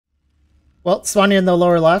Well, spawning in the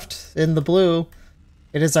lower left, in the blue,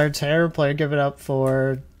 it is our Terror player. Give it up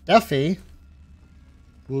for Duffy.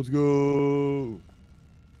 Let's go.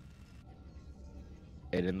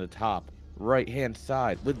 And in the top right hand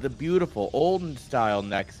side with the beautiful olden style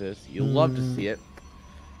Nexus. You love to see it.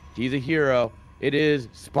 He's a hero. It is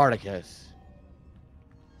Spartacus.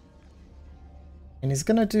 And he's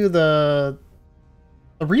gonna do the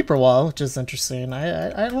Reaper wall, which is interesting.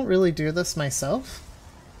 I don't really do this myself.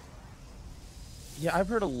 Yeah, I've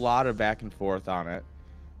heard a lot of back and forth on it.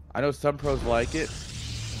 I know some pros like it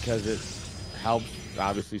because it helps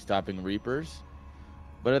obviously stopping Reapers.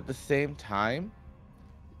 But at the same time,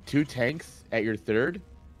 2 tanks at your third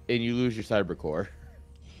and you lose your cyber core.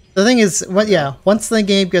 The thing is, once the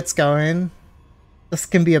game gets going, this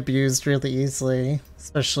can be abused really easily,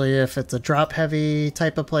 especially if it's a drop heavy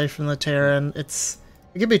type of play from the Terran. It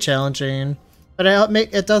can be challenging, but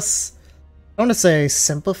it does. I want to say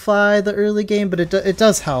simplify the early game, but it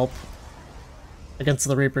does help against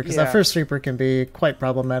the Reaper because that first Reaper can be quite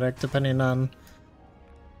problematic depending on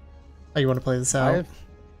how you want to play this out.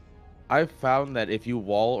 I've found that if you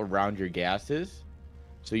wall around your gases,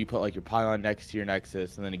 so you put like your pylon next to your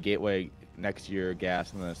Nexus and then a gateway next to your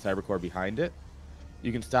gas and then a cyber core behind it,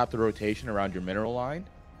 you can stop the rotation around your mineral line,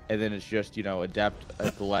 and then it's just, adept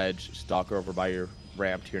at the ledge, stalker over by your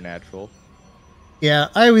ramp to your natural. Yeah,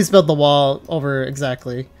 I always build the wall over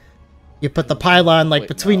exactly. You put the pylon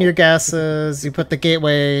between your gases, you put the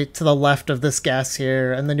gateway to the left of this gas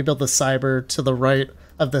here, and then you build the cyber to the right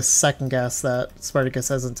of the second gas that Spartacus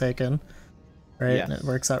hasn't taken. Right? Yes. And it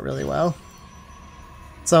works out really well.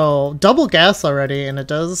 So, double gas already, and it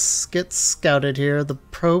does get scouted here. The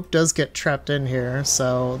probe does get trapped in here,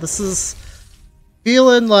 so this is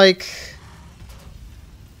feeling like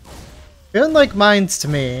mines to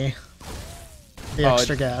me. The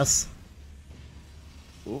extra gas.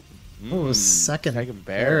 Ooh, second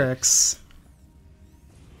barracks.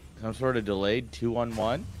 Some sort of delayed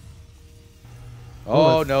 2-on-1.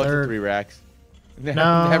 Oh no, it's a 3 racks.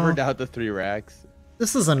 Never doubt the 3 racks.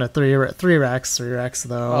 This isn't a 3 racks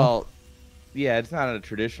though. Well, yeah, it's not a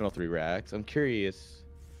traditional 3 racks. I'm curious.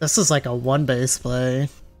 This is like a 1 base play.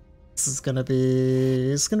 This is gonna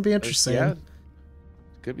be interesting. Yeah,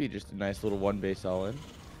 could be just a nice little 1 base all in.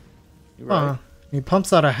 You're right. He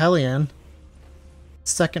pumps out a Hellion.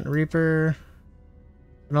 Second Reaper.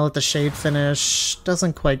 Gonna let the Shade finish.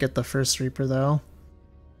 Doesn't quite get the first Reaper though.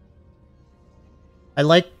 I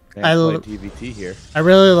TVT here. I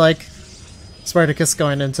really like Spartacus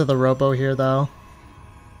going into the Robo here though.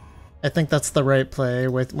 I think that's the right play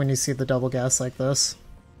when you see the double gas like this.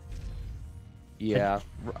 Yeah,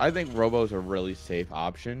 I think Robo's a really safe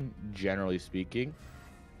option, generally speaking.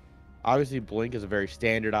 Obviously, Blink is a very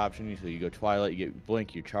standard option, so you go Twilight, you get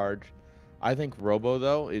Blink, you charge. I think Robo,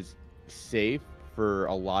 though, is safe for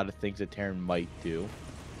a lot of things that Terran might do.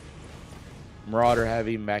 Marauder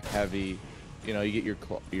heavy, mech heavy, you get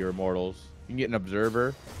your Immortals. You can get an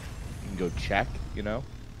Observer, you can go check,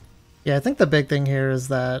 Yeah, I think the big thing here is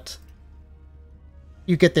that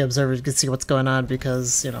you get the Observer, you can see what's going on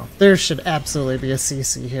because, there should absolutely be a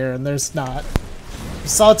CC here, and there's not. You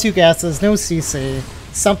saw 2 gases, no CC.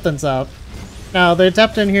 Something's up. Now, the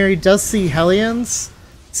Adept in here, he does see Hellions,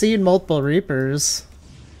 seeing multiple Reapers.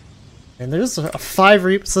 And there's a 5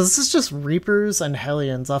 Reapers. So this is just Reapers and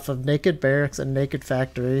Hellions off of Naked Barracks and Naked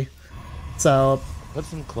Factory. So... put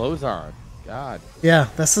some clothes on. God. Yeah,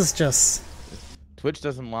 this is just... Twitch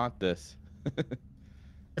doesn't want this.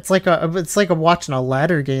 It's like watching a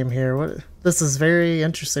ladder game here. This is very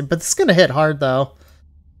interesting. But this is going to hit hard, though.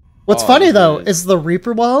 What's funny, though, is the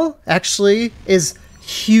Reaper wall actually is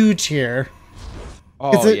huge here.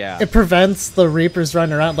 Oh, yeah. It prevents the Reapers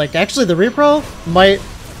running around. Like, actually, the Reaper wall might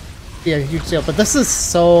be a huge deal, but this is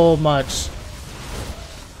so much.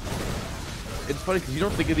 It's funny because you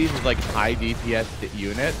don't think of these as, like, high DPS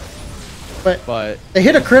units. But they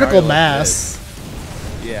hit a critical mass.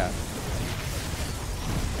 Yeah.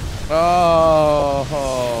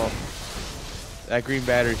 Oh. That green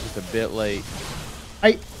battery's just a bit late.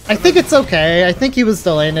 I think it's okay. I think he was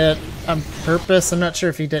delaying it on purpose. I'm not sure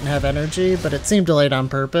if he didn't have energy, but it seemed delayed on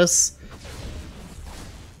purpose.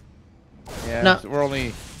 Yeah, so we're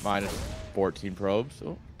only minus 14 probes.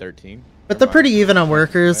 Oh, 13. But they're pretty even on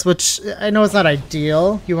workers, which I know is not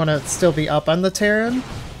ideal. You want to still be up on the Terran.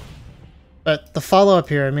 But the follow-up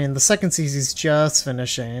here, I mean, the second CC's just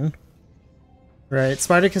finishing. Right?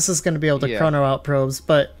 Spartacus is going to be able to chrono out probes,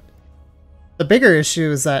 but the bigger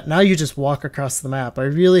issue is that now you just walk across the map. I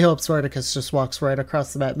really hope Spartacus just walks right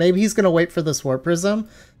across the map. Maybe he's going to wait for this Warp Prism,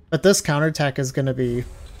 but this counterattack is going to be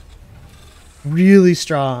really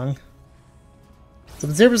strong. So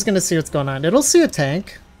Observer's gonna see what's going on. It'll see a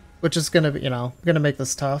tank, which is gonna be, gonna make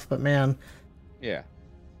this tough, but man. Yeah.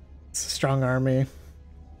 It's a strong army.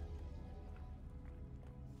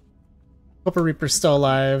 Hope a Reaper's still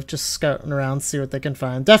alive, just scouting around, see what they can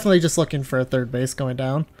find. Definitely just looking for a third base going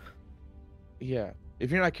down. Yeah. If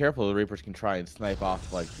you're not careful, the Reapers can try and snipe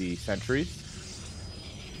off, like, the sentries.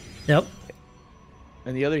 Yep.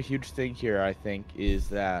 And the other huge thing here, I think, is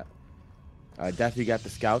that Definitely got the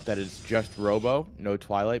scout that is just Robo, no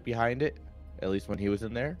Twilight behind it, at least when he was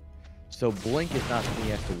in there. So Blink is not something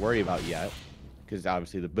he has to worry about yet, because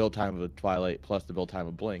obviously the build time of the Twilight plus the build time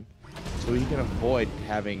of Blink. So he can avoid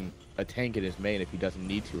having a tank in his main if he doesn't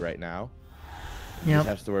need to right now. He just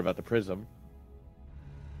has to worry about the Prism.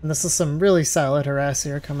 And this is some really solid harass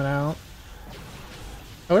here coming out.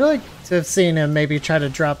 I would like to have seen him maybe try to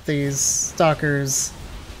drop these Stalkers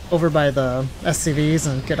over by the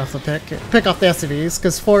SCVs and get off the pick off the SCVs,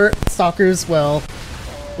 because 4 Stalkers will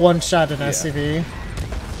one-shot an SCV.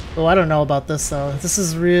 Oh, I don't know about this though. This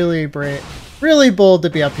is really brave, really bold to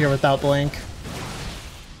be up here without Blink.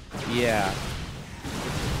 Yeah.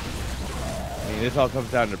 I mean, this all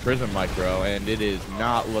comes down to Prism Micro, and it is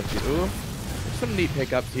not looking... Ooh, there's some neat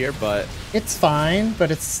pickups here, but... It's fine,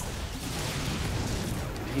 but it's...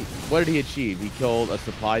 What did he achieve? He killed a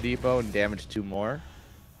supply depot and damaged 2 more.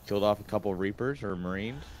 Killed off a couple Reapers or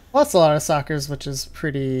Marines. Well, that's a lot of Stalkers, which is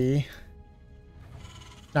pretty...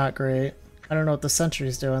 not great. I don't know what the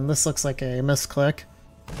sentry's doing. This looks like a misclick.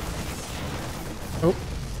 Oh.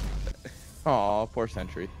 Aw, poor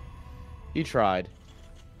sentry. He tried.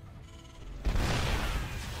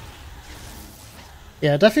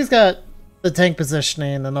 Yeah, Duffy's got the tank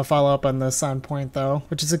positioning, and they'll follow up on this on point, though,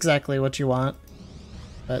 which is exactly what you want.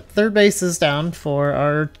 But third base is down for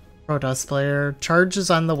our Protoss player. Charge is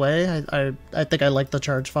on the way. I think I like the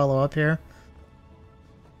charge follow-up here.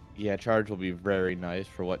 Yeah, charge will be very nice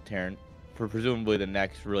for what Terran... for presumably the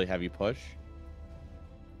next really heavy push.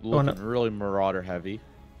 Looking really Marauder heavy.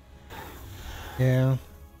 Yeah.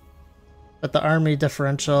 But the army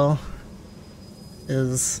differential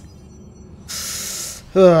is...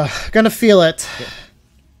 gonna feel it.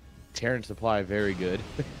 Terran supply very good.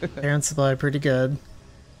 Terran supply pretty good.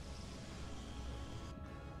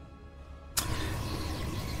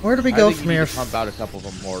 Where do we go from here? Pump out a couple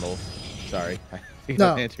of Immortals. Sorry,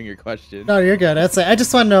 No. I'm answering your question. No, you're good. That's it. I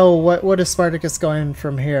just want to know what is Spartacus going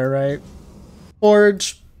from here, right?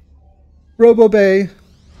 Forge, Robo Bay,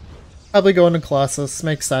 probably going to Colossus.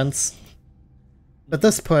 Makes sense. But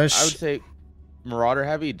this push, I would say Marauder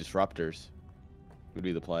heavy Disruptors would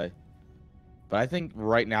be the play. But I think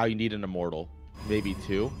right now you need an Immortal, maybe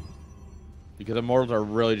 2, because Immortals are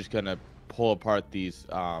really just gonna pull apart these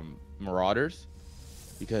Marauders.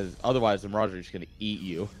 Because otherwise the Marauders are just going to eat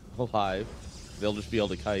you alive. They'll just be able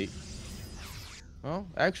to kite. Well,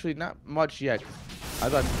 actually not much yet. I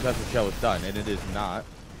thought the show was done, and it is not.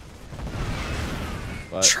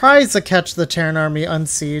 But tries to catch the Terran army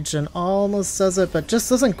unsieged and almost does it, but just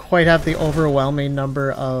doesn't quite have the overwhelming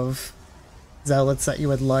number of Zealots that you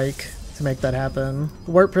would like to make that happen.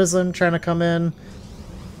 Warp Prism trying to come in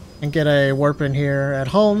and get a warp in here at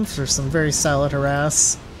home for some very solid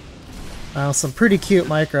harass. Some pretty cute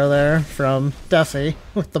micro there from Duffy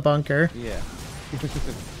with the bunker. Yeah.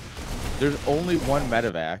 There's only one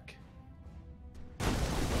medevac.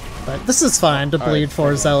 But this is fine to bleed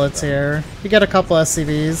 4 Zealots here. You get a couple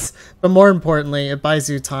SCVs, but more importantly, it buys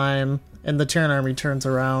you time, and the Terran army turns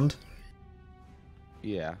around.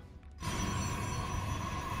 Yeah.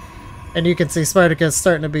 And you can see Spartacus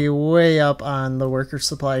starting to be way up on the worker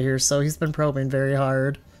supply here, so he's been probing very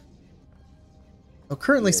hard. So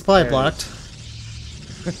currently supply blocked.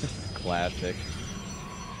 Classic.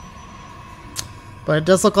 But it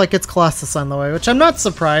does look like it's Colossus on the way, which I'm not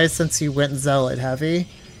surprised since he went Zealot heavy.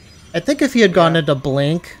 I think if he had gone into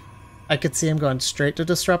Blink, I could see him going straight to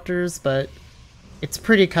Disruptors, but it's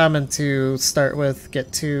pretty common to start with,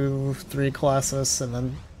 get 2, 3 Colossus, and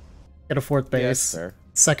then get a 4th base. Yeah,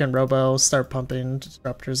 second Robo, start pumping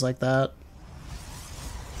Disruptors like that.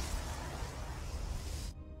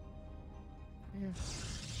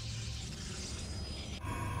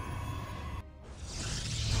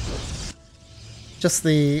 Just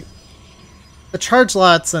the charge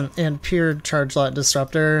lots and pure charge lot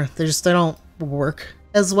disruptor, they don't work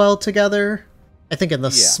as well together. I think in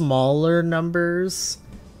the smaller numbers.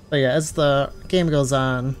 But yeah, as the game goes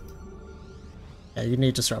on, yeah, you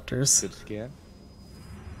need disruptors. Good scan.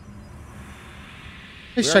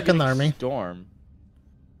 He's checking the army. Storm.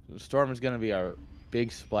 Storm is going to be our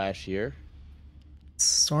big splash here.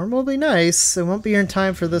 Storm will be nice. It won't be in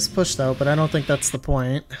time for this push though, but I don't think that's the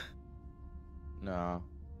point. No.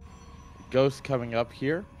 Ghosts coming up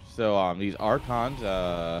here. So these Archons,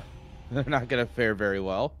 they're not gonna fare very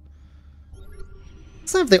well.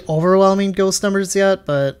 Doesn't have the overwhelming ghost numbers yet,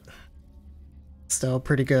 but still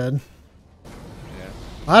pretty good. Yeah.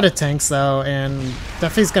 A lot of tanks though, and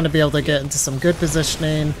definitely going to be able to get into some good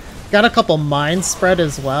positioning. Got a couple mines spread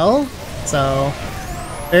as well, so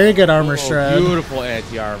very good armor shred. Beautiful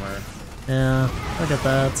anti-armor. Yeah, look at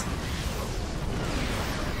that.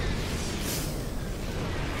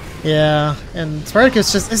 Yeah, and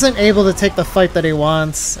Spartacus just isn't able to take the fight that he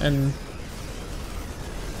wants, and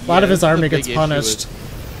a lot of his army gets punished.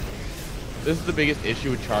 This is the biggest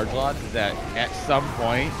issue with charge lots, is that at some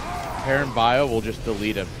point, Terran Bio will just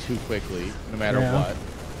delete him too quickly, no matter what.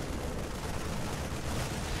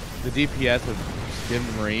 The DPS of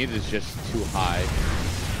Stimmed Marines is just too high.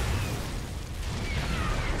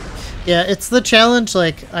 Yeah, it's the challenge.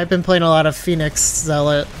 Like, I've been playing a lot of Phoenix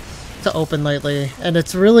Zealot to open lately, and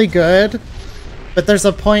it's really good, but there's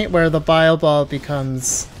a point where the Bio Ball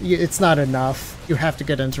becomes... it's not enough. You have to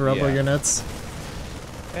get into Robo units.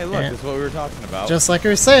 Hey, look, this is what we were talking about. Just like we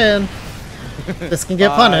were saying, this can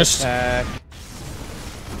get punished. The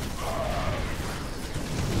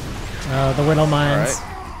Widow Mines. Right.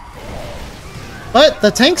 But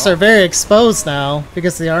the tanks are very exposed now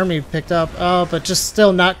because the army picked up. Oh, but just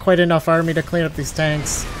still not quite enough army to clean up these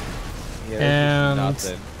tanks. Yeah, and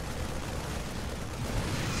this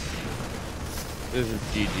is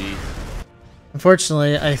GG.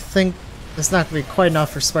 Unfortunately, I think it's not going to be quite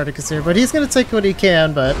enough for Spartacus here, but he's going to take what he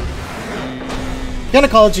can, but gonna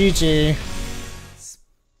call GG.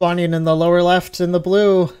 Spawning in the lower left in the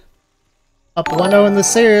blue. Up 1-0 in the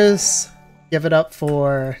series. Give it up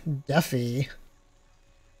for Duffy.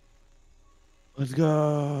 Let's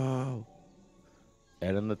go.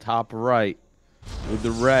 And in the top right, with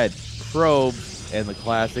the red probe and the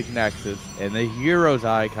classic Nexus and the heroes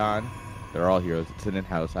icon. They're all heroes. It's an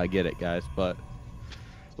in-house. I get it, guys. But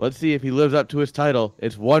let's see if he lives up to his title.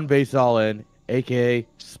 It's one base all in, aka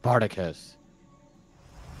Spartacus.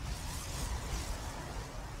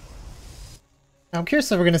 I'm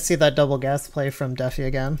curious if we're going to see that double gas play from Duffy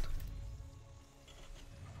again.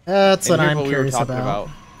 That's what I'm curious about.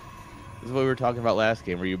 This is what we were talking about last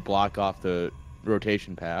game, where you block off the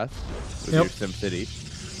rotation path with your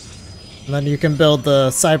SimCity. And then you can build the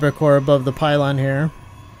cyber core above the pylon here.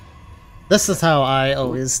 This is how I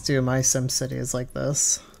always do my SimCity, is like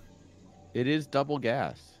this. It is double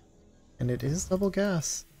gas. And it is double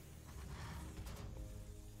gas.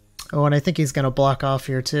 Oh, and I think he's going to block off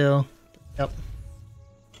here too. Yep.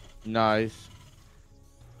 Nice.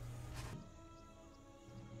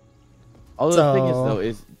 Although the thing is, though,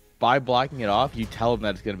 is by blocking it off, you tell them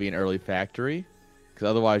that it's going to be an early factory. Because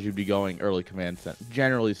otherwise you'd be going early command center,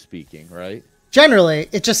 generally speaking, right? Generally,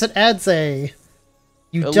 it adds a...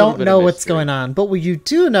 You don't know what's going on. But what you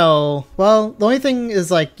do know... Well, the only thing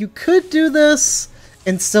is, like, you could do this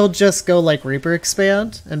and still just go, like, Reaper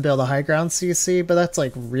Expand and build a high ground CC. But that's,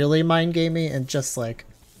 like, really mind-gamey and just, like,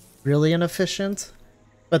 really inefficient.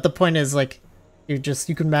 But the point is, like, you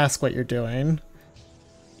can mask what you're doing.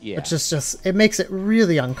 Yeah. Which is just... It makes it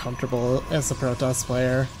really uncomfortable as a Protoss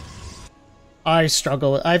player. I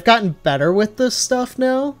struggle with... I've gotten better with this stuff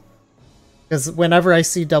now. Because whenever I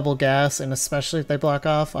see double gas, and especially if they block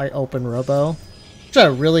off, I open Robo. Which is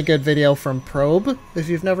a really good video from Probe, if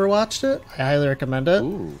you've never watched it. I highly recommend it.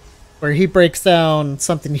 Ooh. Where he breaks down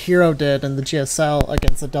something Hero did in the GSL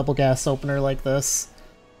against a double gas opener like this.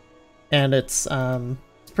 And it's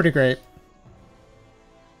pretty great.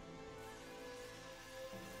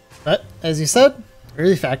 But, as you said,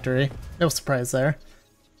 early factory. No surprise there.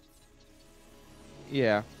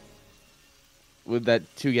 Yeah. With that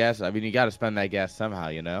 2 gas, I mean, you got to spend that gas somehow,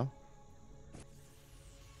 you know?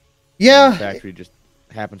 Yeah. The factory just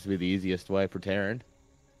happens to be the easiest way for Terran.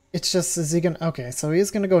 It's just, is he going to... Okay, so he's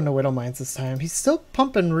going to go into Widow Mines this time. He's still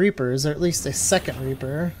pumping Reapers, or at least a second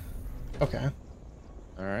Reaper. Okay.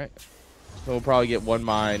 Alright. So we'll probably get 1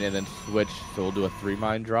 mine and then switch, so we'll do a 3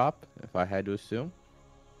 mine drop, if I had to assume.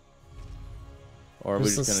 Or are we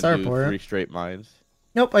just going to do 3 straight mines?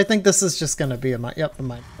 Nope, I think this is just going to be a mine. Yep, a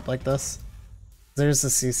mine up like this. There's the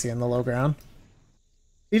CC in the low ground.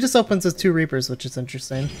 He just opens with 2 Reapers, which is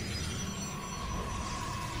interesting.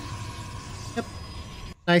 Yep.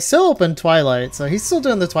 I still opened Twilight, so he's still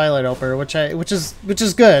doing the Twilight opener, which is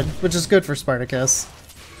good. Which is good for Spartacus.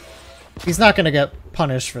 He's not going to get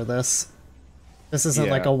punished for this. This isn't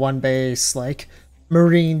like a 1 base, like,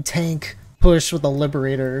 Marine tank push with a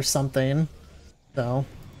Liberator or something. So.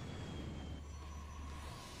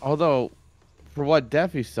 Although, for what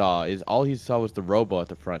Duffy saw, is all he saw was the Robo at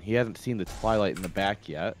the front. He hasn't seen the Twilight in the back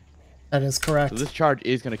yet. That is correct. So this charge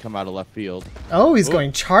is going to come out of left field. Oh, he's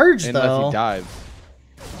going charge, unless though. He dives.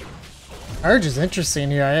 Charge is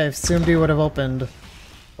interesting here. I assumed he would have opened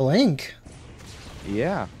Blink.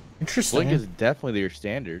 Yeah. Interesting. Blink is definitely your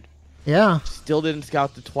standard. Yeah. Still didn't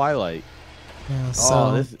scout the Twilight. Yeah, so...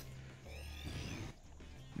 Oh,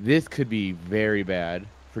 this could be very bad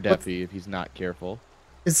for Defi if he's not careful.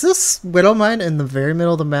 Is this Widowmine in the very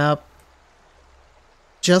middle of the map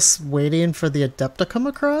just waiting for the Adept to come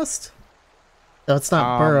across? No, it's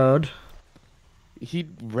not burrowed. He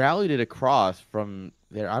rallied it across from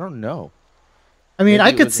there. I don't know. I mean, Maybe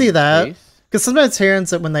I could see that. Space? Because sometimes Herons,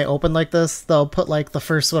 that when they open like this, they'll put like the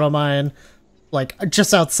first Widowmine like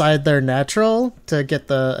just outside their natural to get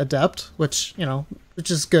the Adept, which, you know, which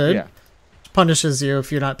is good. Yeah. Punishes you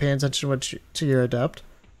if you're not paying attention to your Adept.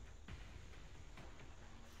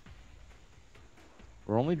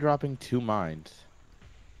 We're only dropping 2 mines.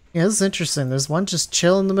 Yeah, this is interesting. There's one just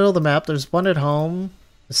chill in the middle of the map. There's one at home.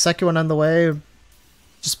 The second one on the way,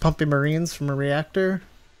 just pumping Marines from a reactor.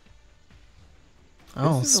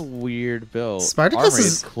 Oh, this is a weird build. Spartacus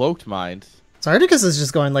is cloaked mines. Spartacus is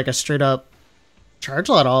just going like a straight up charge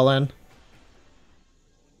lot all in.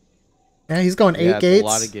 Yeah, he's going 8 gates. A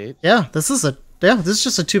lot of gates. Yeah, this is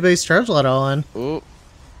just a 2-base charge lot all in. Ooh.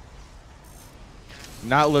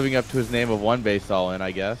 Not living up to his name of 1 base all in,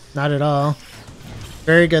 I guess. Not at all.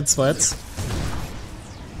 Very good splits.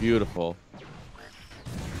 Beautiful.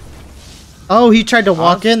 Oh, he tried to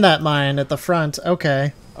walk in that mine at the front.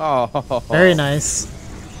 Okay. Oh. Very nice.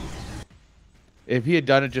 If he had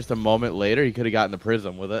done it just a moment later, he could have gotten the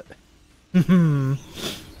prism with it.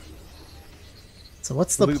 So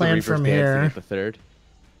what's the plan from here? At the third.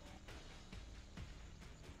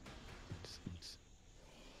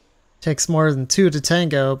 Takes more than 2 to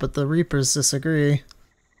tango, but the Reapers disagree.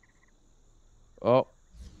 Oh.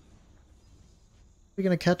 We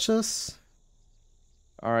gonna catch this?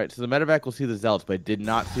 Alright, so the medevac will see the Zealots, but I did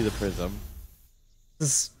not see the prism. This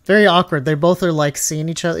is very awkward. They both are like seeing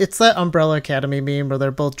each other. It's that Umbrella Academy meme where they're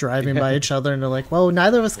both driving by each other and they're like, well,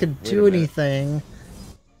 neither of us can do anything.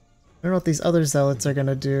 I don't know what these other Zealots are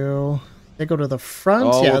gonna do. They go to the front.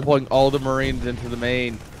 Oh, yeah. We're pulling all the Marines into the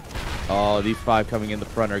main. Oh, these 5 coming in the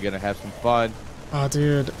front are gonna have some fun. Oh,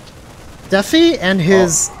 dude. Defi and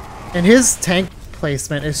his tank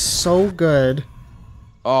placement is so good.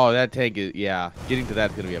 Oh, that tank is, yeah. Getting to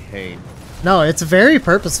that's gonna be a pain. No, it's very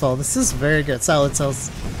purposeful. This is very good. Silent Hills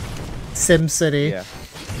Sim City. Yeah.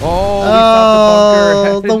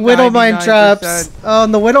 Oh, the Widowmine drops. Oh,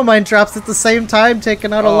 and the Widowmine drops at the same time,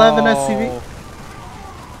 taking out 11 SCV.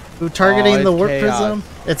 Ooh, targeting the Warp Prism.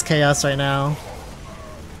 It's chaos right now.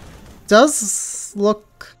 Does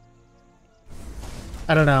look...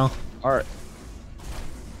 I don't know. Alright.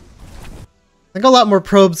 I think a lot more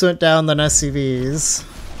probes went down than SCVs.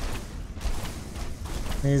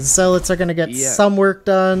 These Zealots are going to get some work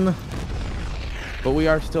done. But we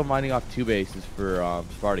are still mining off 2 bases for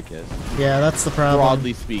Spartacus. Yeah, that's the problem.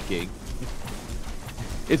 Broadly speaking.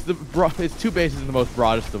 It's 2 bases in the most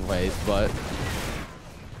broadest of ways, but...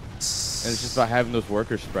 And it's just about having those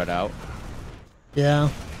workers spread out. Yeah.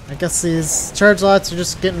 I guess these charge lots are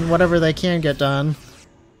just getting whatever they can get done.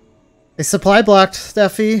 They supply blocked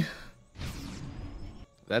Defi.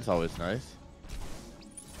 That's always nice.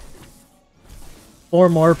 4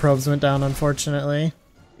 more probes went down, unfortunately.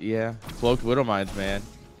 Yeah, cloaked widow mines, man.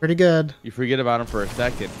 Pretty good. You forget about them for a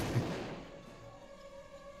second.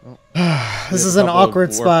 This is an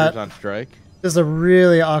awkward spot. On strike. This is a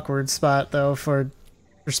really awkward spot, though, for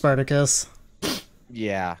Spartacus.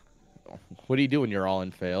 Yeah. What do you do when your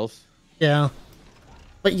all-in fails? Yeah.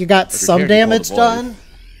 But you got some damage done.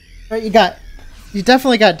 But you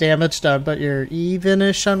definitely got damage done, but you're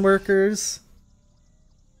even-ish on workers.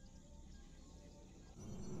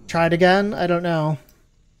 Try it again? I don't know.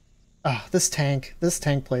 Ah, this tank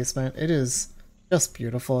placement, it is just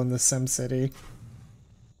beautiful in the Sim City.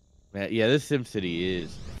 Man, yeah, this Sim City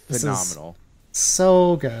is phenomenal.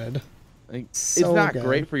 So good. It's not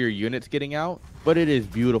great for your units getting out, but it is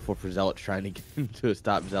beautiful for Zealots trying to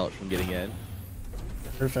stop Zealots from getting in.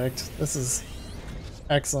 Perfect. This is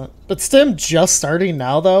excellent. But Stim just starting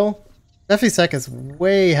now, though. DefiSec is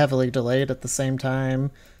way heavily delayed at the same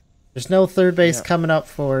time. There's no 3rd base coming up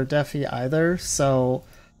for Defi either, so...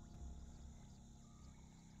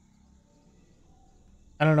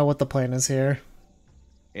 I don't know what the plan is here.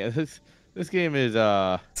 Yeah, this game is...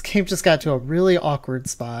 This game just got to a really awkward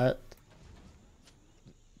spot.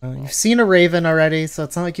 You've seen a Raven already, so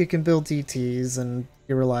it's not like you can build DTs and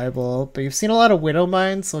be reliable. But you've seen a lot of Widow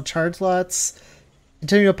Mines, so charge lots...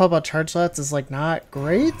 Continuing to pop out charge lots is, like, not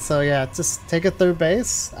great. So, yeah, just take a 3rd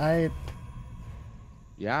base.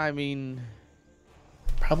 Yeah, I mean,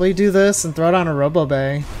 Probably do this and throw it on a Robo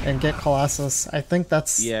Bay and get Colossus. I think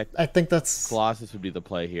that's. yeah, I think that's. Colossus would be the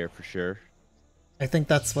play here for sure. I think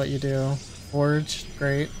that's what you do. Forge,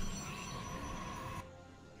 great.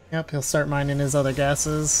 Yep, he'll start mining his other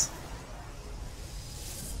gases.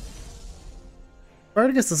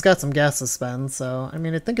 Spartacus has got some gas to spend, so I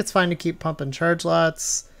mean, I think it's fine to keep pumping charge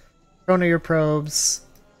lots. Throw into your probes.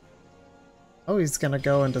 Oh, he's gonna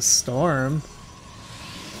go into Storm.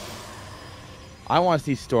 I want to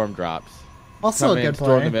see Storm drops. Also Come a in, good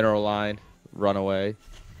storm play. the mineral line, run away.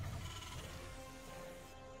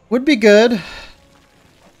 Would be good.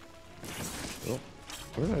 Oh,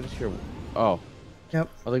 where did I just hear? Oh, Yep.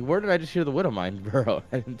 I was like, where did I just hear the Widow Mine burrow?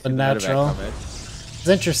 I didn't see The medevac natural. come in. It's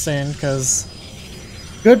interesting because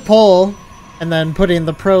good pull, and then putting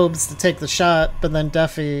the probes to take the shot, but then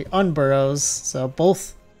Defi unburrows. So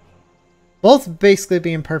both basically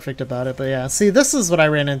being perfect about it. But yeah, see, this is what I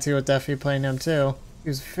ran into with Defi playing him too. He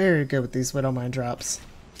was very good with these Widow Mine drops.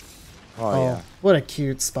 Oh, yeah. What a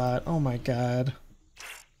cute spot. Oh my god.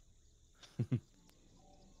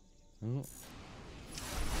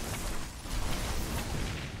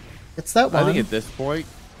 It's that one. I think at this point,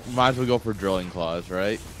 might as well go for Drilling Claws,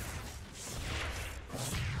 right?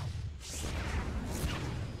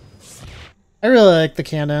 I really like the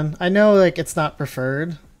cannon. I know like it's not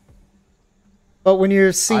preferred, but when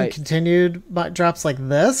you're seeing continued drops like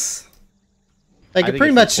this, like it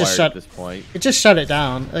pretty much just shut. At this point. It just shut it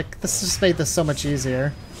down. Like this just made this so much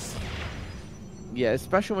easier. Yeah,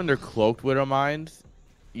 especially when they're cloaked Widow Mines.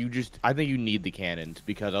 I think you need the cannons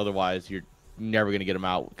because otherwise you're never gonna get them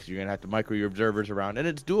out because you're gonna have to micro your observers around, and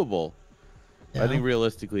it's doable. Yeah. I think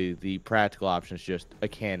realistically, the practical option is just a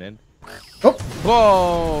cannon. Oh,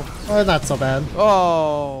 Whoa! well, not so bad.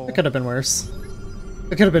 Oh! It could have been worse.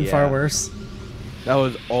 It could have been far worse. That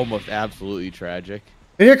was almost absolutely tragic.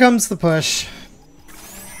 But here comes the push.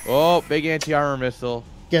 Oh, big anti-armor missile.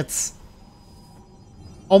 Gets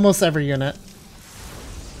almost every unit.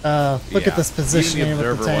 Look at this positioning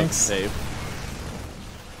with the tanks.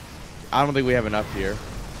 I don't think we have enough here.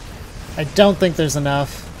 I don't think there's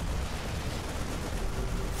enough.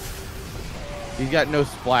 He's got no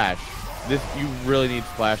splash. You really need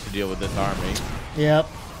splash to deal with this army. Yep.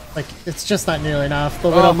 Like, it's just not nearly enough. The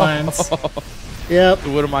Widow Mines. Yep. The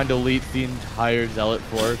Widow Mine deletes the entire Zealot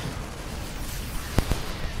force.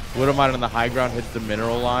 Widow Mine on the high ground hits the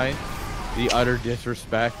mineral line. The utter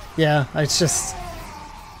disrespect. Yeah, it's just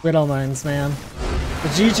Widow Mines, man. The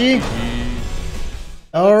GG.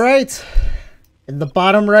 Alright. In the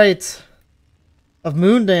bottom right of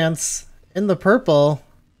Moondance, in the purple,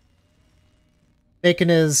 making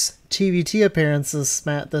his TVT appearances,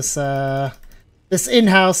 this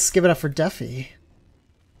in-house. Give it up for Defi.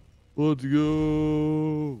 Let's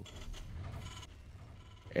go.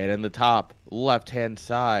 And in the top left-hand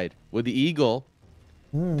side with the eagle.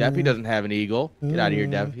 Defi doesn't have an eagle. Get out of here,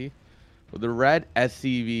 Defi. With the red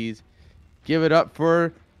SCVs, give it up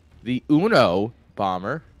for the Uno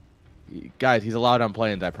bomber. Guys, he's allowed on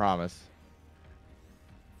planes, I promise.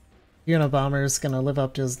 Unabomber's gonna live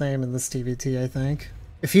up to his name in this TVT, I think.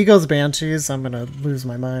 If he goes Banshees, I'm gonna lose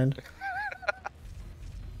my mind.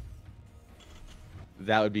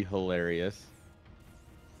 That would be hilarious.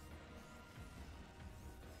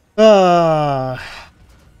 Uh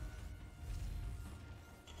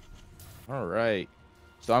Alright.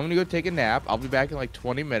 So I'm gonna go take a nap. I'll be back in like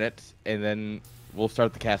 20 minutes, and then we'll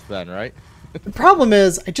start the cast then, right? The problem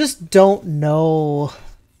is, I just don't know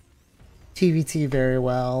TVT very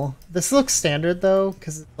well. This looks standard though,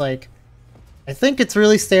 because it's like, I think it's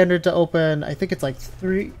really standard to open. I think it's like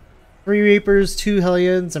three Reapers, 2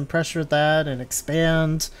 Hellions, and pressure that and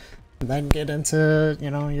expand, and then get into, you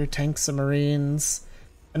know, your tanks and Marines.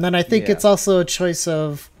 And then I think it's also a choice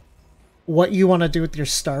of what you want to do with your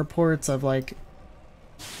starports, of like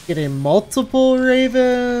getting multiple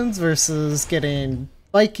Ravens versus getting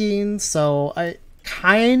Vikings. So I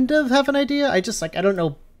kind of have an idea. I just like, I don't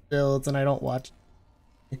know builds and I don't watch.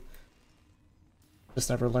 Just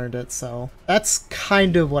never learned it. So that's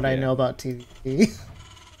kind of what I know about TVT.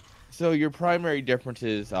 So your primary difference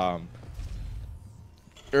is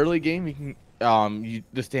early game you can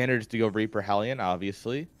the standard is to go Reaper Hellion,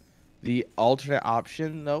 obviously. The alternate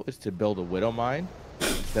option though is to build a Widow Mine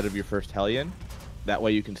instead of your first Hellion. That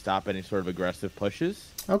way you can stop any sort of aggressive pushes.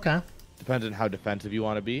 Okay. Depends on how defensive you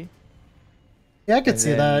want to be. Yeah, I could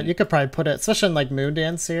see that. You could probably put it, especially in like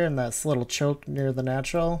Moondance here, and that little choke near the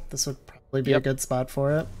natural. This would probably be a good spot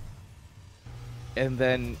for it. And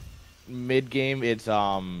then mid game, it's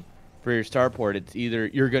for your starport, it's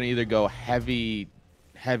you're gonna either go heavy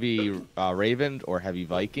Ravens or heavy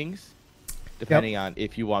Vikings. depending on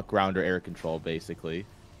if you want ground or air control, basically.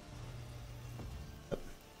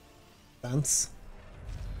 Sense.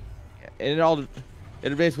 And it'll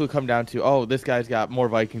basically come down to, oh, this guy's got more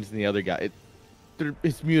Vikings than the other guy.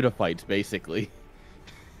 It's Muta fights, basically.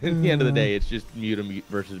 At the end of the day, it's just Muta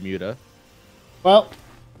versus Muta. Well,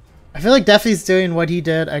 I feel like Defi's doing what he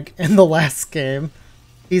did in the last game.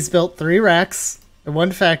 He's built 3 racks in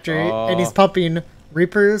 1 factory, and he's pumping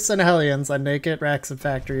Reapers and Hellions on naked racks and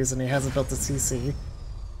factories, and he hasn't built a CC.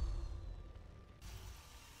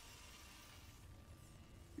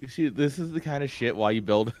 You see, this is the kind of shit why you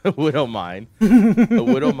build a Widow Mine. A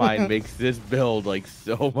Widow Mine makes this build like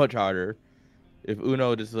so much harder. If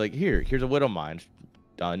Uno just like, here's a Widow Mine,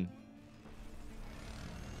 done.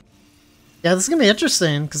 Yeah, this is gonna be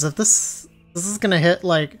interesting because if this is gonna hit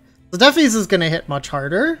like the Defi's is gonna hit much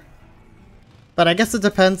harder, but I guess it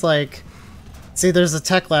depends. Like, see, there's a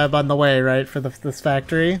tech lab on the way, right, for this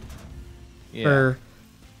factory for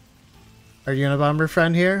our Unabomber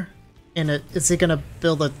friend here. And is he gonna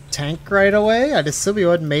build a tank right away? I'd assume he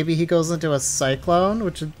would. Maybe he goes into a Cyclone,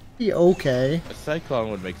 which would be okay. A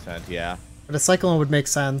Cyclone would make sense, yeah. But a Cyclone would make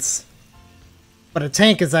sense. But a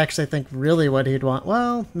tank is actually, I think, really what he'd want.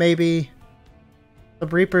 Well, maybe. The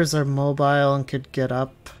Reapers are mobile and could get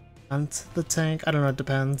up onto the tank. I don't know, it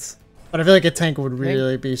depends. But I feel like a tank would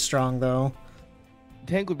really be strong, though.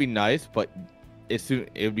 Tank would be nice, but it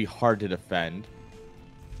would be hard to defend.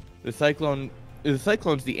 The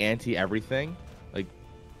Cyclone's the anti-everything. Like,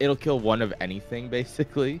 it'll kill one of anything,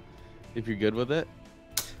 basically, if you're good with it.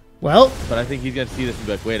 Well, but I think he's gonna see this and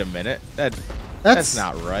be like, wait a minute, that's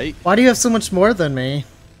not right. Why do you have so much more than me?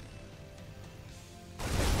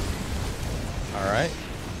 Alright.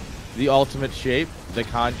 The ultimate shape, the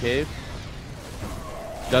concave.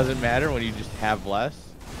 Doesn't matter when you just have less.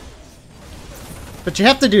 But you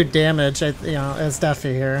have to do damage, you know, as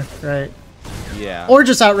Defi here, right? Yeah. Or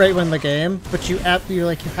just outright win the game, but you have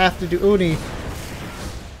to do Uni.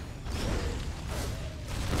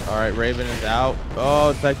 Alright, Raven is out.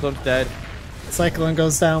 Oh, Cyclone's dead. Cyclone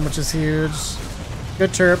goes down, which is huge.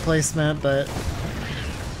 Good turret placement, but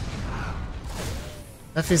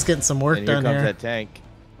Defi's getting some work done here. Here comes that tank.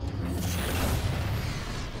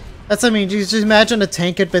 I mean, you just imagine a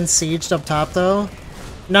tank had been sieged up top, though.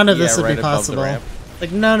 None of this would be possible.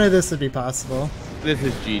 Like, none of this would be possible. This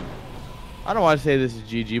is GG. I don't want to say this is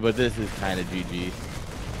GG, but this is kind of GG.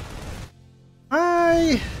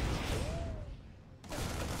 I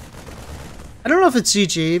don't know if it's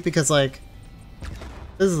GG, because, like,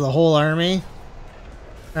 this is the whole army.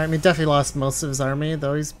 I mean, definitely lost most of his army,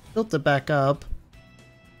 though he's built it back up.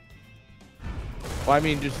 Well, I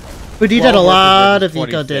mean, just... But he did a lot of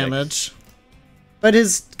eco damage. But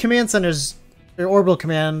his command center's... Their orbital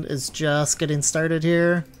command is just getting started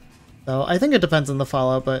here. So I think it depends on the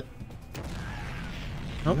fallout, but...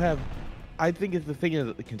 Nope. I think it's the thing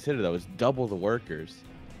to consider, though, is double the workers.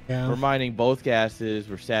 Yeah. We're mining both gases,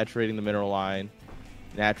 we're saturating the mineral line,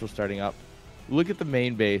 natural starting up. Look at the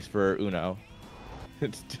main base for Uno.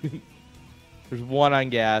 It's there's 1 on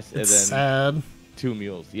gas and then sad. 2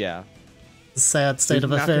 mules, yeah. It's a sad state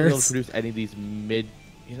of affairs. He's not going to be able to produce any of these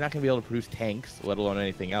he's not going to be able to produce tanks, let alone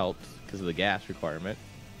anything else, because of the gas requirement.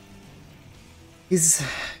 He's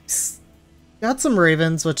got some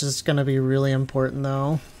Ravens, which is going to be really important,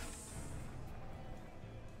 though.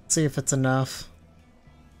 Let's see if it's enough.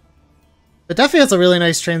 But definitely has a really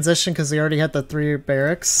nice transition because he already had the 3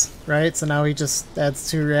 barracks, right? So now he just adds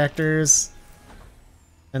 2 reactors.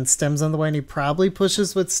 And STEM's on the way, and he probably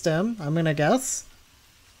pushes with STEM, I'm going to guess.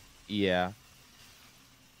 Yeah.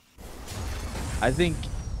 I think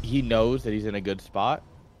he knows that he's in a good spot,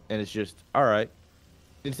 and it's just, alright.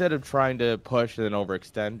 Instead of trying to push and then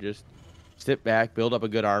overextend, just sit back, build up a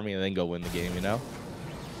good army, and then go win the game, you know?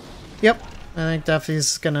 Yep. I think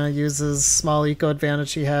Defi's going to use his small eco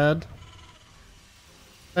advantage he had.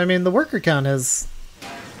 I mean, the worker count is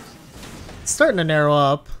starting to narrow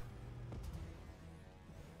up.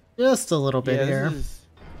 Just a little bit here.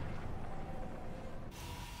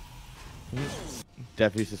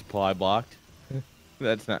 Defi's supply blocked.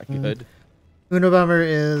 That's not good. Unabomber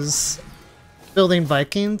is building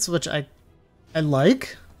Vikings, which I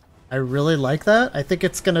like. I really like that. I think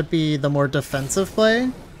it's going to be the more defensive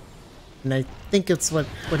play. And I think it's what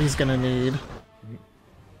he's going to need.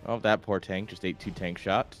 Oh, that poor tank just ate 2 tank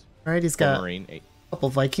shots. Alright, he's got Marine a couple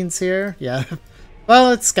Vikings here. Yeah.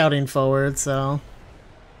 Well, it's scouting forward, so...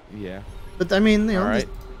 Yeah. But, I mean, you know, right.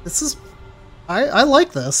 this is... I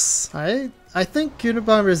like this. I think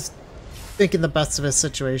Unabomber is making the best of his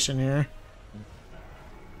situation here.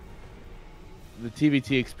 The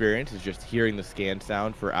TBT experience is just hearing the scan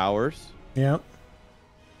sound for hours. Yep.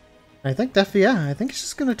 I think yeah, I think he's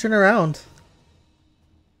just gonna turn around.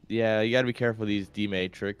 Yeah, you gotta be careful with these D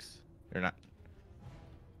matrix. They're not.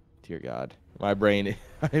 Dear God, my brain.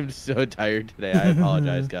 I'm so tired today. I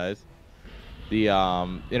apologize, guys. The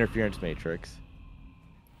interference matrix.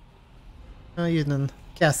 Oh, you've been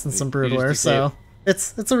casting some You just broodware, disable. so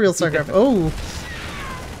it's a real Starcraft. Oh,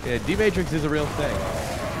 Yeah, D matrix is a real thing.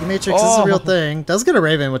 the Matrix is a real thing. Does get a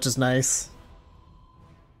Raven, which is nice.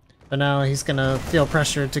 But now he's gonna feel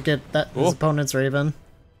pressured to get that his opponent's Raven.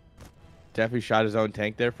 Definitely shot his own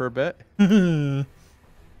tank there for a bit. An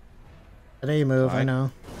A move, I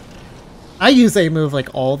know. I use A move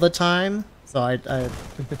like all the time, so it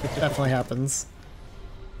definitely happens.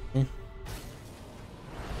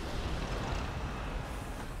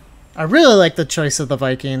 I really like the choice of the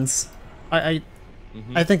Vikings. I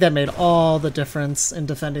think that made all the difference in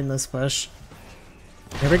defending this push.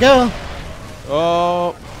 Here we go.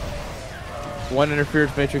 Oh. One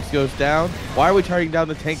interference matrix goes down. Why are we targeting down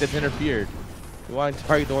the tank that's interfered? We want to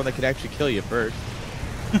target the one that can actually kill you first.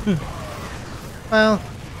 Well.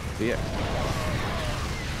 So yeah.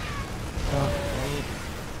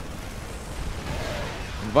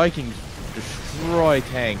 Vikings destroy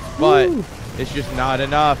tanks, but it's just not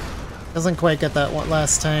enough. Doesn't quite get that one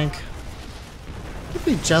last tank. Could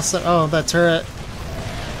be just oh, that turret.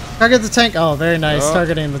 Target the tank. Oh, very nice.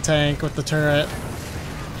 Targeting the tank with the turret.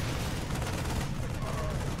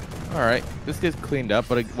 Alright, this gets cleaned up,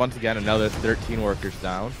 but once again, another 13 workers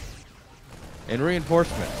down. And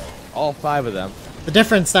reinforcements. All 5 of them. The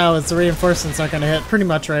difference now is the reinforcements are going to hit pretty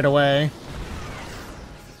much right away.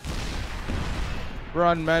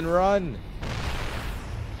 Run, men, run!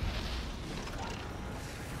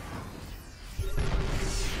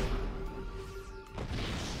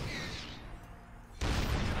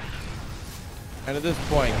 And at this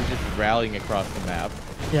point, he's just rallying across the map.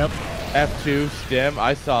 Yep. F2, stim,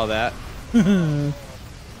 I saw that. The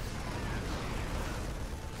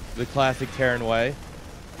classic Terran way.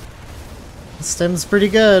 Stim's pretty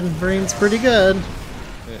good. Marine's pretty good.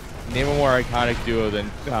 Name a more iconic duo than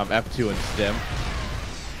F2 and stim.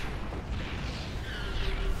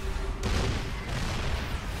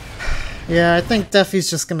 Yeah, I think Duffy's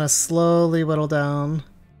just gonna slowly whittle down.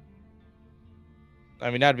 I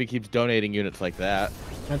mean, not if he keeps donating units like that.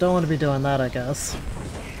 I don't want to be doing that, I guess.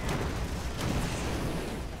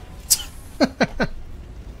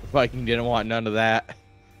 Viking didn't want none of that.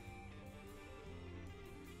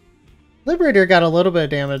 Liberator got a little bit of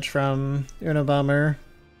damage from Unabomber.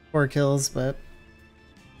 4 kills, but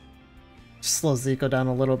just slows the eco down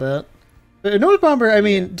a little bit. But Unabomber, I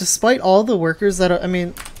mean, despite all the workers that are, I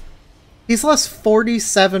mean, he's lost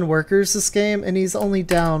 47 workers this game, and he's only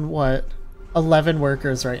down, what, 11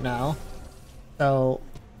 workers right now. So,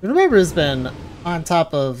 Unabomber has been on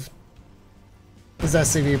top of his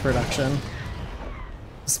SCV production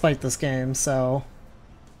despite this game, so.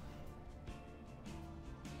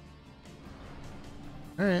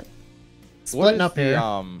 Alright. Splitting up here.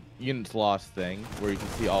 What is the units lost thing, where you can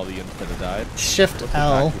see all the units that have died? Shift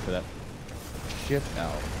L. For that? Shift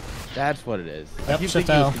L. That's what it is. Yep, I keep Shift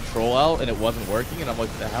thinking L. it was Control L, and it wasn't working, and I'm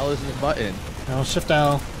like, the hell is this button? No, Shift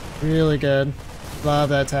L. Really good. Love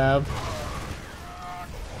that tab.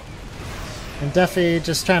 And Duffy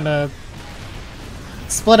just trying to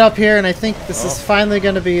split up here, and I think this is finally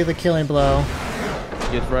going to be the killing blow.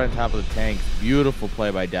 Gets right on top of the tank. Beautiful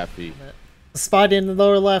play by Duffy. The spot in the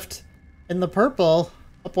lower left in the purple.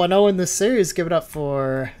 Up 1-0 in this series. Give it up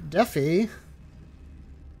for Duffy.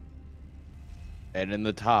 And in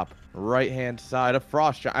the top, right-hand side of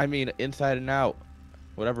Frost. I mean, inside and out.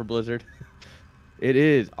 Whatever, Blizzard. It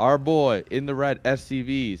is our boy in the red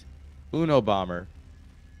SCVs, Unabomber.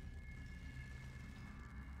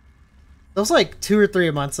 It was like 2 or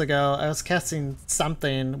 3 months ago. I was casting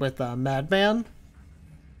something with Madman.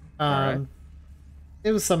 Right.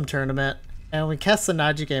 It was some tournament, and we cast the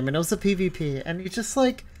Naji game, and it was a PvP, and he just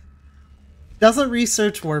like doesn't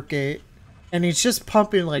research Warpgate, and he's just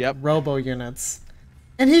pumping like robo units,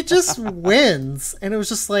 and he just wins, and it was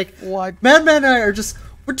just like, what? Madman and I are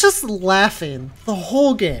we're just laughing the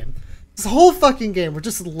whole game, this whole fucking game. We're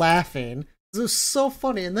just laughing. It was so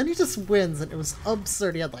funny, and then he just wins, and it was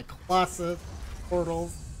absurd. He had like Colossus,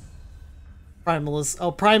 Portals, Primalist.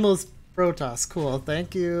 Oh, Primalist Protoss. Cool.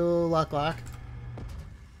 Thank you, Lock.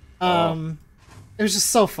 It was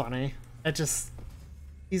just so funny. He's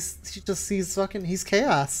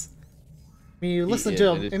chaos. I mean, you listen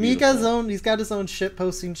to him. I mean, he's got his own shit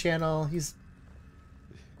posting channel.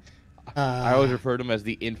 I always refer to him as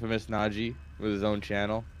the infamous Naji with his own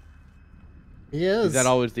channel. He is. He's not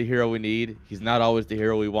always the hero we need. He's not always the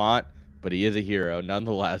hero we want, but he is a hero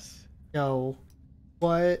nonetheless. Yo,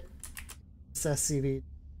 what It's SCV.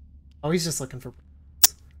 Oh, he's just looking for.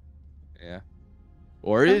 Yeah.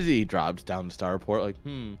 Or is he? Drops down the starport like,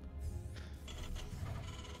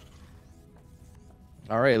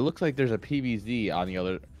 All right, it looks like there's a PVZ on the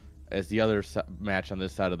other, as the other match on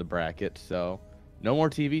this side of the bracket. So, no more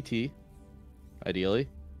TVT, ideally.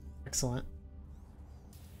 Excellent.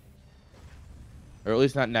 Or at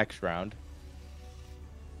least not next round.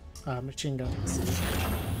 Machine guns.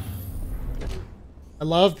 I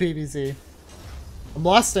love PVZ. I'm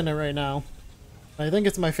lost in it right now. I think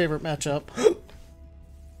it's my favorite matchup.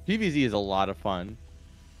 PVZ is a lot of fun.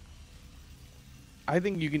 I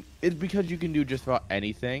think you can. It's because you can do just about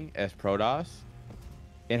anything as Protoss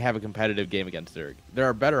and have a competitive game against Zerg. There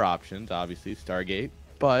are better options, obviously, Stargate,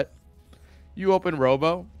 but you open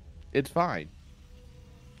Robo, it's fine.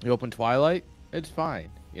 You open Twilight, it's fine,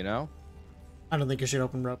 you know? I don't think you should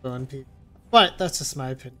open Robo in PvP, but that's just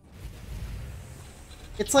my opinion.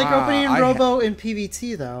 It's like opening Robo in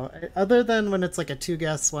PvT, though. Other than when it's like a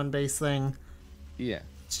 2-guess, 1-base thing. Yeah.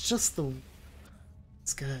 It's just the...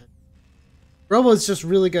 It's good. Robo is just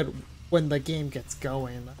really good when the game gets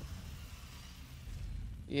going.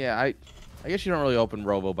 Yeah, I guess you don't really open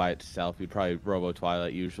Robo by itself. You'd probably Robo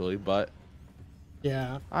Twilight usually, but...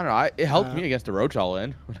 Yeah. I don't know. It helped me against a Roach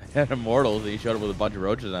all-in. When I had Immortals, and he showed up with a bunch of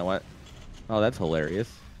Roaches, and I went, oh, that's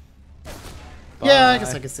hilarious. Yeah, I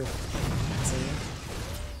guess I could see that.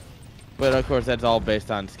 But, of course, that's all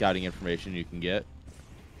based on scouting information you can get.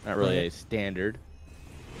 Not really a standard.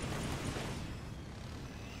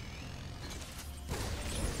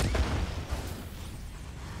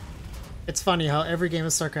 It's funny how every game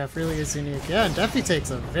of StarCraft really is unique. Yeah, and Defi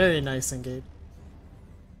takes a very nice engage.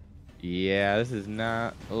 Yeah, this is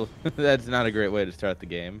not... Oh, that's not a great way to start the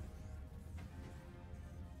game.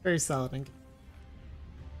 Very solid engage.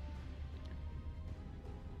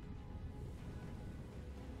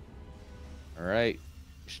 Alright.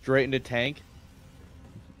 Straight into tank.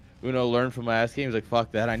 Uno learned from last game. He's like,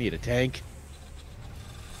 fuck that, I need a tank.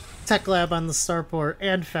 Tech lab on the starport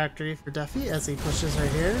and factory for Defi as he pushes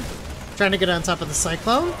right here. Trying to get on top of the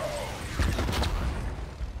Cyclone.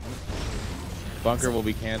 Bunker will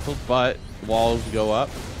be canceled, but walls go up.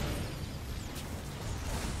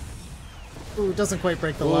 Ooh, doesn't quite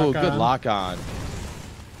break the lock on. Good lock on.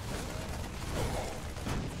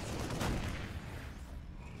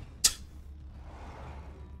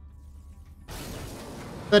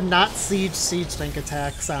 The not siege tank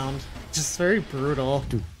attack sound. Just very brutal.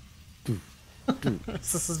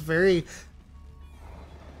 This is very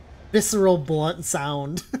visceral, blunt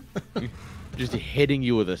sound. Just hitting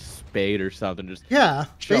you with a spade or something. Just yeah,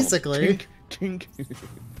 basically. Tink, tink.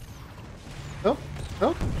 Oh,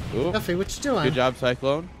 oh. Ooh. Duffy, what you doing? Good job,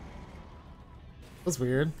 Cyclone. That was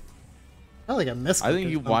weird. I like a miss. I think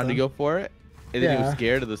he wanted to go for it, and then he was Yeah.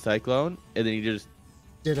 scared of the Cyclone, and then he just...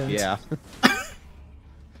 Didn't. Yeah.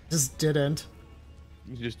 Just didn't.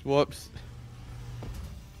 He just, whoops.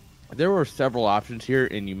 There were several options here,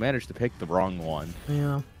 and you managed to pick the wrong one.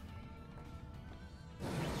 Yeah.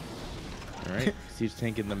 Alright, siege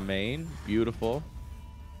tank in the main. Beautiful.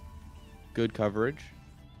 Good coverage.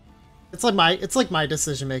 It's like my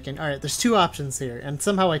decision making. All right, there's 2 options here, and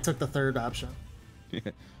somehow I took the 3rd option.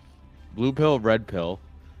 Blue pill, red pill.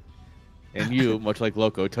 And you, much like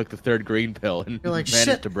Loco, took the 3rd green pill and You're like, managed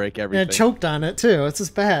shit. to break everything. And choked on it too. It's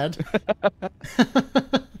just bad.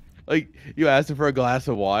 Like, you asked him for a glass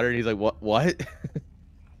of water, and he's like, what?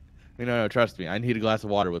 No, trust me. I need a glass of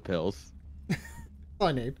water with pills. All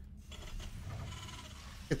I need.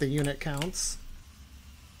 Get the unit counts.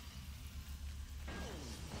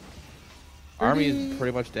 Army is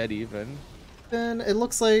pretty much dead even. Then it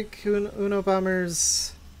looks like Uno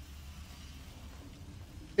Bomber's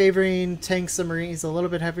favoring tanks and marines. A little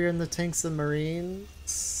bit heavier in the tanks and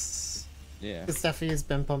marines. Yeah. Because Steffi has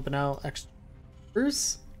been pumping out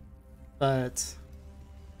extras. But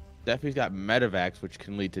Steffi's got medevacs, which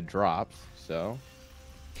can lead to drops, so...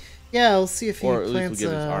 yeah, we'll see if he or at least plants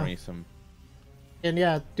we'll give his army some... And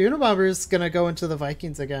yeah, Uno Bomber's gonna go into the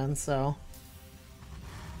Vikings again, so...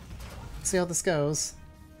 see how this goes.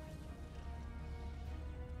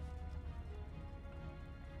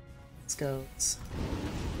 Let's go.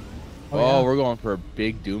 Oh, we're going for a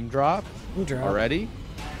big Doom drop already?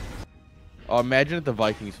 Oh, imagine if the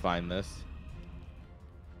Vikings find this.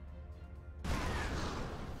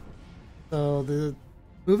 So the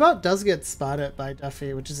move out does get spotted by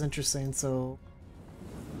Duffy, which is interesting, so...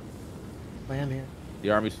 plan here.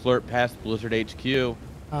 The armies flirt past Blizzard HQ.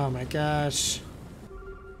 Oh my gosh.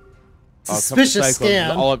 Oh, Suspicious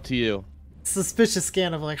scan. All up to you. Suspicious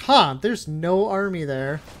scan of like, huh, there's no army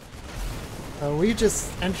there. We just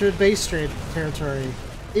entered base trade territory.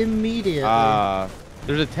 immediately.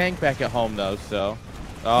 There's a tank back at home though, so.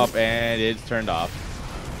 Oh, and it's turned off.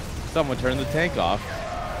 Someone turned the tank off.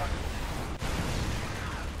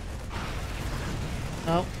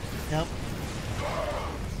 Oh, yep.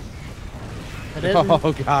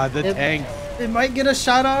 Oh god, the tank. It might get a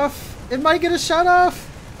shot off. It might get a shot off.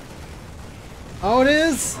 Oh, it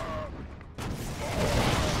is.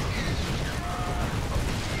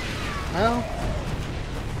 Well.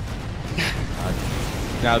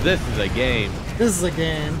 Now this is a game. This is a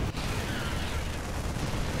game.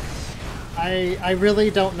 I really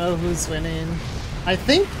don't know who's winning. I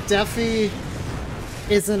think Defi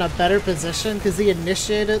is in a better position because he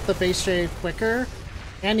initiated the base trade quicker,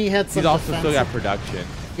 and he had some. He's also still got production.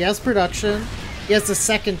 He has production. He has a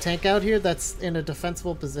second tank out here that's in a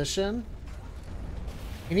defensible position.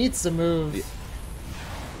 He needs to move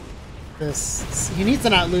this. He needs to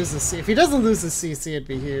not lose the C. If he doesn't lose the CC, it'd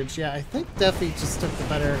be huge. Yeah, I think Defi just took the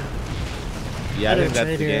better. Yeah, I think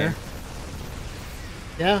that's the game.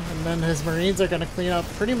 Yeah, and then his Marines are going to clean up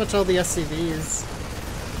pretty much all the SCVs.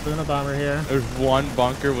 Luna Bomber here. There's one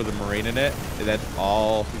bunker with a Marine in it, and that's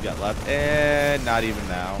all he got left. And not even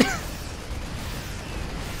now.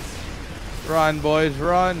 Run, boys,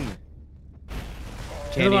 run!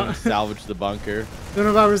 Can't even salvage the bunker.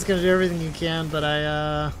 Luna Bomber's going to do everything he can, but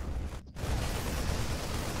I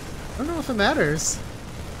don't know if it matters.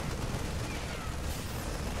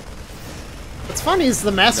 What's funny is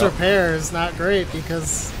the mass repair is not great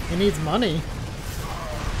because he needs money.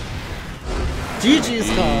 GG's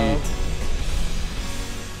called.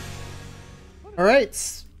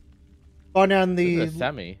 Alright. Going on the... This is a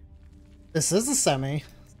semi. This is a semi.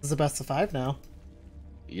 This is a best of 5 now.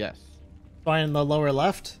 Yes. Going in the lower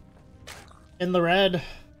left. In the red.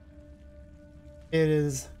 It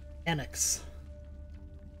is Annex.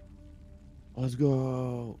 Let's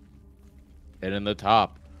go. And in the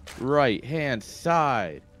top right hand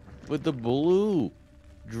side with the blue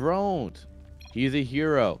drones. He's a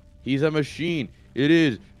hero. He's a machine. It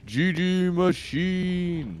is GG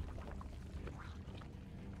Machine.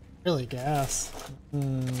 Really gas.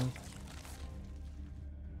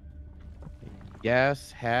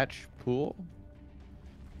 Gas hatch pool.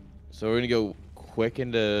 So we're gonna go quick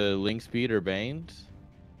into Link Speed or Banes.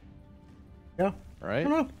 Yeah. Right? I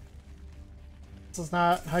don't know. This is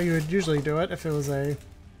not how you would usually do it if it was a,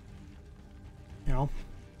 you know,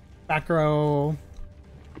 back row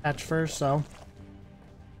hatch first, so.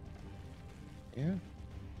 Yeah.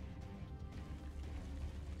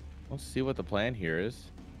 Let's see what the plan here is.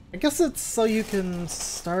 I guess it's so you can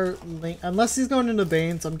start Link, unless he's going into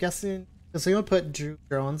Banes, I'm guessing, because he's going to put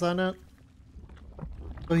drones on it.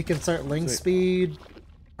 So he can start Link Speed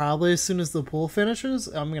probably as soon as the pool finishes.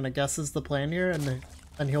 I'm going to guess is the plan here, and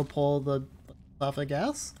then he'll pull the stuff, I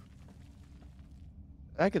guess.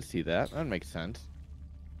 I could see that. That makes sense.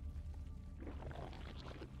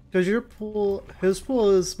 Because your pool, his pool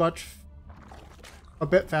is a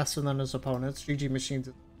bit faster than his opponent's. GG Machines.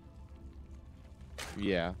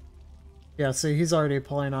 Yeah. Yeah, see, he's already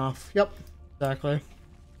pulling off. Yep, exactly.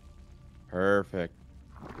 Perfect.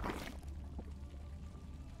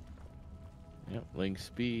 Yep, Link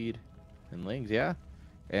Speed and Lings, yeah.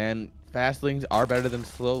 And fast Lings are better than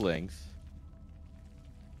slow Lings.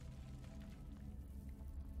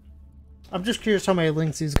 I'm just curious how many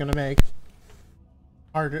Links he's going to make.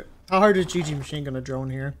 How hard is GG Machine going to drone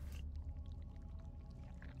here?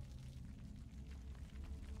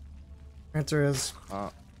 Answer is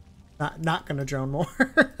not going to drone more,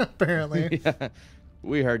 apparently. Yeah.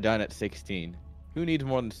 We are done at 16. Who needs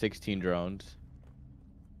more than 16 drones?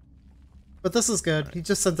 But this is good. He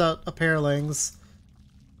just sends out a pair of Lings.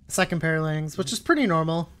 A second pair of Lings, which is pretty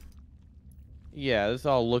normal. Yeah, this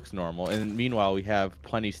all looks normal. And meanwhile, we have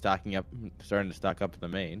plenty starting to stock up in the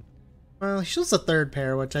main. Well, he shows a third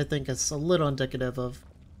pair, which I think is a little indicative of...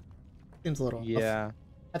 Seems a little off.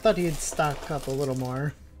 I thought he'd stock up a little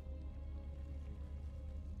more.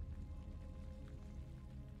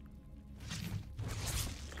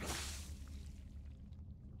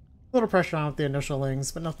 A little pressure on with the initial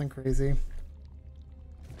Lings, but nothing crazy.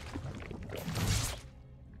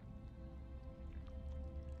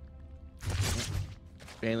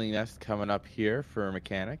 Failing Nest coming up here for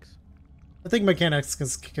mechanics. I think mechanics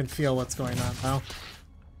can feel what's going on now.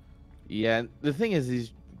 Yeah, the thing is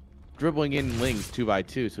he's dribbling in Lings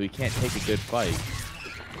 2x2, so he can't take a good fight.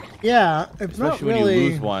 Yeah, it's especially not really... when you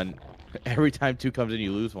lose one. Every time 2 comes in,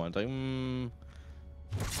 you lose one. It's like,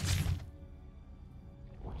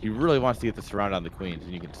 He really wants to get the surround on the queens,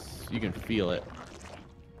 and you can feel it.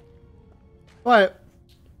 But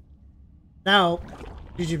now,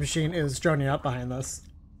 GG Machine is droning up behind this.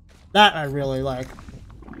 That I really like.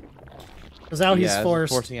 Because now he's this is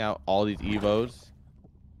forced. forcing out all these Evos.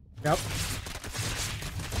 Yep.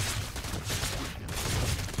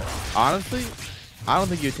 Honestly, I don't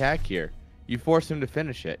think you attack here. You force him to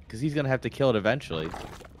finish it, because he's going to have to kill it eventually.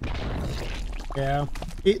 Yeah.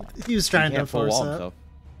 He was trying to force it. Himself.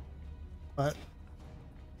 But...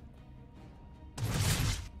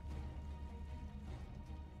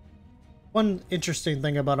 One interesting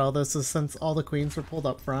thing about all this is since all the queens were pulled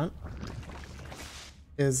up front,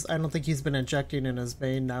 is I don't think he's been injecting in his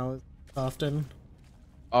main now as often.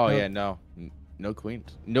 Oh, yeah, no. No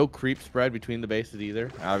queens. No creep spread between the bases either.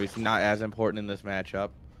 Obviously not as important in this matchup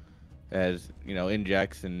as, you know,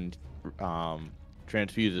 injects and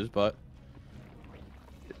transfuses, but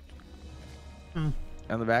on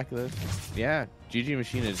the back of this, yeah, GG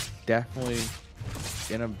Machine is definitely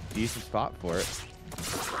in a decent spot for it.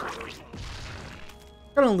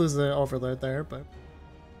 Gonna lose the overload there, but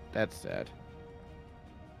That's sad.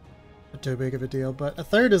 not too big of a deal. But a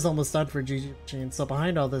third is almost done for GG Machine, so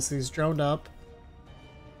behind all this, he's droned up.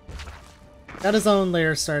 Got his own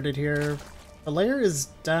layer started here. The layer is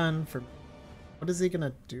done for... What is he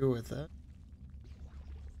gonna do with it?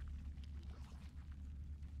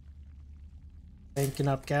 Banking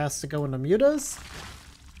up gas to go into mutas?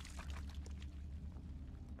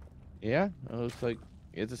 Yeah, it looks like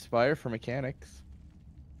it's a Spire for mechanics.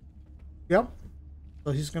 Yep.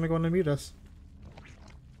 So he's gonna go into mutas.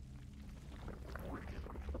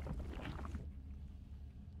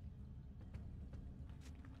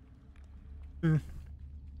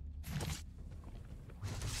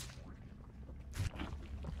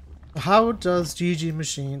 How does GG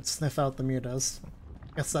Machine sniff out the mutas?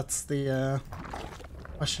 I guess that's the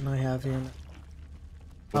question I have here.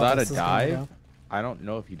 Without a dive? I don't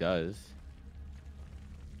know if he does.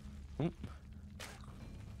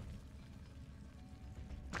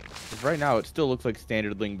 Right now, it still looks like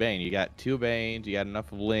standard Ling Bane. You got 2 Banes, you got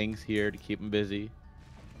enough Lings here to keep him busy.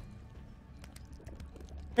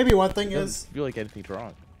 Maybe one thing is, feel like anything's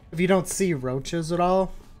wrong. If you don't see roaches at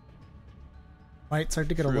all, might start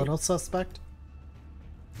to get a True. little suspect.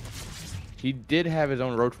 He did have his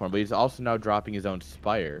own roach form, but he's also now dropping his own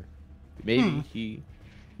Spire. Maybe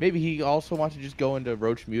he also wants to just go into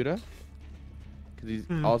Roach Muta, because he's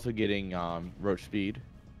also getting Roach Speed.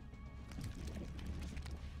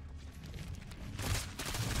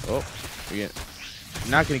 Oh,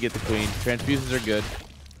 not gonna get the queen. Transfuses are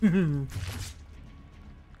good.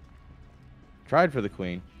 Tried for the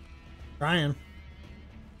queen. Trying.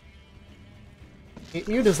 8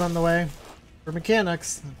 mutas on the way for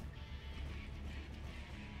mechanics.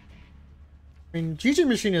 I mean, GG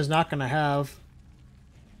Machine is not gonna have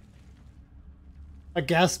a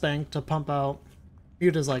gas bank to pump out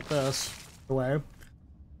mutas like this away.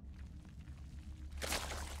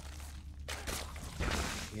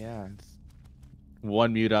 Yeah, it's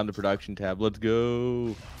 1 mute on the production tab. Let's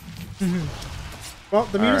go. Well,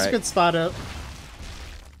 the mutas right. could spot it,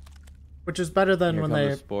 which is better than Here when come they,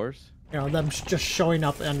 the spores. you know, them just showing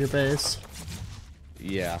up on your base.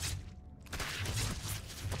 Yeah.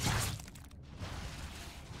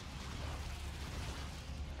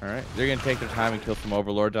 All right, they're gonna take their time and kill some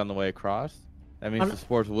overlords on the way across. That means the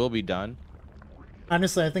spores will be done.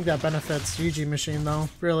 Honestly, I think that benefits GG Machine though,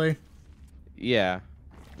 really. Yeah,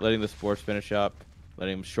 letting the spores finish up,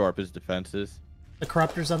 letting him shore up his defenses. The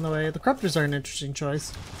Corruptors on the way. The Corruptors are an interesting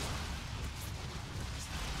choice.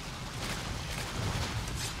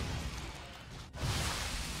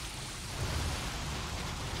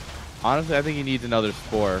 Honestly, I think he needs another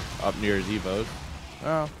spore up near his Evos.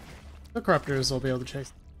 Oh, The Corruptors will be able to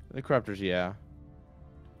chase. the Corruptors, yeah.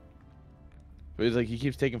 But it's like he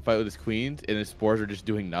keeps taking fight with his queens, and his spores are just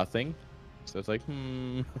doing nothing. So it's like,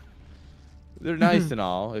 they're nice and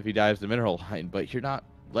all if he dives the mineral line, but you're not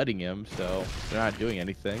letting him, so they're not doing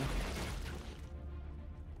anything.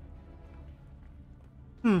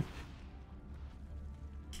 This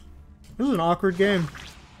is an awkward game.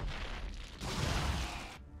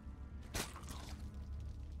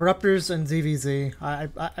 Corruptors and ZVZ.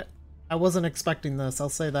 I wasn't expecting this, I'll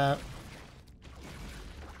say that.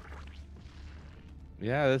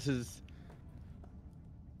 Yeah, this is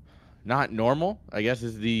not normal, I guess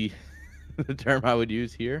is the the term I would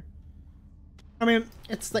use here. I mean,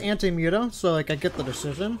 it's the anti-muta, so like I get the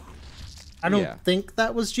decision. I don't think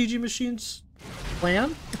that was GG Machine's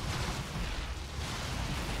plan.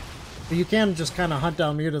 But you can just kind of hunt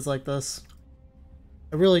down mutas like this.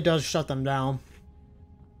 It really does shut them down.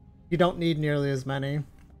 You don't need nearly as many.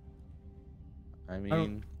 I mean, I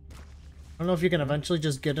don't know if you can eventually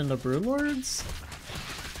just get into Broodlords.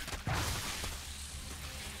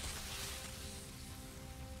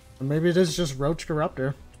 Or maybe it is just Roach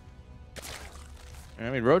Corruptor. I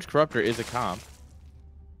mean, Roach Corruptor is a comp.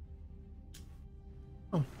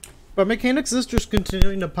 Oh. But Mechanics is just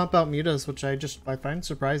continuing to pump out mutas, which I find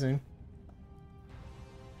surprising.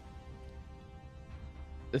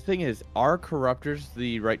 The thing is, are Corruptors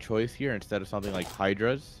the right choice here instead of something like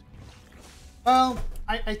Hydras? Well,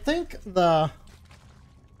 I think the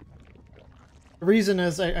reason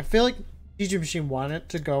is I feel like DJ Machine wanted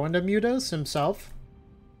to go into mutas himself,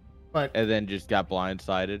 but And then just got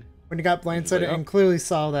blindsided. when he got blindsided like, oh. and clearly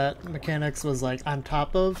saw that Mechanics was like on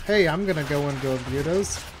top of, hey, I'm gonna go into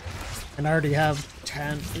mutas, and I already have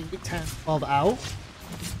 10, 8, 10, 12 out.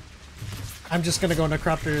 I'm just gonna go into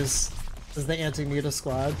Corruptors as the anti-muta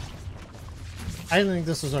squad. I think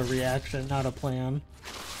this was a reaction, not a plan.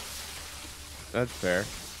 That's fair.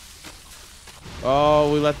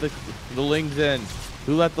 Oh, we let the Lings in.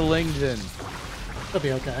 Who let the Lings in? It'll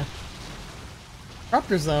be okay.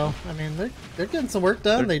 Corruptors, though, I mean, they're getting some work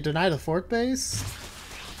done. They deny the fork base.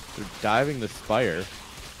 They're diving the Spire.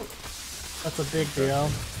 That's a big deal.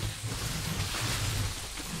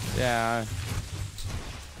 Yeah.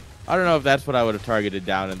 I don't know if that's what I would have targeted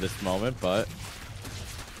down in this moment, but...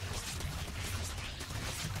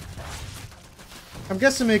 I'm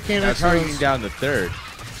guessing Mechanics targeting down the third.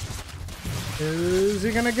 Is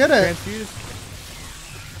he gonna get it? Transfuse?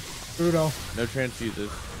 Brutal. No transfuses.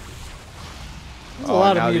 There's a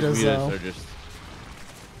lot of now mutas, these though. are just...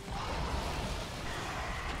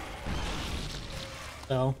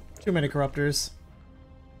 So, too many Corruptors.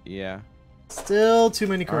 Yeah. Still too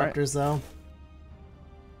many All right. Corruptors, though.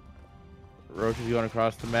 Roach is going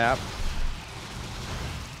across the map.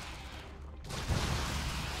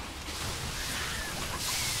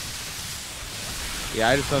 Yeah,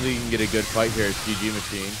 I just don't think you can get a good fight here as GG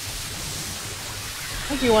Machine.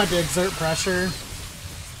 I think he wanted to exert pressure.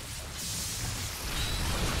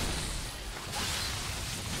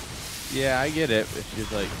 Yeah, I get it. It's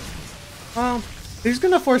just like... Well, he's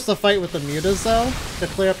gonna force the fight with the mutas, though,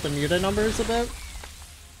 to clear up the muta numbers a bit.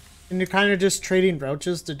 And you're kind of just trading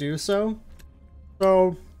roaches to do so.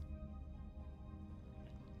 So...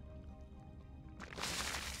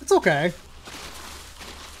 it's okay.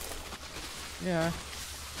 Yeah.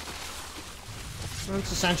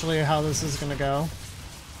 That's essentially how this is gonna go.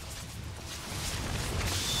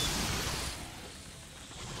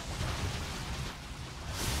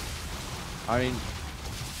 I mean,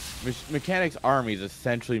 Mechanic's army is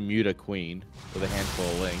essentially Muta Queen with a handful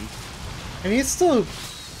of Lings. And he's still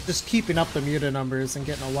just keeping up the muta numbers and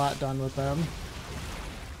getting a lot done with them.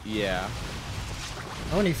 Yeah.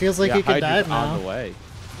 Oh, and he feels like he could Hydra's dive now. on the way.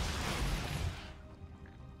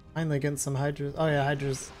 Finally getting some Hydras. Oh yeah,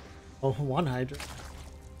 Hydras. Oh, one Hydra.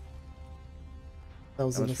 That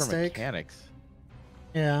was a That was for mistake. Mechanics.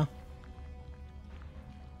 Yeah.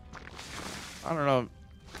 I don't know.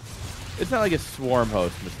 It's not like a Swarm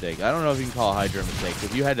Host mistake. I don't know if you can call a Hydra a mistake.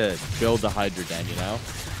 If you had to build the Hydra den, you know?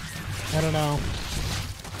 I don't know.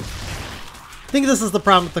 I think this is the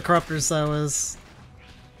problem with the Corruptors, though, is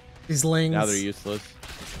these Lings. Now they're useless.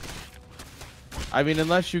 I mean,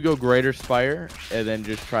 unless you go Greater Spire and then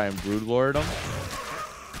just try and Broodlord them.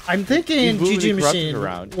 I'm thinking moving GG the Corruptors Machine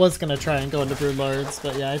around. was going to try and go into Broodlords,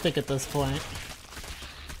 but yeah, I think at this point.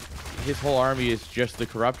 His whole army is just the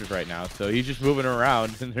Corruptors right now, so he's just moving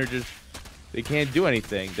around and they can't do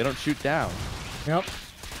anything. They don't shoot down. Yep.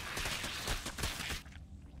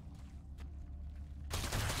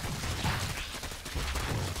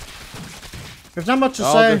 There's not much to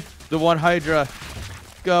say. The one Hydra.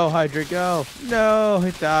 Go, Hydra, go. No,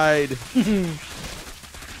 it died.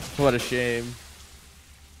 What a shame.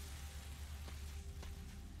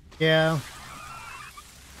 Yeah.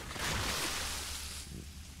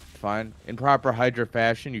 Fine. In proper Hydra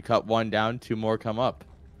fashion, you cut one down, two more come up.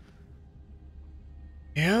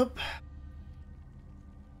 Yep.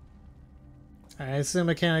 I assume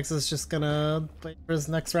Mechanics is just gonna wait for his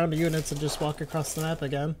next round of units and just walk across the map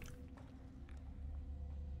again.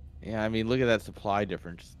 Yeah, I mean, look at that supply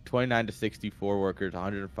difference. 29 to 64 workers,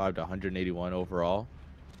 105 to 181 overall.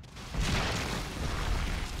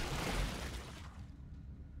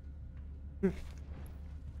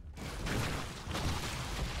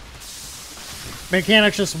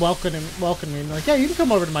 Mechanics just welcoming me, like, yeah, you can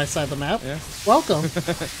come over to my side of the map. Yeah. Welcome.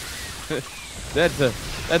 That's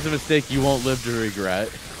a mistake you won't live to regret.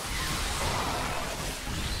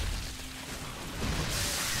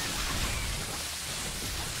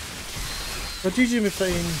 But GG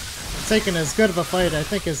Machine taking as good of a fight, I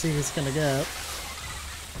think, as he's gonna get.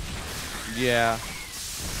 Yeah.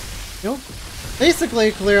 He'll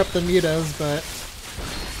basically clear up the mutas, but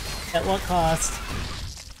at what cost?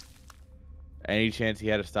 Any chance he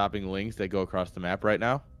had of stopping Lings that go across the map right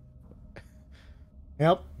now?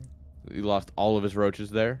 Yep. He lost all of his roaches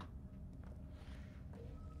there.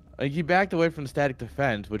 Like, he backed away from the static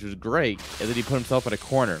defense, which was great, and then he put himself in a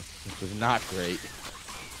corner, which was not great.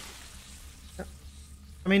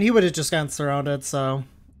 I mean, he would have just gotten surrounded, so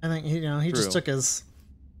I think he True. just took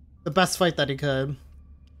the best fight that he could.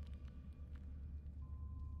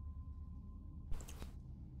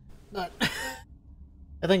 But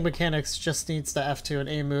I think Mechanics just needs to F2 and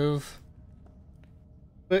A move.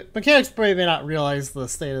 But Mechanics probably may not realize the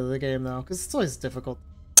state of the game though, because it's always difficult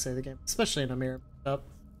to say the game, especially in a mirror matchup.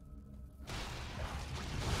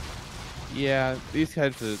 Yeah, these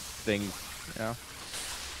kinds of things, yeah.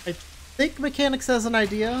 I think Mechanics has an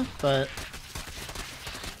idea, but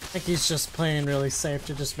I think he's just playing really safe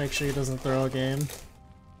to just make sure he doesn't throw a game.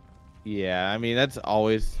 Yeah, I mean, that's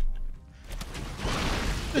always...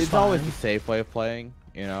 It's fine. always the safe way of playing,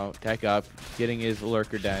 you know, tech up, getting his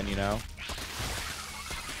lurker den, you know.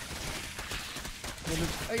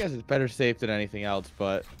 I guess it's better safe than anything else,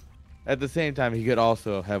 but at the same time, he could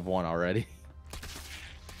also have won already.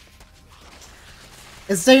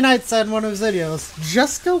 As Day Knight said in one of his videos,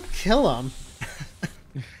 just go kill him.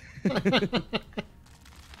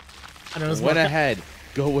 I know Went ahead,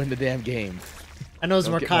 go win the damn game. I know there's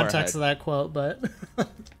Don't more get more context to ahead. that quote, but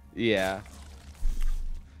Yeah.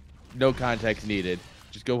 No context needed.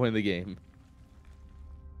 Just go win the game.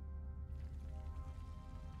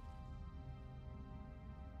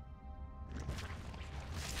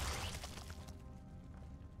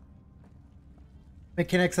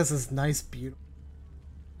 Mechanics has this nice, beautiful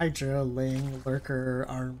Hydra, Ling, Lurker,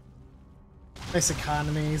 Arm. Nice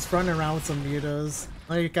economy. He's running around with some mutas.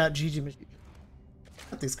 Now you got GG Machine.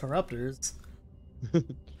 Got these corruptors.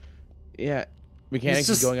 Yeah. Mechanics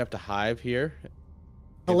just is going up to Hive here.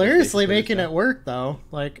 Hilariously making it work though.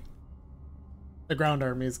 Like the ground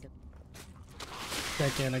army is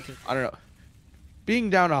gigantic. I don't know.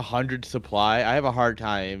 Being down 100 supply, I have a hard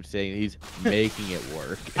time saying he's making it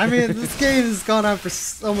work. I mean, this game has gone on for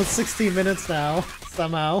almost 16 minutes now,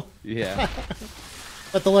 somehow. Yeah.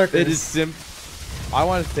 But the lurkers. It is I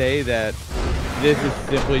want to say that this is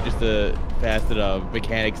simply just a facet of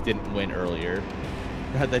Mechanics didn't win earlier.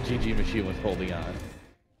 Not that GG Machine was holding on.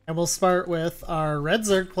 And we'll start with our Red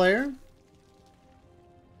Zerg player.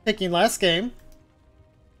 Picking last game.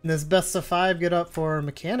 And this best of 5 get up for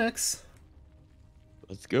Mechanics.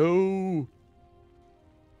 Let's go.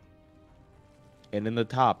 And in the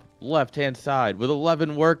top left-hand side with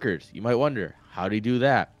 11 workers. You might wonder, how'd he do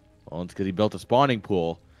that? Well, it's because he built a spawning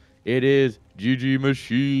pool. It is GG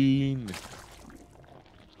Machine.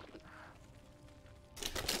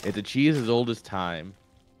 It's a cheese as old as time.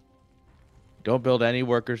 Don't build any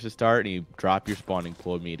workers to start, and you drop your spawning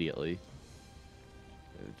pool immediately.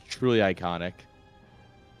 It's truly iconic.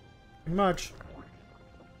 Pretty much.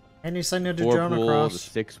 And you send it to 4 drone pool, across. the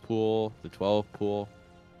 6 pool, the 12 pool.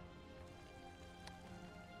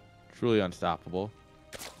 Truly unstoppable.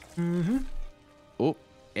 Mm-hmm. Oh,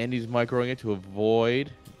 and he's microing it to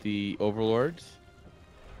avoid the overlords.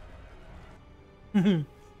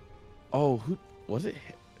 Oh, who was it?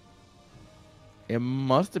 It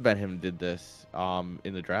must have been him who did this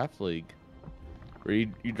in the draft league. Where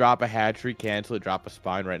you drop a hatchery, cancel it, drop a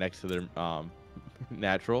spine right next to their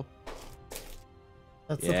natural.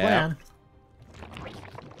 That's the plan.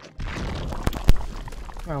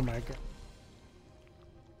 Oh my god.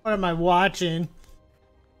 What am I watching?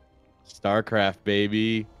 Starcraft,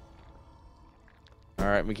 baby.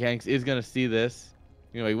 Alright, Mechanics is going to see this.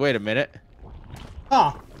 Anyway, wait a minute.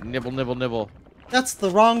 Oh, Nibble, nibble, nibble. that's the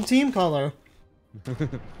wrong team color.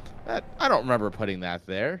 I don't remember putting that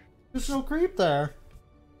there. There's no creep there.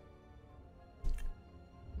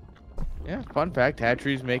 Yeah, fun fact,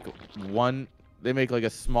 hatcheries make they make like a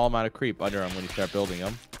small amount of creep under them when you start building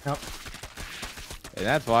them. Yep. And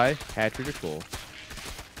that's why hatcheries are cool.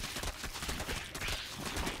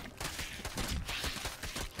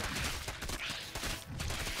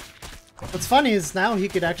 What's funny is now he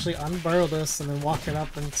could actually unburrow this and then walk it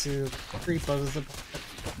up into creep of the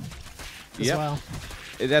as Yep. well.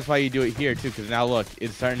 And that's why you do it here too, because now look,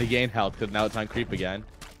 it's starting to gain health because now it's on creep again.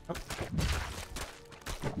 Yep.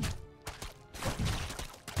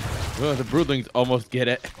 Oh, the broodlings almost get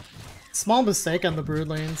it. Small mistake on the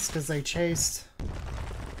broodlings because they chased.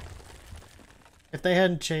 If they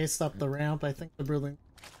hadn't chased up the ramp, I think the broodling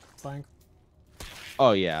was fine.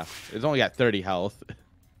 Oh yeah, it's only got 30 health.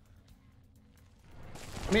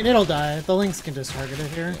 I mean, it'll die. The Lynx can just target it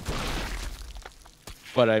here.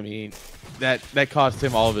 But I mean, that cost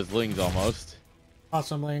him all of his lings almost.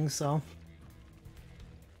 Awesome Lynx, so.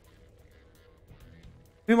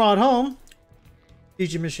 Meanwhile, at home,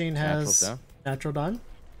 DG Machine has Natural's down. Natural done.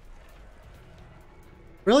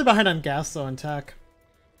 Really behind on gas though in tech.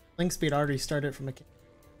 Link speed already started from a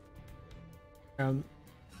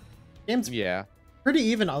game's pretty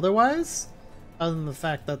even otherwise, other than the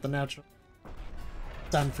fact that the natural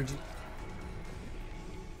done for G.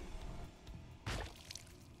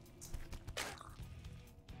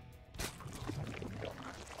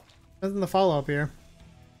 Other than the follow-up here.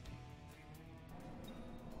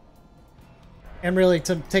 And really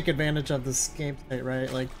to take advantage of this game state,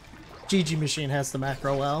 right? Like GG machine has the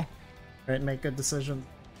macro well, right? And make good decisions.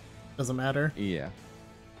 Doesn't matter. Yeah.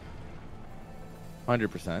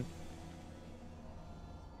 100%.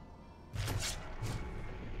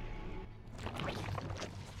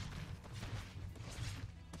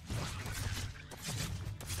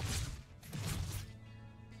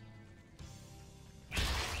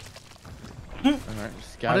 Alright,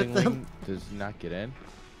 scouting wing does not get in.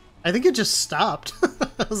 I think it just stopped.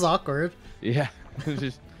 That was awkward. Yeah,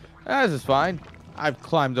 just this is fine. I've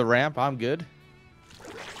climbed the ramp. I'm good.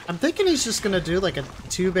 I'm thinking he's just gonna do like a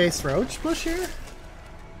 2-base roach push here,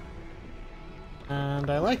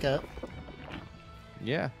 and I like it.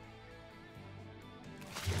 Yeah.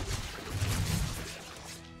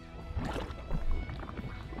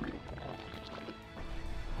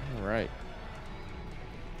 All right.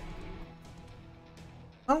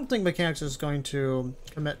 I don't think Mechanics is going to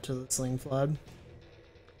commit to the Sling Flood.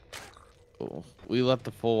 Cool. We let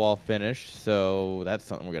the full wall finish, so that's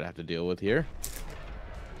something we're gonna have to deal with here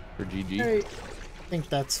for GG. I think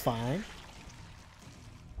that's fine.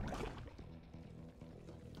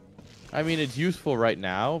 I mean, it's useful right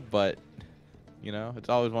now, but you know, it's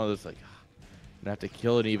always one of those like, I'm gonna have to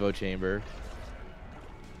kill an Evo chamber.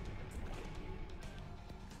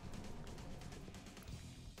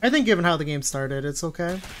 I think given how the game started, it's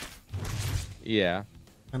okay. Yeah.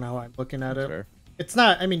 And how I'm looking at it. Sure. It's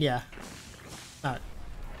not, I mean, yeah. Not.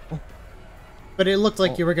 But it looked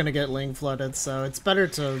like you were going to get Ling flooded, so it's better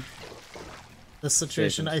to, this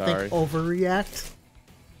situation, I think, overreact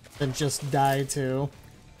than just die to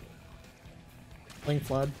Ling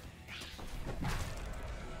flood. All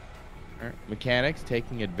right. Mechanics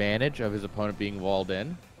taking advantage of his opponent being walled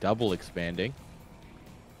in, double expanding.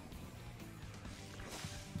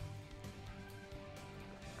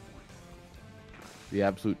 The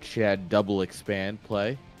absolute Chad double expand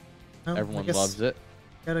play. Well, everyone loves it.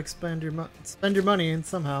 Gotta spend your money in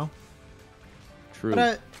somehow. True.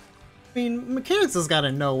 But I mean, Mechanics has got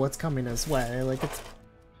to know what's coming his way. Like, it's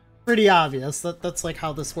pretty obvious that that's like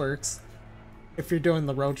how this works. If you're doing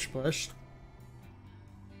the Roach push,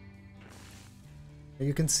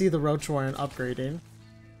 you can see the Roach Warren upgrading.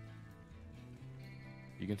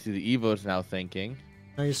 You can see the Evos now thinking.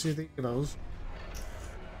 Now you see the Evos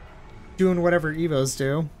doing whatever Evos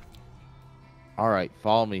do. All right,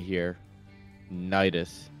 follow me here.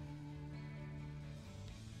 Nidus.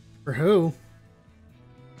 For who?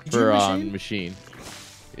 For machine.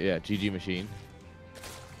 Yeah, GG machine.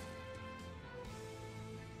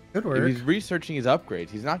 Good work. If he's researching his upgrades,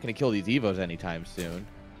 he's not going to kill these Evos anytime soon.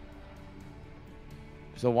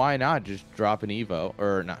 So why not just drop an Evo,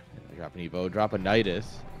 or not drop an Evo, drop a Nidus.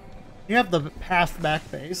 You have the half back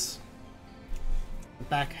base. The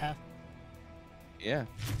back half. Yeah.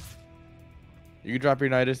 You can drop your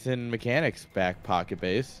Nidus in Mechanics back pocket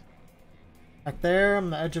base. Back there on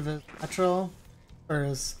the edge of his natural, or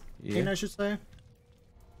his chain, I should say.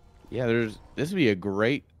 Yeah, this would be a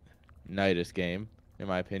great Nidus game, in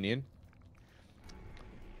my opinion.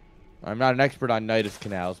 I'm not an expert on Nidus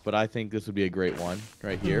canals, but I think this would be a great one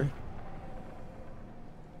right here.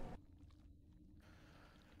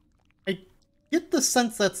 I get the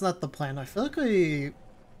sense that's not the plan. I feel like we've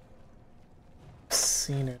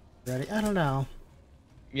seen it already. I don't know.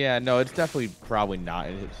 Yeah, no, it's definitely probably not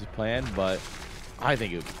in his plan, but I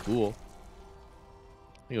think it would be cool.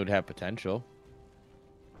 I think it would have potential.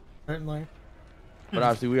 Certainly. But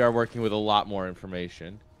obviously we are working with a lot more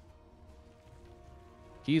information.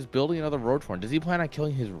 He's building another Roach Warren. Does he plan on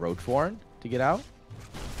killing his Roach Warren to get out?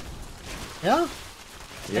 Yeah.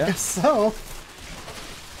 Yeah. I guess so.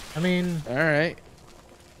 I mean... Alright.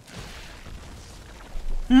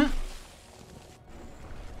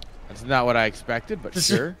 That's not what I expected, but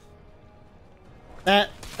sure.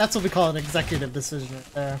 That's what we call an executive decision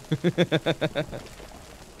right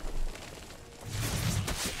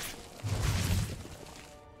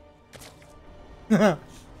there.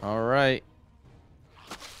 Alright.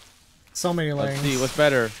 So many lings. Let's see, what's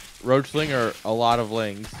better? Roachling or a lot of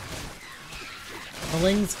lings? The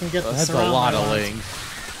lings can get the That's surround a lot I of want. lings.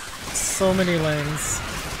 So many lings.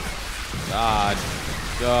 God.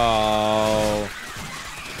 Oh.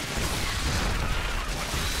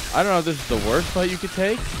 I don't know if this is the worst fight you could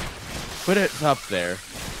take, but it's up there.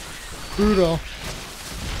 Brutal.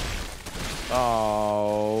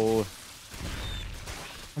 Oh.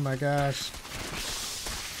 Oh my gosh.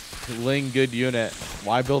 Ling, good unit.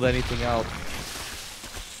 Why build anything else?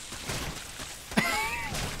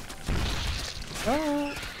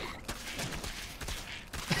 Ah.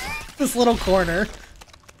 This little corner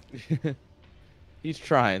He's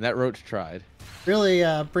trying. That roach tried. really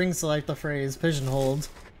brings to light the phrase pigeonholed.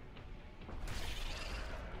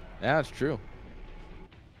 Yeah, it's true.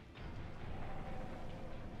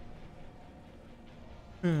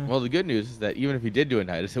 Well, the good news is that even if he did do a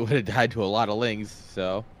Nidus, it would have died to a lot of Lings,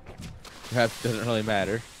 so perhaps it doesn't really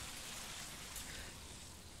matter.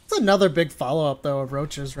 It's another big follow-up, though, of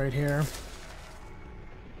roaches right here.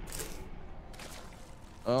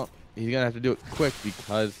 Well, he's going to have to do it quick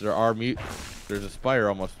because there's a Spire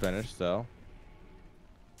almost finished, so.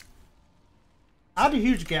 Not a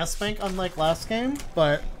huge gas bank, unlike last game,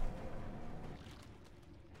 but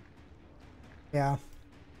yeah.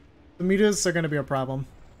 The mutas are going to be a problem.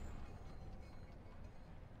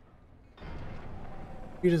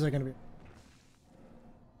 Mutas are going to be...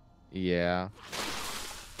 Yeah.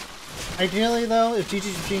 Ideally, though, if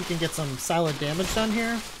GG can get some solid damage done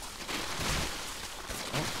here,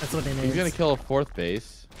 that's what he needs. He's going to kill a 4th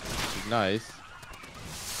base. Nice.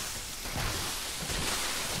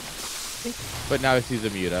 But now he sees a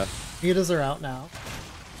Muta. Mutas are out now.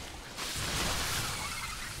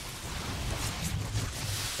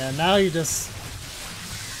 Yeah, now you just...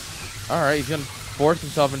 Alright, he's going to force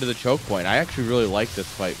himself into the choke point. I actually really like this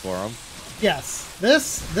fight for him. Yes,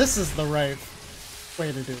 this is the right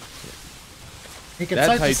way to do it. You can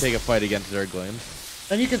That's how you take a fight against Zerglings.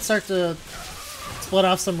 Then you can start to split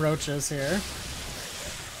off some roaches here.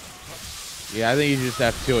 Yeah, I think he's just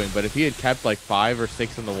F2ing, but if he had kept like 5 or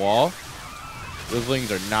 6 in the wall, those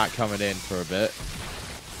Lings are not coming in for a bit.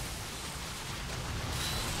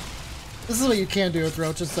 This is what you can do with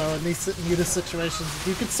roaches, though, in these muta situations.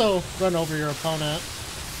 You can still run over your opponent.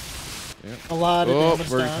 Yep. A lot of damage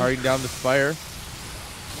we're done. targeting down the Spire.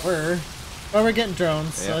 We're getting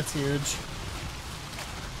drones, so Yep. that's huge.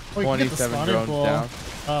 Oh, you can get the 27 spawning drones pool. down.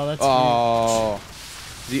 Oh,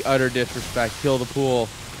 that's The utter disrespect. Kill the pool.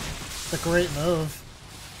 huge. It's a great move.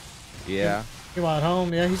 Yeah. You want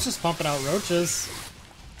home? Yeah, he's just pumping out roaches.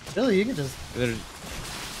 Really, you can just...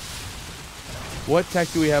 What tech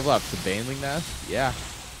do we have left? The Baneling Nest? Yeah.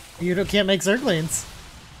 You can't make Zerglings.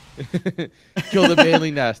 Kill the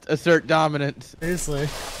Baneling Nest. Assert dominance. Seriously.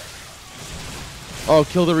 Oh,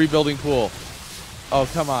 kill the rebuilding pool. Oh,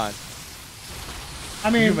 come on. I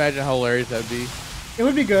Can mean, you imagine how hilarious that'd be? it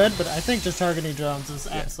would be good, but I think just targeting drones is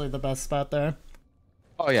absolutely the best spot there.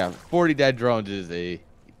 Oh, yeah. 40 dead drones is a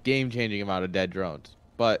game-changing amount of dead drones.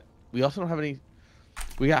 But we also don't have any...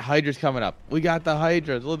 We got Hydras coming up. We got the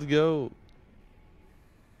Hydras. Let's go.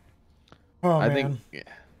 Oh, I man. think...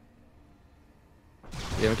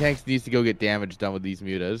 Yeah, Mechanics needs to go get damage done with these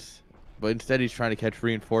mutas. But instead he's trying to catch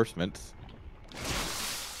reinforcements.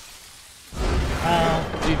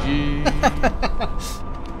 GG.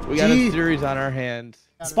 We got a series on our hands.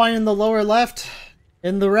 Spine in the lower left,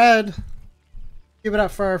 in the red. Give it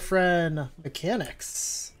up for our friend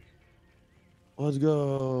Mechanics. Let's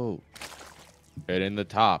go. And in the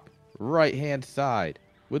top, right-hand side,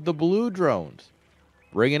 with the blue drones.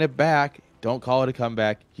 Bringing it back. Don't call it a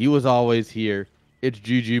comeback. He was always here. It's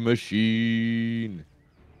GG Machine.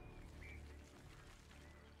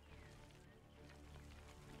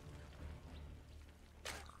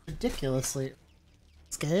 Ridiculously.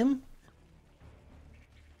 This game?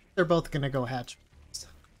 They're both going to go hatch.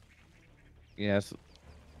 Yes.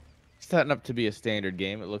 Setting up to be a standard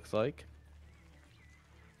game, it looks like.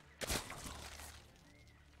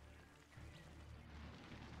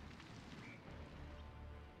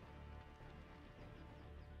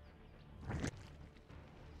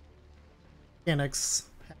 Mechanics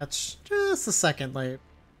hatch just a second late.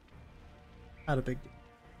 Not a big deal.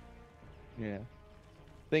 Yeah.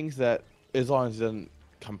 Things that, as long as it doesn't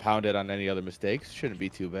compound it on any other mistakes, shouldn't be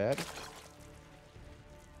too bad.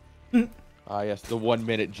 Yes, the 1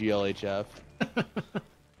 minute GLHF.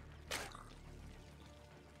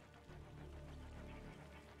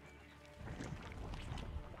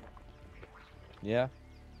 Yeah.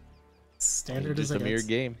 Standard Just as a it mere gets.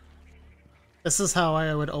 game. This is how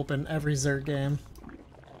I would open every Zerg game.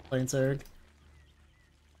 Playing Zerg.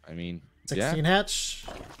 I mean, 16 hatch.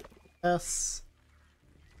 Gas.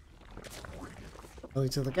 Belly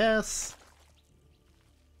to the gas.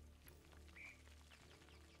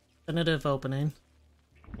 Definitive opening.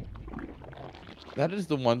 that is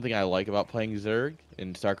the one thing I like about playing Zerg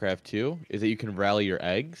in StarCraft 2, is that you can rally your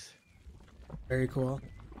eggs. Very cool.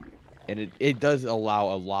 And it does allow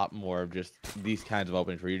a lot more of just these kinds of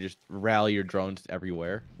openings where you just rally your drones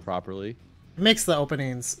everywhere properly. It makes the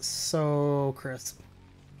openings so crisp.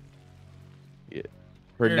 Yeah.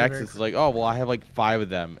 For Very, Nexus, very it's like, oh, well, I have like 5 of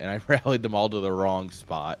them, and I rallied them all to the wrong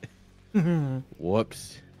spot.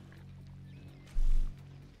 Whoops.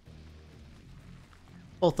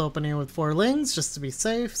 Both opening with 4 lings, just to be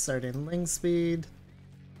safe. Starting ling speed.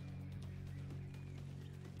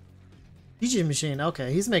 GG Machine,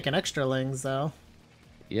 okay, he's making extra lings, though.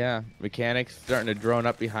 Yeah, Mechanics starting to drone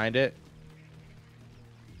up behind it.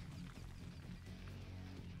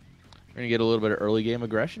 We're going to get a little bit of early game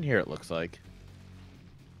aggression here, it looks like.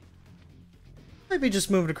 Maybe just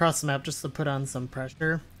moved across the map just to put on some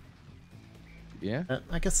pressure. Yeah. But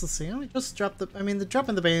I guess we'll see. Oh, we just dropped the... I mean, the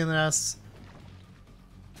dropping the Bane Nest.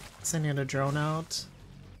 Sending a drone out.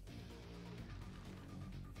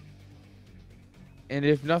 And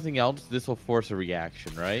if nothing else, this will force a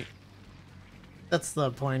reaction, right? That's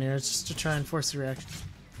the point here. It's just to try and force a reaction.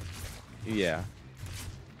 Yeah.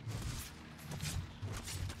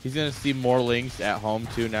 He's going to see more links at home,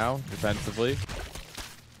 too, now, defensively.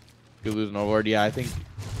 You're losing overboard. Yeah, I think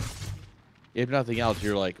if nothing else,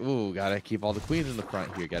 you're like, ooh, gotta keep all the queens in the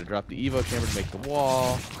front here. Gotta drop the Evo chamber to make the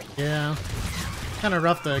wall. Yeah. Kind of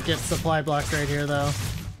rough to get supply blocked right here, though.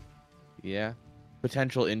 Yeah.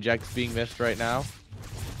 Potential injects being missed right now.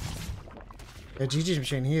 Yeah, GG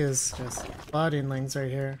Machine, he is just flooding lings right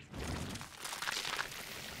here.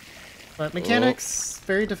 But Mechanics,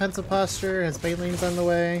 very defensive posture, has Banelings on the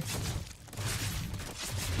way.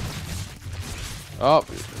 Oh,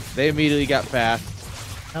 they immediately got fast.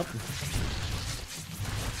 Nope.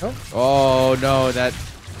 Oh. Oh, no,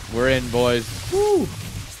 we're in, boys. Woo!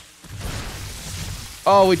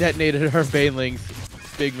 Oh, we detonated our Banelings.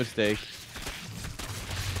 Big mistake.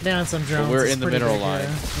 Down some drones. But we're it's in the pretty mineral big line. here.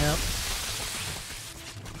 Yep.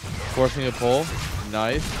 Forcing a pull.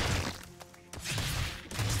 Nice.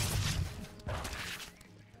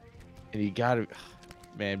 And you gotta...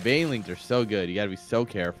 Man, Banelings are so good. You gotta be so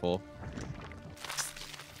careful.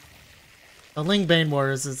 The Ling Bane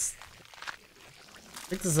Wars is... I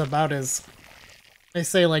think this is about as... They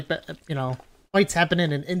say, like, you know, fights happen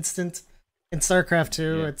in an instant. In Starcraft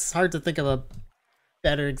 2, Yeah. it's hard to think of a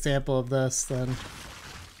better example of this than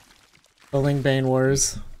the Ling Bane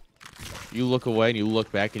Wars. You look away and you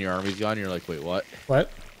look back and your army's gone. And you're like, wait, what?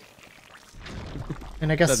 What?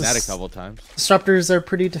 And I guess Done that a couple times. disruptors are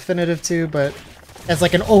pretty definitive too, but as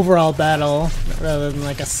like an overall battle rather than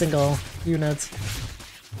like a single unit.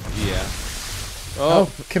 Yeah.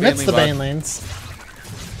 Oh, commits Baneling the bot. Banelings.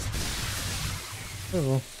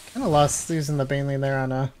 Ooh, kind of lost using the Baneling there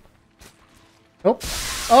on a... Oh.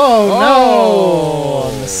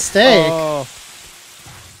 Oh, no! Mistake. Oh.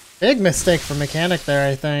 Big mistake for Mechanic there,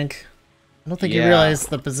 I think. I don't think he Yeah. realized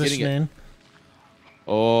the positioning.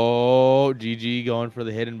 Oh, GG going for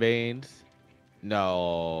the hidden Banes.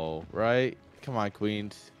 No, right? Come on,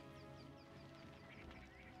 Queens.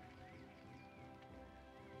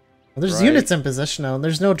 Well, there's Right. units in position now, and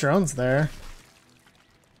there's no drones there.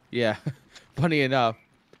 Yeah, funny enough.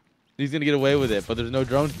 He's going to get away with it, but there's no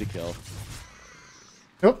drones to kill.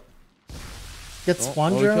 Nope. Gets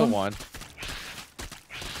one only kill drone. one.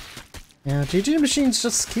 Yeah, GG Machine's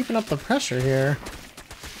just keeping up the pressure here.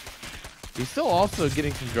 He's still also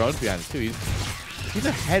getting some drones behind him, too. He's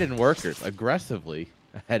ahead in workers, aggressively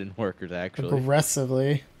ahead in workers, actually.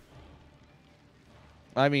 Aggressively.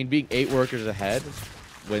 I mean, being 8 workers ahead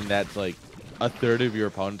when that's like a third of your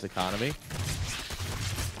opponent's economy.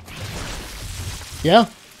 Yeah.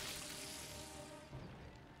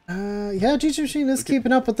 Yeah, GG Machine is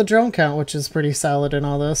keeping up with the drone count, which is pretty solid in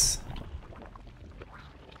all this.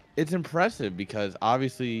 It's impressive because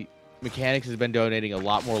obviously Mechanics has been donating a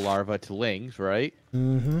lot more larvae to Lings, right?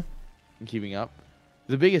 Mm-hmm. And keeping up.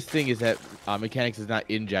 The biggest thing is that Mechanics is not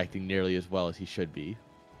injecting nearly as well as he should be.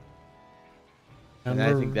 And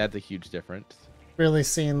I think that's a huge difference. Really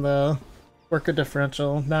seeing the worker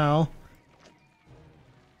differential now.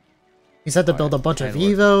 He's had to build a bunch of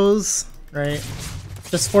Evos, right?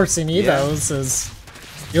 Just forcing Evos is...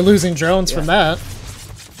 You're losing drones from that.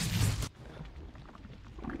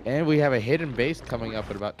 And we have a hidden base coming up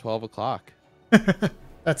at about 12 o'clock.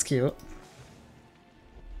 That's cute.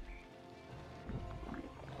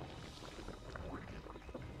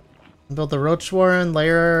 Built the Roach Warren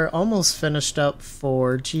layer almost finished up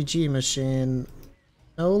for GG Machine.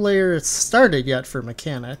 No layer started yet for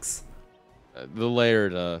Mechanics. The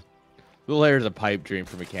layer's a pipe dream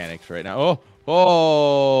for Mechanics right now.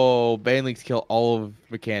 Oh, Banelings kill all of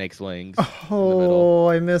Mechanics Lings. Oh,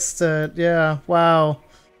 I missed it. Yeah, wow.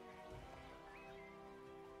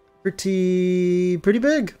 Pretty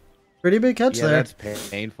big. Pretty big catch Yeah, there. that's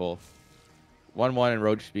painful. 1-1 in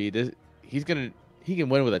roach speed. He can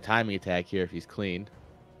win with a timing attack here if he's clean.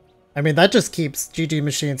 I mean, that just keeps GG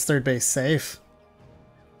Machine's third base safe.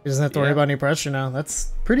 He doesn't have to worry about any pressure now.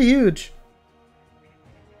 That's pretty huge.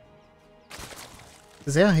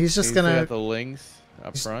 'Cause yeah, he's just gonna got the lings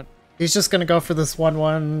up front. He's just gonna go for this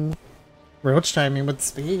 1-1 roach timing with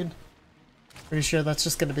speed. Pretty sure that's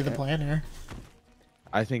just gonna be the plan here.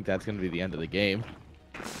 I think that's gonna be the end of the game.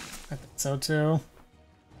 I think so too.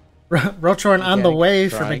 Roachhorn on the way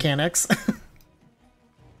for mechanics.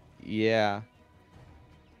 Yeah.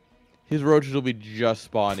 His roaches will be just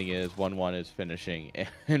spawning as 1-1 is finishing,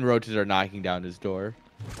 and roaches are knocking down his door.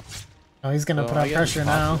 Oh, he's gonna put on pressure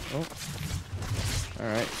now. Oh.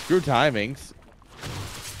 Alright, screw timings.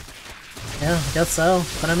 Yeah, I guess so.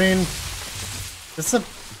 But I mean, it's a...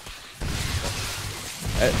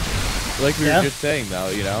 like we were just saying, though,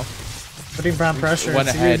 you know? Putting on pressure, went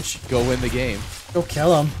ahead, huge. go win the game. Go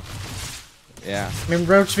kill him. Yeah. I mean,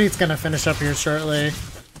 Roach Beat's gonna finish up here shortly.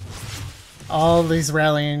 All these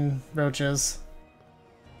rallying roaches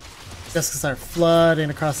just start flooding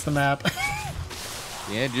across the map.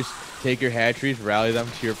 Yeah, just take your hatcheries, rally them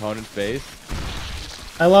to your opponent's base.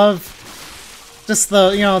 I love just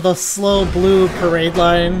the slow blue parade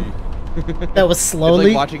line that was slowly...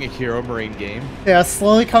 It's like watching a Hero Marine game. Yeah,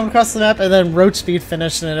 slowly come across the map, and then Roach Speed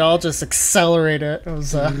finished, and it all just accelerated. It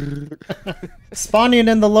was spawning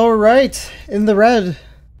in the lower right, in the red.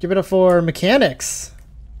 Give it up for mechanics.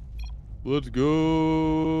 Let's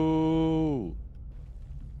go.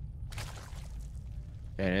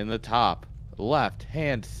 And in the top left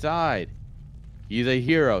hand side, he's a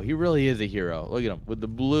hero. He really is a hero. Look at him with the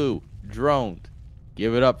blue drones.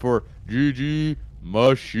 Give it up for GG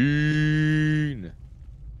Machine.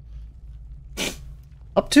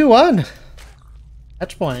 Up 2-1.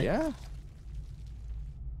 Match point. Yeah.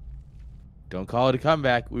 Don't call it a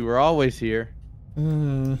comeback. We were always here.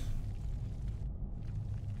 Hmm.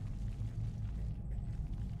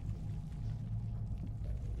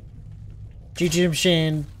 GG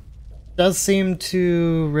Machine does seem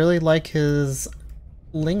to really like his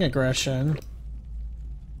Ling aggression.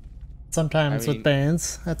 Sometimes with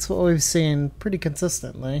Banes. That's what we've seen pretty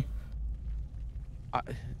consistently.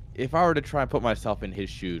 If I were to try and put myself in his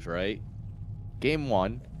shoes, right? Game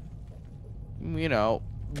 1, you know,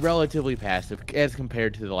 relatively passive as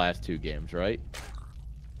compared to the last 2 games, right?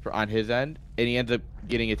 On his end, and he ends up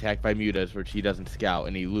getting attacked by mutas, which he doesn't scout,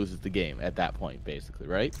 and he loses the game at that point, basically,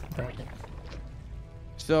 right? Right.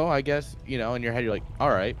 So I guess, you know, in your head, you're like,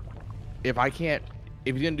 all right, if he's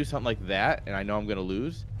gonna do something like that, and I know I'm gonna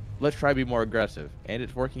lose, let's try to be more aggressive, and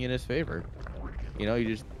it's working in his favor. You know, you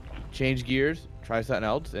just change gears, try something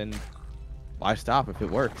else, and why stop if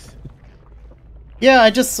it works? Yeah,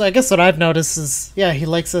 I guess what I've noticed is, yeah, he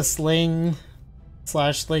likes this Ling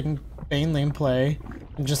 / Ling Bane lane play,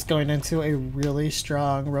 and just going into a really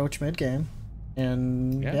strong Roach mid game,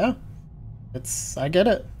 and yeah, I get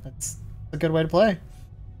it. It's a good way to play.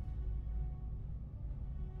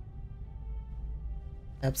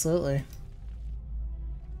 Absolutely.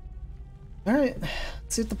 Alright, let's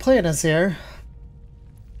see what the plan is here.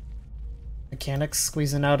 Mechanics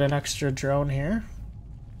squeezing out an extra drone here.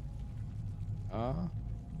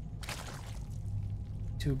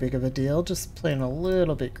 Too big of a deal, just playing a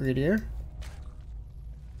little bit greedier.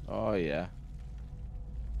 Oh, yeah.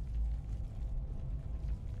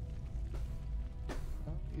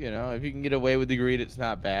 You know, if you can get away with the greed, it's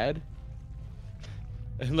not bad.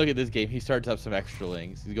 And look at this game. He starts up some extra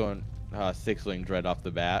lings. He's going 6 lings right off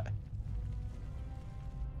the bat.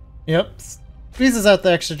 Yep. Squeezes out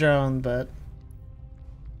the extra drone, but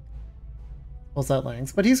pulls out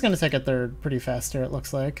lings. But he's going to take a third pretty fast here, it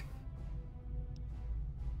looks like.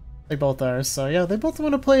 They both are. So yeah, they both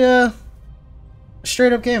want to play a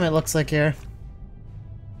straight up game, it looks like here.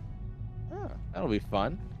 Oh, that'll be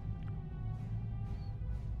fun.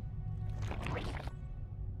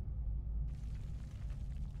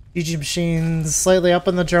 GG Machines slightly up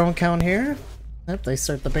in the drone count here. Yep, they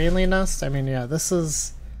start the Baneley nest. I mean, yeah, this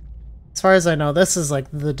is, as far as I know, this is like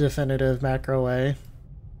the definitive macro way.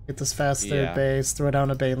 Get this fast third base, throw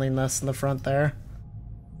down a Baneley nest in the front there.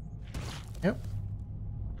 Yep.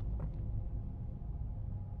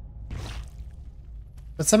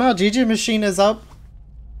 But somehow GG Machine is up.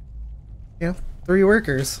 Yeah, 3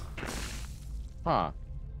 workers. Huh.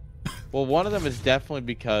 Well, one of them is definitely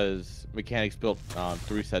because mechanics built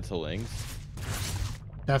 3 sets of lings.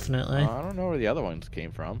 Definitely. I don't know where the other ones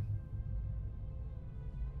came from.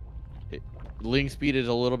 Ling speed is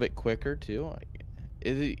a little bit quicker too.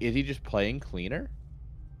 Is he just playing cleaner?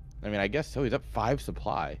 I mean, I guess so. He's up 5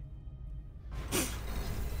 supply.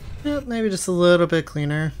 Yep, maybe just a little bit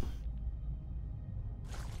cleaner.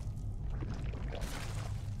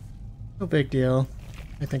 No big deal.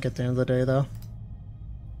 I think at the end of the day, though.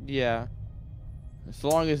 Yeah. So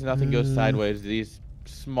long as nothing goes sideways, these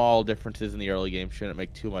small differences in the early game shouldn't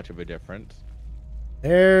make too much of a difference.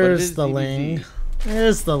 There's the Ling.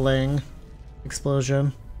 There's the Ling.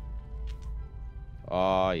 Explosion.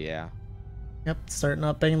 Oh, yeah. Yep, starting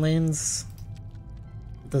up bane lanes.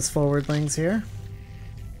 This forward Lings here.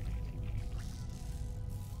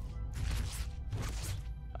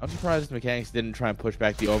 I'm surprised the mechanics didn't try and push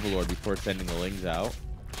back the Overlord before sending the Lings out.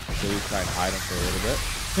 So we try and hide them for a little bit.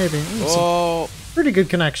 Maybe. Oh! Pretty good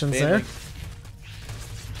connections Bane there. Lings.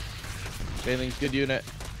 Bane Lings, good unit.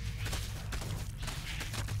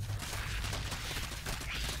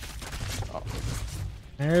 Oh.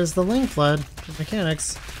 There's the Ling flood. The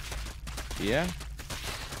mechanics. Yeah.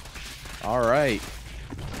 Alright.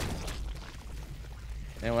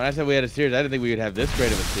 And when I said we had a series, I didn't think we would have this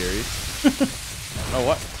great of a series. Oh,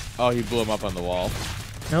 what? Oh, he blew him up on the wall.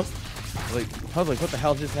 Nope. I was like, what the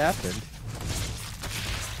hell just happened?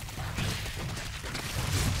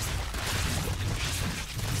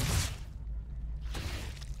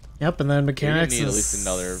 Yep, and then mechanics You're gonna need is at least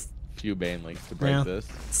another few Banelings to break this.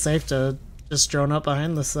 It's safe to just drone up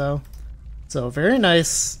behind this though. So very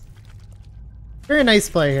nice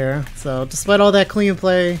play here. So despite all that clean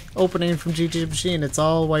play opening from GG Machine, it's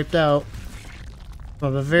all wiped out.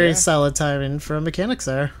 But a very solid timing from mechanics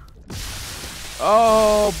there.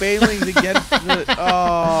 Oh, Banelings against the...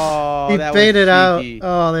 Oh, he that baited was out.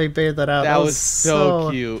 Oh, they baited that out. That was so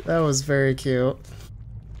cute. That was very cute.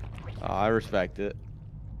 Oh, I respect it.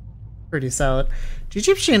 Pretty solid.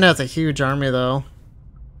 GG Machine has a huge army though.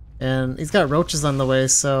 And he's got roaches on the way,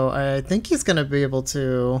 so I think he's going to be able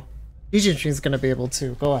to... GG Machine's going to be able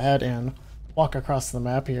to go ahead and walk across the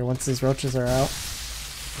map here once these roaches are out.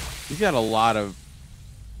 He's got a lot of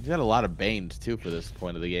Banes too for this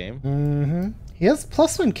point of the game. Mm-hmm. He has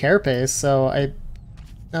 +1 carapace, so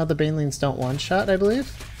now the Banelings don't one-shot, I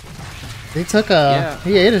believe. He took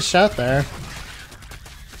he ate a shot there.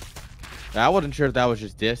 I wasn't sure if that was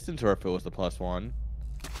just distance or if it was the +1.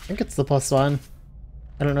 I think it's the +1.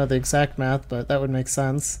 I don't know the exact math, but that would make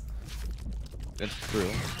sense. That's true.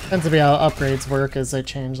 Tends to be how upgrades work as they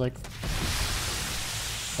change like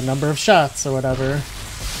the number of shots or whatever.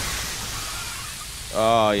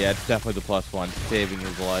 Oh yeah, it's definitely the +1, saving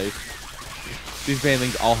his life. These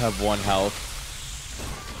Banelings all have 1 health.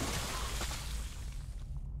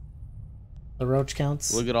 The roach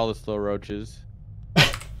counts. Look at all the slow roaches.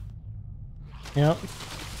 Yep.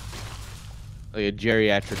 Like a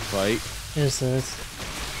geriatric fight. Here's this.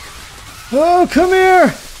 Oh, come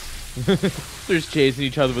here! They're just chasing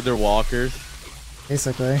each other with their walkers.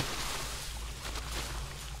 Basically.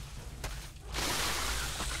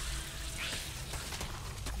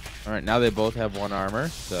 Alright, now they both have 1 armor,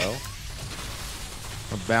 so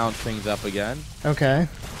we'll balance things up again. Okay.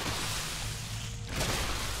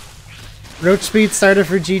 Roach speed started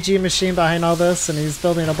for GG Machine behind all this, and he's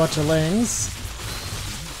building a bunch of Lings.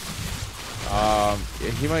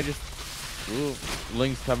 He might just... Ooh,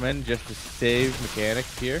 Lings come in just to save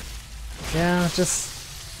mechanics here. Yeah, just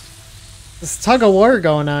this tug of war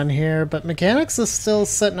going on here, but mechanics is still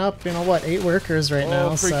setting up, you know what, 8 workers right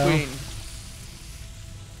now, free so... queen.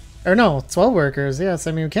 Or no, 12 workers, yes.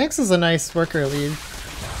 I mean, mechanics is a nice worker lead,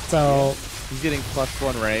 so... He's getting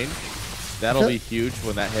 +1 range. That'll be huge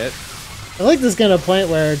when that hits. I feel like this is getting to a point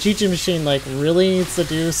where GG Machine, like, really needs to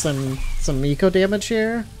do some eco damage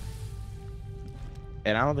here.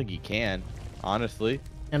 And I don't think he can, honestly.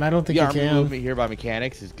 And I don't think the he armor can. movement here by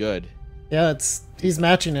mechanics is good. Yeah, he's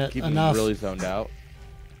matching it Keeping enough. him really zoned out.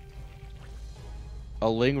 A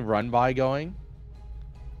Ling run by going.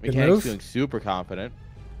 Good Mechanics move. feeling super confident.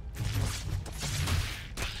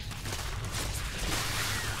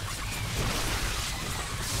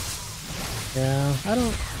 Yeah, I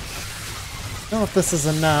don't know if this is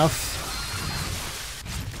enough.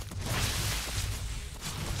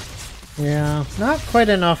 Yeah, not quite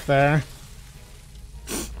enough there.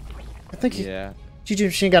 I think GG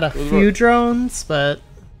Machine got a few drones, but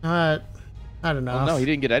not enough. Well, no, he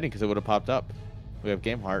didn't get any because it would have popped up. We have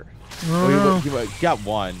Game Heart. Oh. He got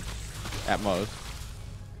 1 at most.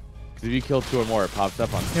 Because if you kill 2 or more, it pops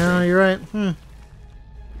up on the screen. Yeah, you're right.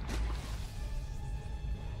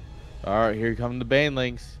 Alright, here come the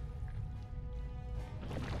Banelings.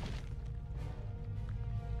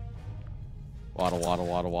 Waddle, waddle,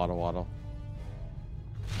 waddle, waddle, waddle.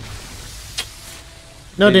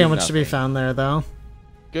 No They do damage to be nothing. found there, though.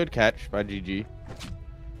 Good catch by GG.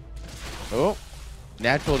 Oh,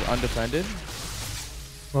 natural is undefended.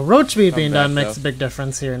 Well, roach meat being back, done makes though. a big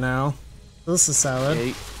difference here now. This is solid.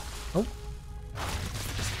 8. Oh.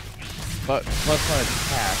 But +1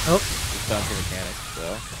 attack. Oh. It's done for mechanics,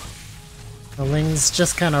 so. The Lings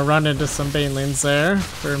just kind of run into some Banelings there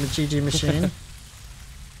for GG Machine.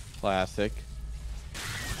 Classic.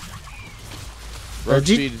 Roach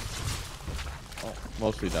speed. Oh,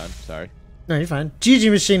 mostly done. Sorry. No, you're fine.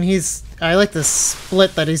 GG Machine, I like this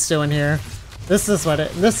split that he's doing here. This has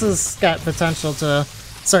got potential to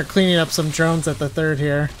start cleaning up some drones at the third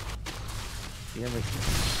here. Yeah,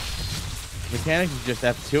 mechanics is just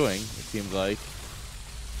F2ing, it seems like.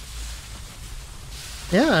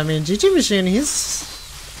 Yeah, I mean, GG Machine,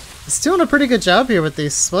 he's doing a pretty good job here with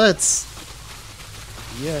these splits.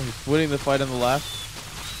 Yeah, he's winning the fight on the left,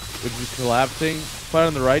 which is collapsing. Fight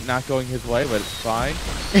on the right, not going his way, but it's fine.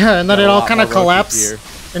 Yeah, and then Got it a all lot kind of more roaches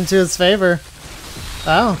collapsed into his favor.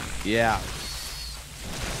 Wow. Yeah.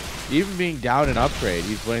 Even being down an upgrade,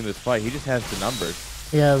 he's winning this fight. He just has the numbers.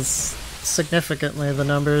 He has significantly the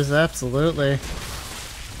numbers, absolutely.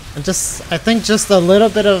 And I think just a little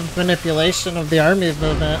bit of manipulation of the army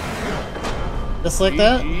movement. Just like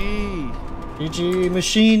that. GG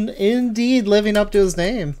Machine indeed living up to his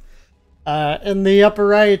name. In the upper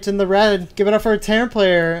right, in the red, give it up for a Terran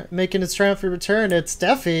player making his triumphant return. It's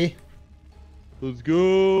Defi. Let's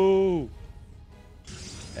go!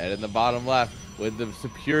 And in the bottom left, with the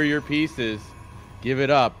superior pieces, give it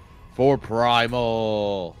up for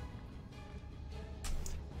Primal.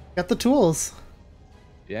 Got the tools.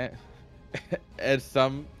 Yeah. As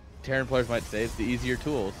some Terran players might say, it's the easier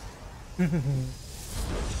tools.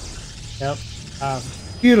 Yep.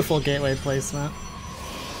 Beautiful gateway placement.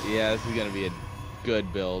 Yeah, this is going to be a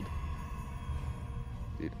good build.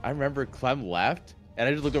 Dude, I remember Clem left, and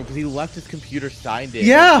I just looked over because he left his computer signed in.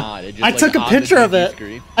 Yeah, just, I took a picture of it.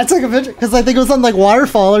 Screen. I took a picture because I think it was on like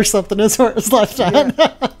Waterfall or something. Is where it was left on.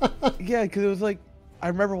 Yeah, because it was like, I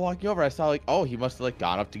remember walking over, I saw like, oh, he must have like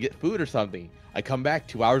gone up to get food or something. I come back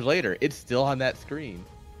 2 hours later, it's still on that screen.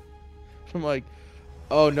 I'm like,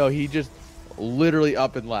 oh no, he just literally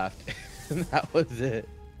up and left. And that was it.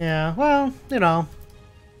 Yeah, well, you know.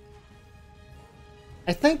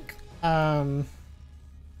 I think, heard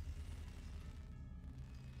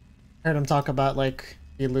him talk about like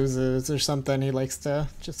he loses or something, he likes to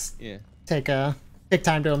just take time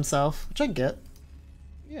to himself, which I get.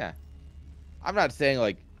 Yeah. I'm not saying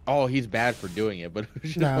like, oh, he's bad for doing it, but it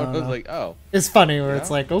was just one of those like, oh. It's funny where it's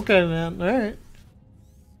like, okay, man, alright.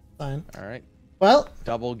 Fine. Alright. Well.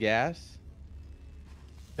 Double gas.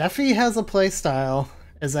 Defi has a play style,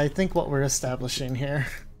 is I think what we're establishing here.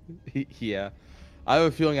 Yeah. I have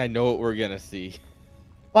a feeling I know what we're gonna see.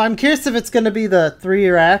 Well, I'm curious if it's gonna be the 3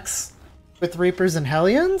 racks with Reapers and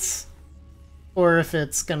Hellions, or if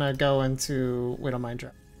it's gonna go into Widowmine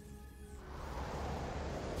Drop.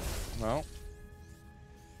 Well,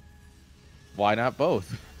 why not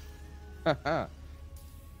both? I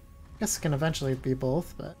guess it can eventually be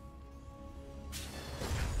both, but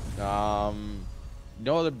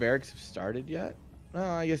no other barracks have started yet.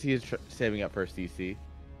 I guess he is saving up for a CC.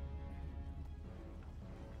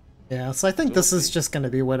 Yeah, so I think this is just gonna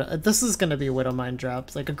be Widowmine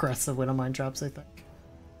drops, like aggressive Widowmine drops, I think.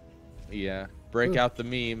 Yeah, break out the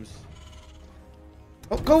memes.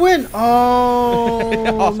 Oh, go in!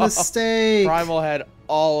 Oh, mistake. Primal had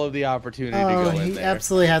all of the opportunity to go in there. He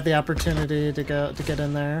absolutely had the opportunity to get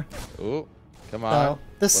in there. Oh, come on. So,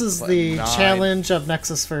 this is the challenge of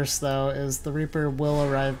Nexus First, though, is the Reaper will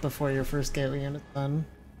arrive before your first gateway unit's done.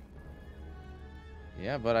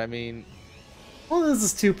 Yeah, but I mean... Well, this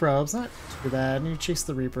is 2 probes, not too bad, and you chase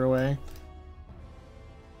the Reaper away.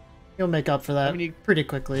 You'll make up for that pretty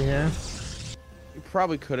quickly here. You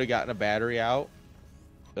probably could have gotten a battery out,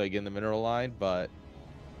 like in the mineral line, but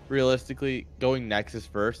realistically, going Nexus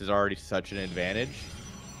First is already such an advantage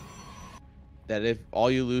that if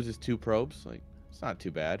all you lose is 2 probes, like, it's not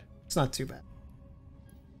too bad. It's not too bad.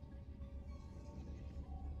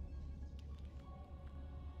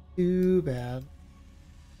 Too bad.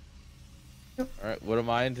 Yep. Alright, what am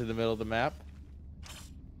I into the middle of the map?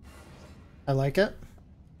 I like it.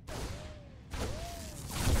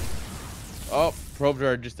 Oh, probes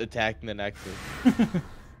are just attacking the Nexus.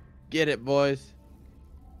 Get it, boys.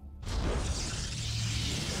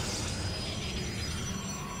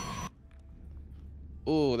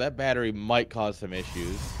 Ooh, that battery might cause some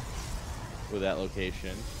issues with that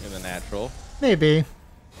location in the natural. Maybe.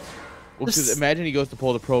 Well, because imagine he goes to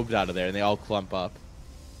pull the probes out of there and they all clump up.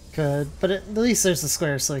 Could, but at least there's a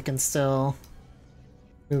square so he can still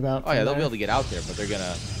move out. Oh yeah, they'll be able to get out there, but they're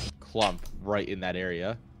gonna clump right in that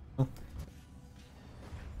area.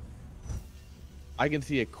 I can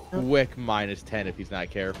see a quick -10 if he's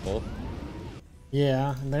not careful.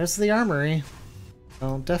 Yeah, and there's the armory.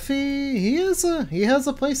 Well, Duffy, he has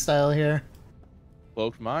a playstyle here.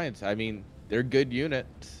 Cloaked Mines. I mean, they're good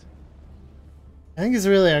units. I think he's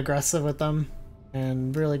really aggressive with them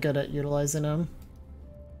and really good at utilizing them.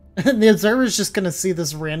 And the observer's just gonna see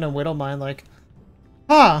this random Widow Mine like,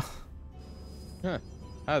 huh. Huh.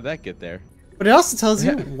 How did that get there? But it also tells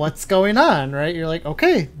you what's going on, right? You're like,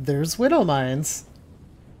 okay, there's Widow Mines.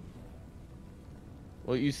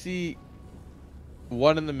 Well, you see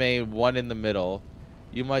one in the main, one in the middle.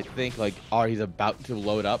 You might think like, oh, he's about to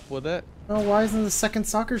load up with it. Oh, why isn't the second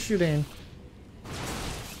soccer shooting?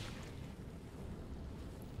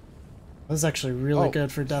 That was actually really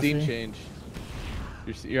good for Duffy. Scene change.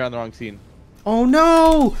 You're on the wrong scene. Oh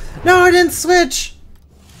no! No, I didn't switch!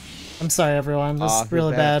 I'm sorry, everyone. This is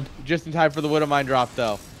really bad. Just in time for the Widow Mine drop,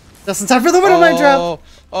 though. Just in time for the Widow Mine drop!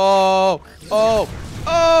 Oh!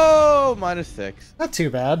 -6. Not too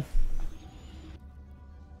bad.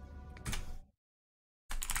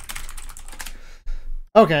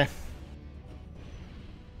 Okay.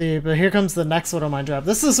 See, but here comes the next Widow Mine drop.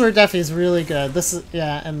 This is where Duffy's really good. This is,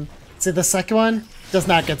 yeah, and see the second one does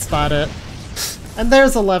not get spotted. And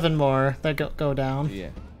there's 11 more that go down. Yeah.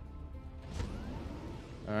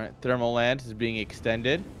 Alright, Thermal Land is being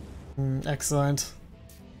extended. Excellent.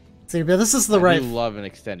 See, but this is the right... I do love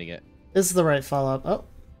extending it. This is the right follow-up. Oh.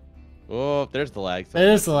 Oh, there's the lag.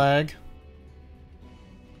 There's the lag.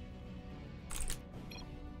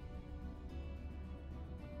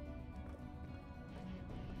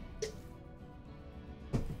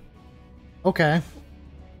 Okay.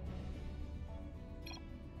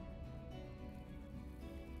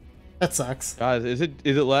 That sucks. Guys, is it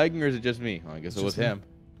lagging or is it just me? Oh, I guess it was him.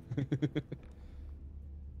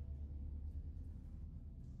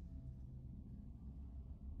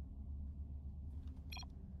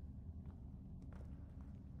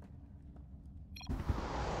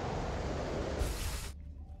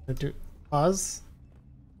 Pause.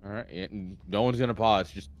 All right, yeah, no one's gonna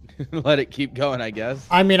pause. Just let it keep going, I guess.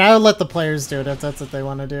 I mean, I would let the players do it if that's what they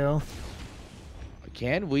want to do.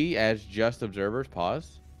 Can we, as just observers,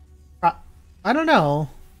 pause? I don't know.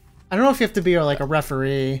 I don't know if you have to be like a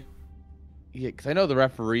referee. Yeah, because I know the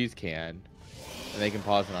referees can, and they can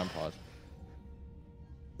pause and unpause.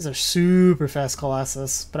 These are super fast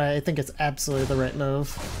Colossus, but I think it's absolutely the right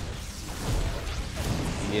move.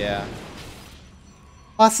 Yeah.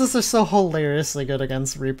 Colossus are so hilariously good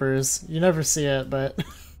against Reapers. You never see it, but...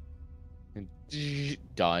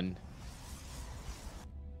 Done.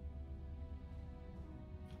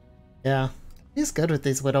 Yeah. He's good with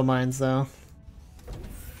these Widow Mines, though.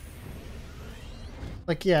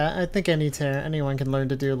 Like, yeah, I think anyone can learn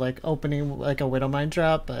to do, like, opening, like, a Widow Mine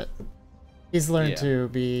drop, but he's learned to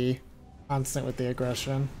be constant with the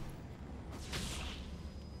aggression.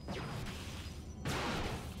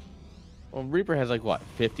 Well, Reaper has, like, what,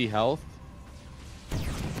 50 health?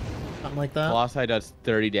 Something like that. Colossi does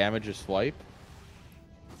 30 damage a swipe.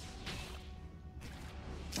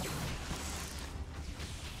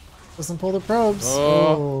 Doesn't pull the probes.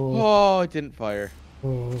 Oh, it didn't fire.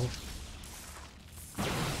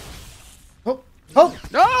 Oh,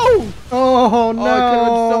 no! Oh, no! Oh, it could have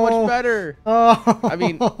been so much better. Oh, I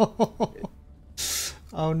mean...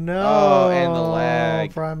 Oh, no. Oh, and the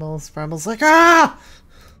lag. Primal's like, ah!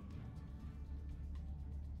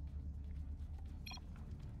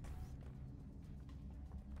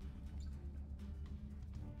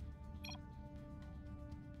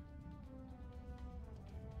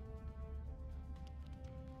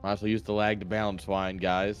 Might as well use the lag to balance wine,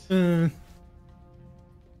 guys.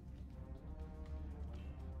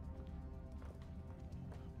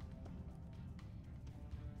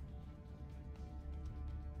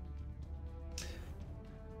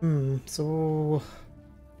 So...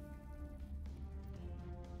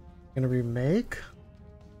 Gonna remake?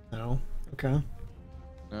 No. Okay.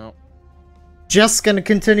 No. Just gonna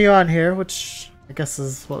continue on here, which I guess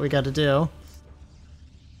is what we gotta do.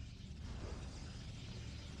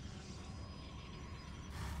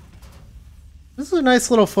 This is a nice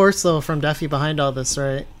little force, though, from Duffy behind all this,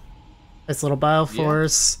 right? Nice little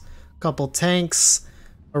Bioforce, couple tanks,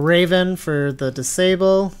 a Raven for the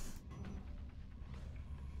disable.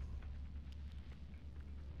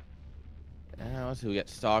 So we got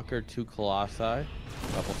Stalker, 2 Colossi, a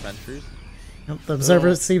couple sentries. Yep, the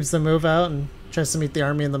Observer seems to move out and tries to meet the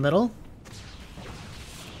army in the middle.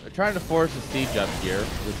 They're trying to force a siege up here,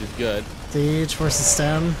 which is good. Siege forces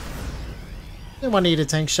stem. Didn't want to eat a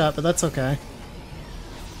tank shot, but that's okay.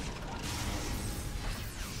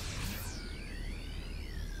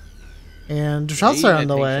 And drops are on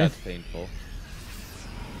the way. That's painful.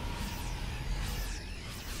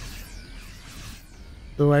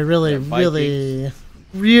 Ooh, I really, Yeah, Vikings.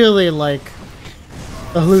 really like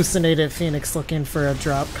the hallucinated Phoenix looking for a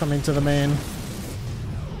drop coming to the main.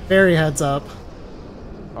 Very heads up.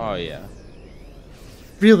 Oh yeah.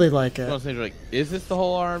 Really like it. Those things are like, is this the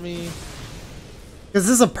whole army? Because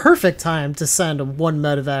this is a perfect time to send one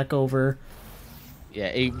medevac over.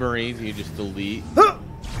 Yeah, 8 Marines. You just delete.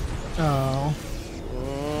 Oh.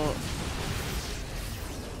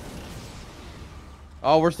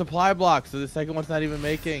 Oh, we're supply blocked, so the second one's not even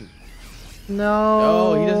making.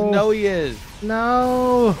 No. No, he doesn't know he is.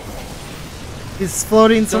 No. He's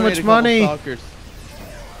floating so much money. Stalkers.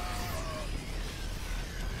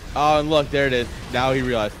 Oh, and look, there it is. Now he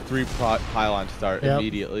realized 3 pylons start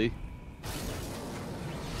immediately.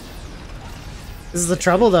 This is the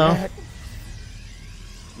trouble, though.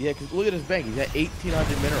 Yeah, because look at his bank. He's got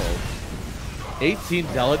 1,800 minerals. 18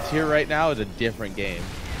 zealots here right now is a different game.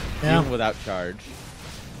 Yeah. Even without charge.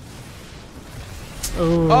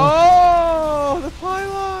 Ooh. Oh, the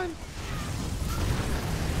pylon!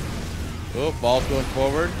 Oh, ball's going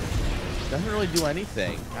forward. Doesn't really do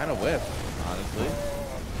anything. Kind of whiffed, honestly.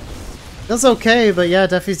 That's okay, but yeah,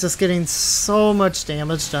 Duffy's just getting so much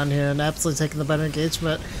damage done here and absolutely taking the better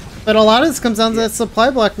engagement. But a lot of this comes down to that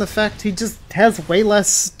supply block and the fact he just has way less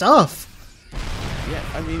stuff. Yeah,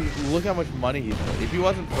 I mean, look how much money he's put. If he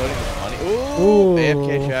wasn't putting his money... Ooh,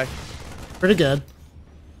 AFK check. Pretty good.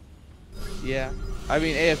 Yeah. I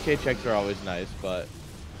mean, AFK checks are always nice, but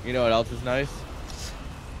you know what else is nice?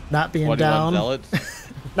 Not being down. Zealots.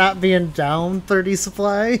 Not being down 30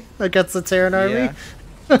 supply against the Terran army. Yeah.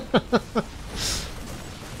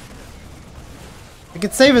 He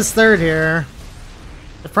could save his third here.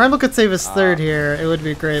 If Primal could save his third here, it would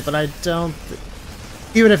be great, but I don't...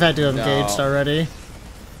 He would have had to have engaged already.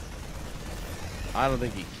 I don't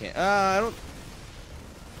think he can. I don't...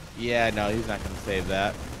 Yeah, no, he's not going to save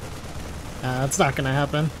that. It's not going to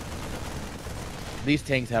happen. These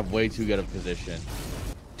tanks have way too good a position.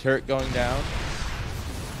 Turret going down.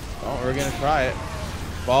 Oh, we're going to try it.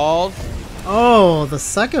 Balls. Oh, the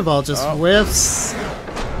second ball just whiffs.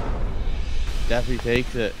 Definitely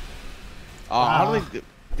takes it. Oh, Wow. I don't think...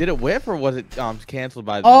 Did it whiff or was it canceled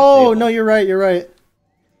by the Oh, disable? no, you're right, you're right.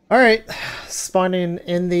 All right, spawning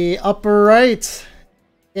in the upper right.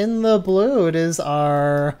 In the blue, it is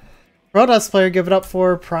our Protoss player. Give it up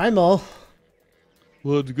for Primal.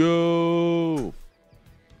 Let's go.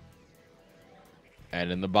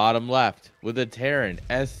 And in the bottom left, with the Terran,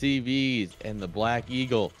 SCVs, and the Black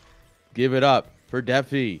Eagle, give it up for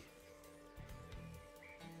Defy.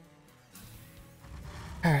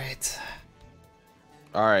 All right.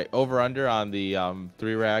 All right, over under on the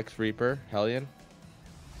 3 racks Reaper Hellion.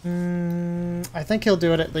 I think he'll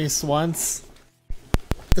do it at least once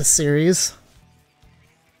this series.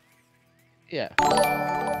 Yeah.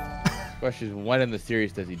 Question is, when in the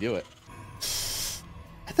series does he do it?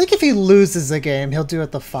 I think if he loses a game, he'll do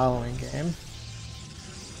it the following game.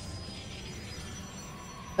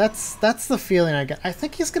 That's the feeling I get. I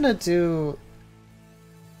think he's gonna do...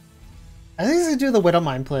 I think he's gonna do the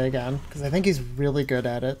Widowmine play again, because I think he's really good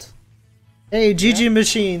at it. Hey, GG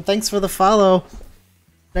Machine, thanks for the follow.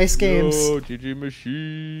 Nice games. Yo, GG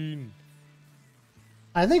Machine.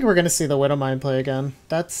 I think we're gonna see the Widowmine play again.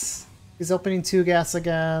 He's opening 2 gas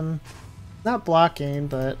again. Not blocking,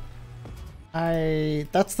 but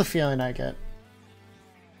that's the feeling I get.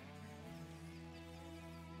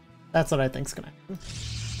 That's what I think's gonna happen.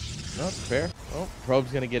 No, it's fair. Oh,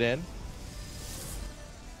 Probe's gonna get in.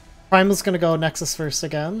 Primal's gonna go Nexus first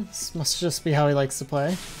again. This must just be how he likes to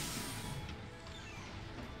play.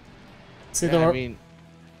 See Yeah, I mean,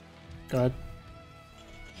 go ahead.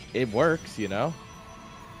 it works, you know?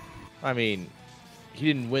 I mean, he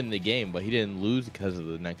didn't win the game, but he didn't lose because of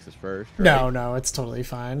the Nexus first. Right? No, it's totally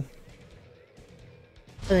fine.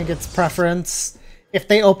 I think it's preference. If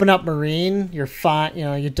they open up Marine, you're fine. You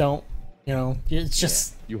know, you don't. You know, it's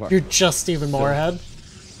just you're just even more ahead.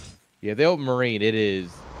 Yeah, they open Marine. It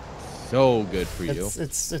is so good for you.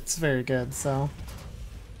 It's very good. So.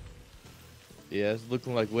 Yeah, it's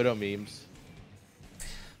looking like Widow memes.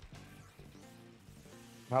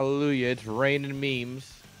 Hallelujah! It's raining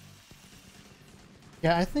memes.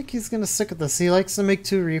 Yeah, I think he's gonna stick with this. He likes to make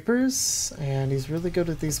 2 Reapers, and he's really good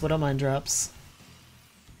at these Widowmine drops.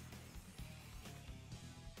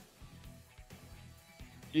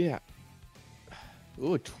 Yeah.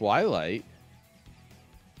 Ooh, Twilight.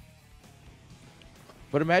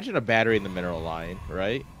 But imagine a battery in the mineral line,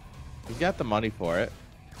 right? He's got the money for it.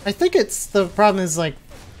 I think the problem is, like,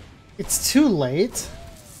 it's too late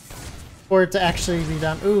for it to actually be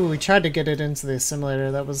done. Ooh, we tried to get it into the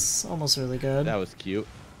assimilator. That was almost really good. That was cute.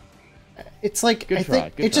 It's like, Good I try,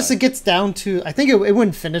 think good it just try. it gets down to, I think it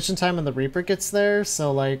wouldn't finish in time when the Reaper gets there,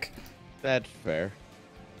 so like, That's fair.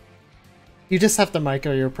 you just have to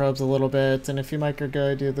micro your probes a little bit, and if you micro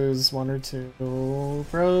good, you lose 1 or 2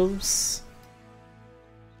 probes.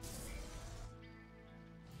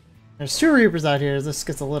 There's 2 Reapers out here, this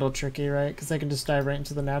gets a little tricky, right? Because they can just dive right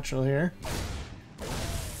into the natural here.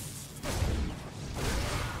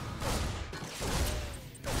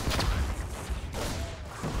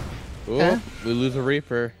 Ooh, Okay. we lose a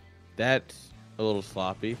Reaper. That's a little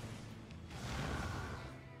sloppy.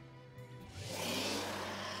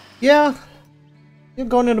 Yeah, I'm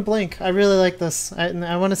going into Blink. I really like this.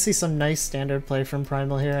 I want to see some nice standard play from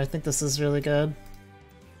Primal here. I think this is really good.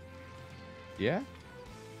 Yeah.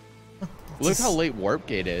 Look Just- how late Warp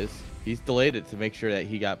Gate is. He's delayed it to make sure that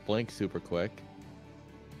he got Blink super quick.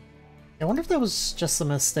 I wonder if that was just a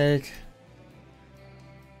mistake.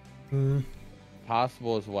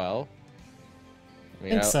 Possible as well. I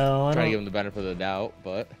mean, Think so. I trying to don't- give him the benefit of the doubt,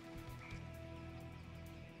 but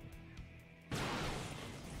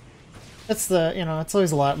It's the, it's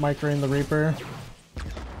always a lot microing the Reaper.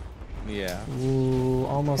 yeah. Ooh,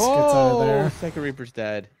 almost gets out of there. Second Reaper's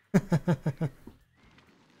dead.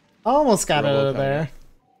 Almost got Robo out of coming there in.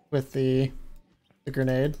 with the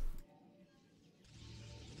grenade.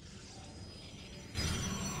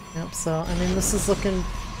 Yep, so, I mean, this is looking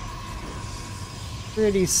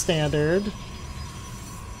pretty standard.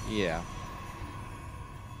 Yeah.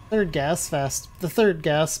 Third gas fast. The third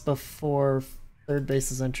gas before third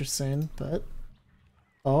base is interesting, but...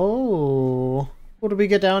 Oh! What do we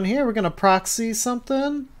get down here? We're gonna proxy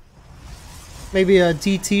something? Maybe a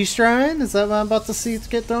DT Shrine? Is that what I'm about to see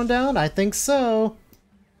get thrown down? I think so.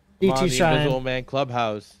 Come on, DT the Shrine. Invisible Man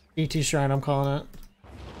Clubhouse. DT Shrine, I'm calling it.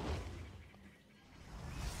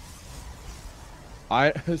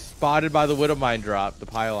 I spotted by the Widowmine drop, the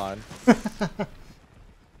pylon.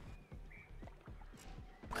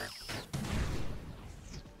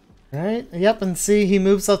 Right? Yep, and see, he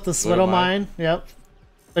moves up the Swiddle Mine. Yep.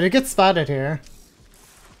 But it gets spotted here.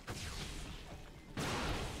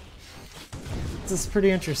 This is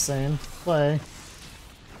pretty interesting play.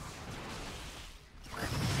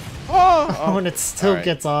 Oh! When it still Alright.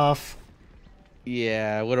 gets off.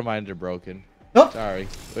 Yeah, Widowmines are broken. Oh! Sorry.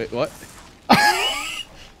 Wait, what?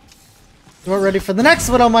 We're ready for the next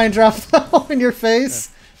Widow Mine drop though in your face.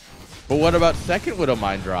 But what about second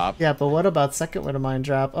Widowmine drop? Yeah, but what about second Widow Mine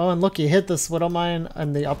drop? Oh, and look, you hit this Widow Mine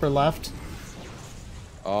on the upper left.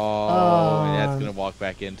 Oh, and that's gonna walk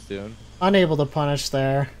back in soon. Unable to punish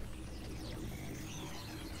there.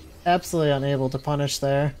 Absolutely unable to punish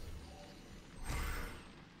there.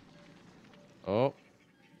 Oh.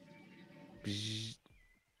 Bzz.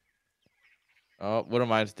 Oh,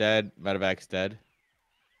 Widowmine's dead. Medevac's dead.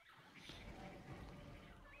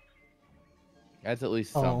 That's at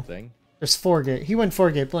least Oh. something. There's 4 gate. He went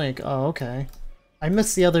 4 gate blink. Oh, okay. I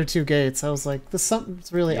missed the other 2 gates. I was like, this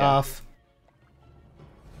something's really Yeah. off.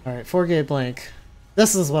 Alright, 4 gate blink.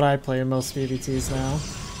 This is what I play in most PvTs now.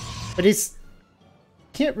 But he's...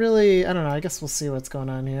 Can't really... I don't know. I guess we'll see what's going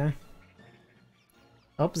on here.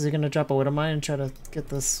 Oh, is he going to drop a Widow Mine and try to get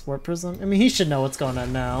this Warp Prism? I mean, he should know what's going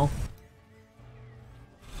on now.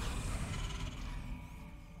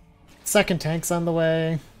 Second tank's on the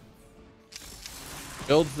way.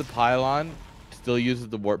 Builds the pylon, still uses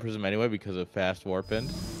the warp prism anyway because of fast warp in.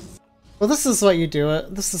 Well, this is what you do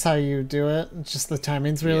it. This is how you do it. It's just the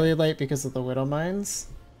timing's really late because of the Widow Mines.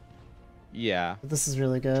 Yeah. But this is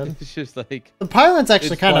really good. It's just like The pylon's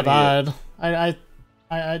actually It's kind of funny, odd.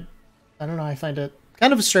 I don't know. I find it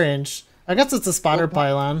kind of strange. I guess it's a spotter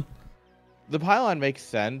pylon. the pylon makes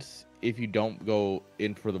sense if you don't go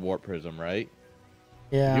in for the warp prism, right?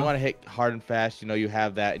 If you Yeah. want to hit hard and fast, you know you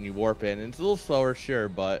have that and you warp in. And it's a little slower, sure,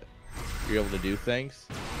 but you're able to do things.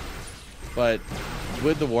 But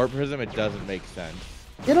with the warp prism, it doesn't make sense.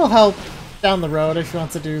 It'll help down the road if you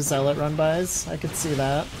want to do zealot run bys. I could see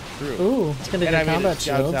that. True. Ooh, it's gonna And get I mean, combat it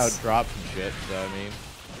scouts shields. out drops and shit, so I mean.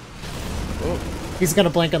 Oh, He's gonna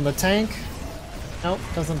blink on the tank. Nope,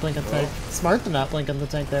 doesn't blink on the tank. Smart to not blink on the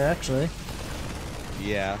tank there, actually.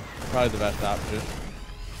 yeah. Probably the best option.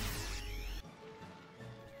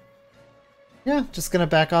 Yeah, just gonna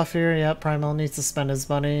back off here. Yeah, Primal needs to spend his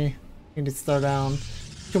money. He needs to throw down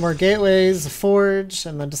 2 more gateways, a forge,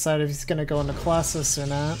 and then decide if he's gonna go into Colossus or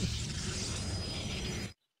not.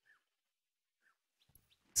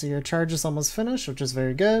 So your charge is almost finished, which is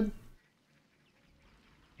very good.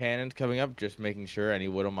 Cannons coming up, just making sure any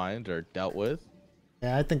Widow Mines are dealt with.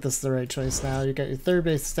 Yeah, I think this is the right choice now. You got your third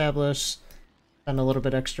base established, and a little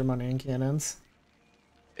bit extra money in cannons.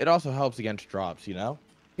 It also helps against drops, you know?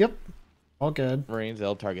 Yep. All good. Marines,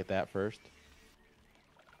 they'll target that first.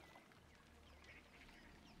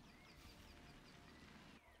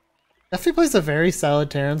 Definitely plays a very solid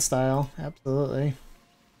Terran style. Absolutely.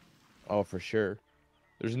 Oh, for sure.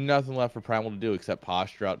 There's nothing left for Primal to do except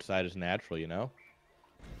posture outside his natural, you know?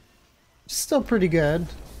 Still pretty good,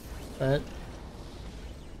 but...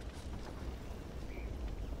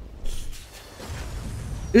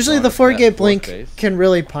 Usually the 4-gate blink can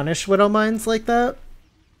really punish Widow Mines like that.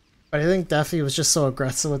 But I think Defi was just so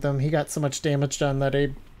aggressive with him. He got so much damage done that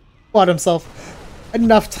he bought himself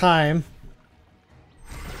enough time.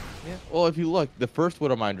 Yeah. Well, if you look, the first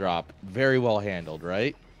Widow Mine drop, very well handled,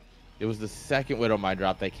 right? It was the second Widow Mine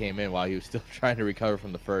drop that came in while he was still trying to recover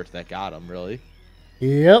from the first that got him, really.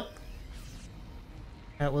 Yep.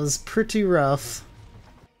 That was pretty rough.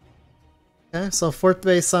 Okay, so 4th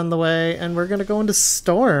base on the way, and we're gonna go into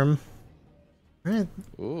Storm. Alright.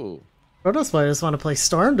 Ooh. Protoss players want to play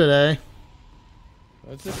Storm today.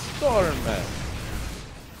 It's a Storm, man.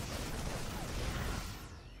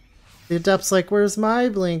 The Adept's like, where's my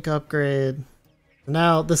blink upgrade?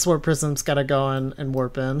 Now this Warp Prism's gotta go in and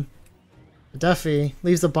warp in. Defi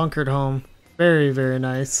leaves a bunkered home. Very, very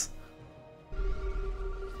nice.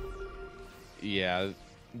 Yeah,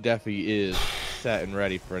 Defi is set and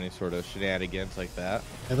ready for any sort of shenanigans like that.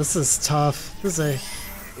 Yeah, this is tough. This is a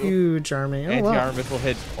huge army. Oh, Anti-armor missile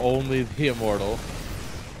hits only the Immortal.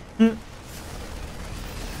 The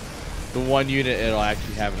one unit it'll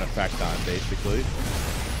actually have an effect on, basically.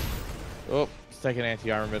 Oh, second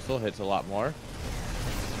anti-armor missile hits a lot more.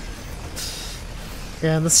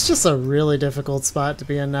 Yeah, this is just a really difficult spot to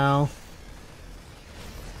be in now.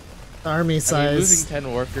 The army size. I mean, losing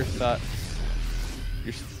 10 workers sucks.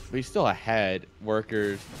 You're still ahead,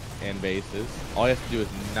 workers and bases. All you have to do is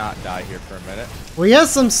not die here for a minute. Well, he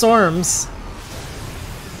has some storms.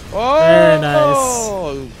 Oh, very nice.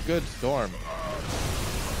 Oh, good storm.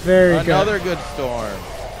 Very good. Another good storm.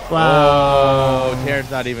 Wow. Oh,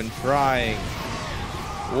 Terran's not even trying.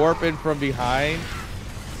 Warp in from behind.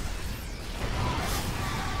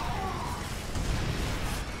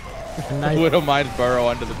 Widow Mines burrow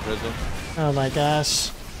under the prism. Oh my gosh.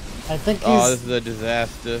 I think he's this is a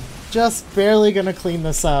disaster. Just barely gonna clean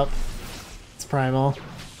this up. It's Primal.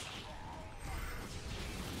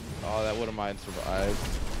 Oh, that Widow Mine survived.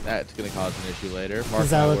 That's gonna cause an issue later. Mark my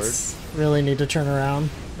Zealots really need to turn around.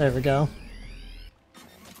 There we go.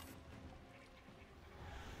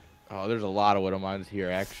 Oh, there's a lot of Widow Mines here,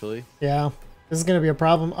 actually. Yeah. This is gonna be a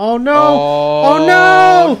problem. Oh no! Oh,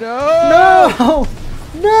 no! No! No!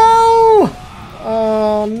 No!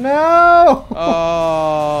 Oh no!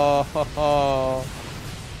 Oh,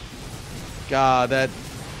 God, that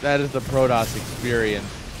is the Protoss experience.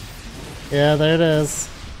 Yeah, there it is.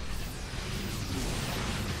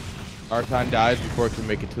 Archon dies before it can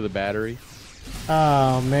make it to the battery.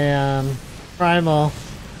 Oh man. Primal.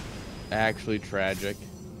 Actually tragic.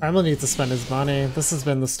 Primal needs to spend his money. This has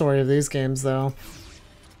been the story of these games, though.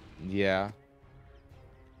 Yeah.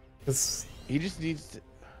 He just needs to...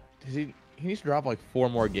 He needs to drop like 4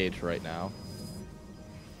 more gates right now.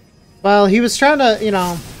 Well, he was trying to, you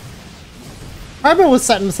know... Primal was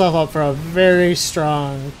setting himself up for a very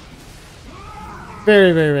strong...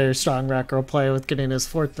 Very, very, very strong Recro play with getting his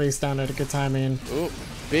 4th base down at a good timing. Ooh,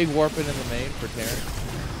 big warping in the main for Terran.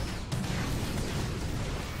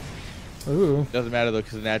 Ooh. Doesn't matter though,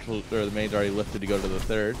 because the natural or the main's already lifted to go to the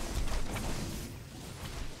 3rd.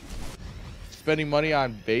 Spending money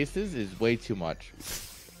on bases is way too much.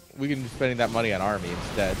 We can be spending that money on army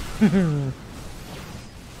instead.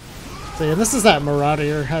 So yeah, this is that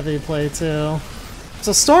Marauder heavy play too.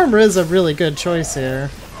 So Storm is a really good choice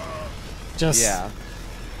here. Just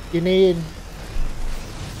you need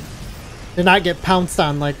to not get pounced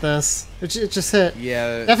on like this. It just hit.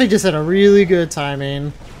 Yeah. Definitely just hit a really good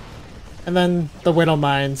timing. And then the Widow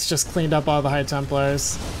Mines just cleaned up all the High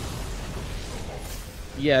Templars.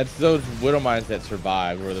 Yeah, it's those Widow Mines that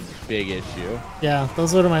survived were the big issue. Yeah,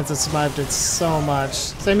 those Widow Mines that survived did so much.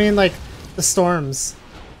 So I mean, like, the Storms.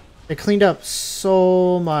 They cleaned up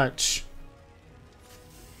so much.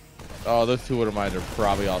 Oh, those 2 Widow Mines are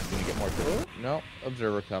probably also going to get more kills. No,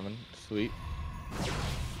 Observer coming. Sweet.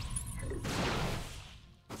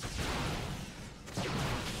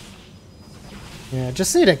 Yeah,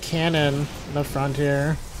 just need a cannon in the front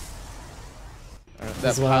here.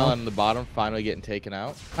 That pylon on the bottom finally getting taken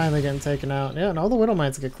out. Finally getting taken out. Yeah, and all the Widow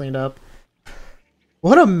Mines get cleaned up.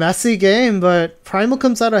 What a messy game, but Primal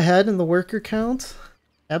comes out ahead in the worker count.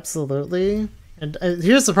 Absolutely. And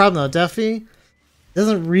here's the problem though, Defi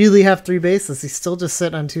doesn't really have 3 bases. He's still just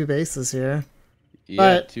sitting on 2 bases here. Yeah,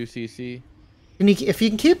 but 2 CC. And if he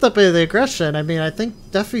can keep up the aggression, I mean, I think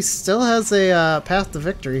Duffy still has a path to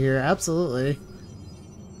victory here. Absolutely.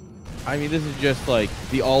 I mean, this is just like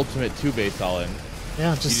the ultimate 2-base all-in.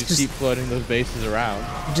 Yeah, you just keep floating those bases around.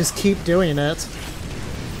 You just keep doing it.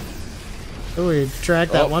 Oh, we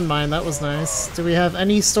dragged that one mine. That was nice. Do we have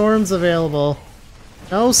any storms available?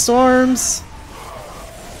 No storms.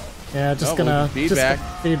 Yeah, just gonna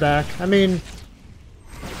feedback. I mean,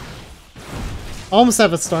 almost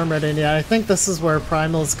have a storm ready. Yeah, I think this is where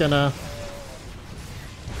Primal's gonna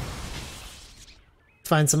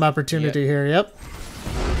find some opportunity here. Yep.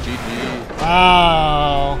 GG.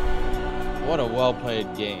 Wow. What a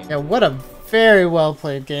well-played game. Yeah, what a very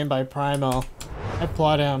well-played game by Primal. I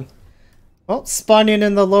applaud him. Well, spawning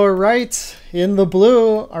in the lower right, in the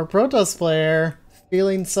blue, our Protoss player,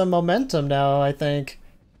 feeling some momentum now, I think.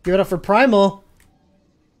 Give it up for Primal.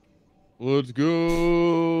 Let's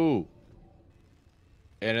go.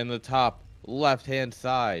 And in the top left-hand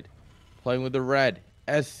side, playing with the red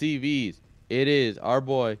SCVs, it is our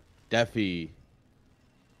boy, Defy.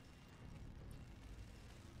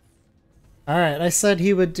 Alright, I said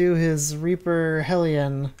he would do his Reaper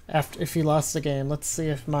Hellion if he lost the game. Let's see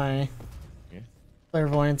if my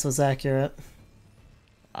clairvoyance was accurate.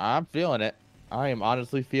 I'm feeling it. I am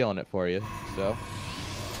honestly feeling it for you, so.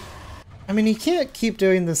 I mean, he can't keep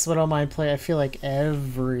doing this with all my play, I feel like,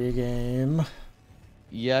 every game.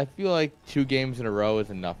 Yeah, I feel like 2 games in a row is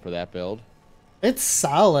enough for that build. It's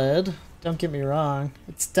solid. Don't get me wrong.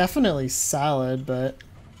 It's definitely solid, but...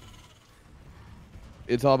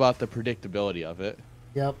 It's all about the predictability of it.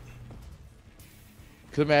 Yep.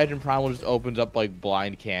 Because imagine Primal just opens up, like,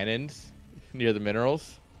 blind cannons near the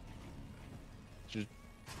minerals. Just,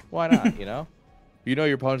 why not, you know? You know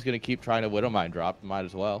your opponent's going to keep trying to Widow Mine drop, might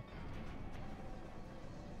as well.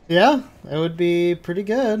 Yeah, it would be pretty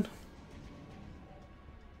good.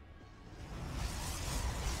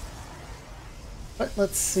 But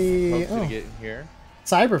let's see. Gonna get in here.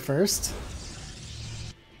 Cyber first.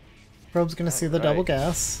 Probe's gonna see the double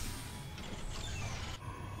gas.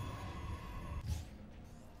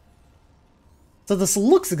 So this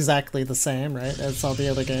looks exactly the same, right, as all the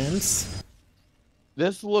other games?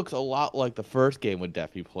 This looks a lot like the first game when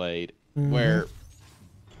Defy played, where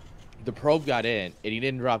the probe got in, and he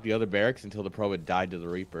didn't drop the other barracks until the probe had died to the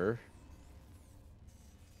Reaper.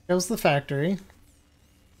 Goes the factory.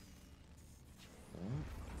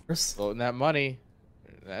 Floating that money.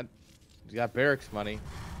 That, he's got barracks money.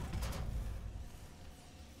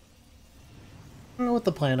 I don't know what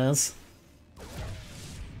the plan is.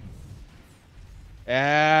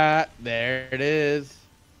 Ah, there it is.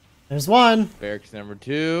 There's one. Barracks number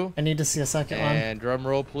 2. I need to see a second one. And drum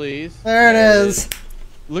roll, please. There it is.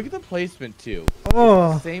 Look at the placement, too.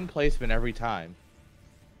 Oh. It's the same placement every time.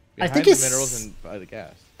 Behind I think the minerals and by the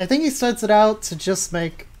gas. I think he starts it out to just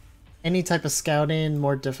make any type of scouting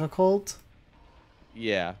more difficult.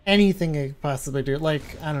 Yeah. Anything he could possibly do.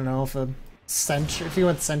 Like, I don't know, if he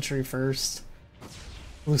went Sentry first,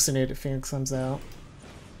 Hallucinated Phoenix comes out.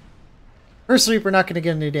 First Reaper not going to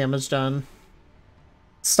get any damage done.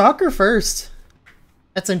 Stalker first.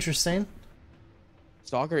 That's interesting.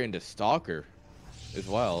 Stalker into Stalker as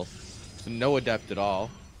well. So no Adept at all.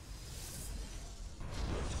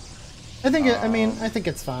 I think I think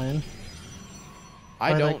it's fine.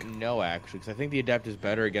 I don't know, actually, because I think the Adept is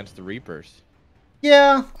better against the Reapers.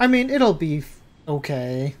 Yeah, I mean, it'll be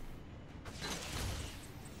okay.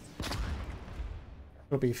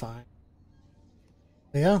 It'll be fine.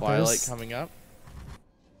 Yeah, Twilight coming up.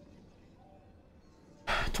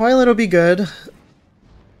 Twilight will be good.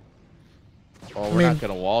 Oh, we're not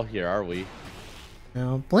gonna wall here, are we?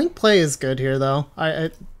 No, Blink play is good here, though. I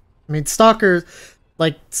mean, Stalkers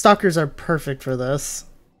are perfect for this.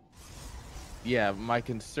 Yeah, my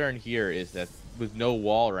concern here is that with no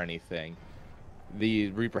wall or anything,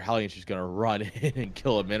 the Reaper Hellion's just gonna run in and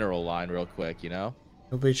kill a mineral line real quick, you know?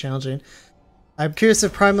 It'll be challenging. I'm curious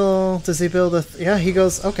if Primal, does he build a... yeah, he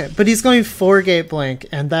goes... okay, but he's going 4-gate Blink,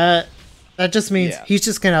 and that just means he's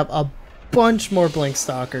just gonna have a bunch more Blink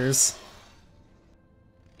Stalkers.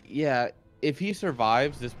 Yeah, if he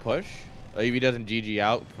survives this push, like if he doesn't GG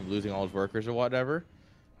out from losing all his workers or whatever,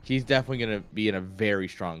 he's definitely gonna be in a very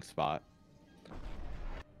strong spot.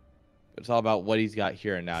 It's all about what he's got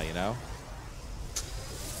here and now, you know?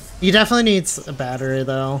 He definitely needs a battery,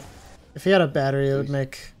 though. If he had a battery, it would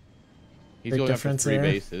make He's big going difference for 3 here.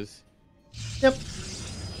 bases. Yep.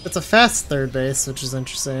 It's a fast 3rd base, which is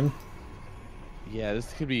interesting. Yeah,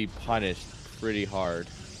 this could be punished pretty hard.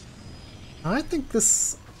 I think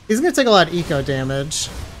this... he's going to take a lot of eco damage.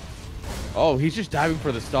 Oh, he's just diving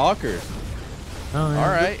for the Stalkers. Oh, yeah.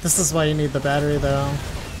 All right. This is why you need the battery, though.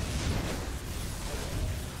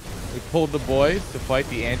 pulled the boys to fight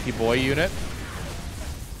the anti-boy unit.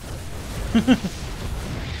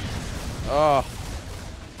 Oh.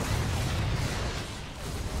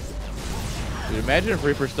 Dude, imagine if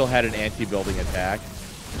Reaper still had an anti-building attack.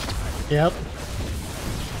 Yep.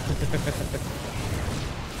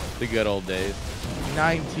 The good old days.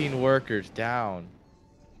 19 workers down.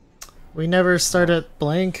 We never started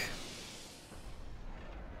blank.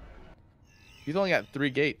 He's only got 3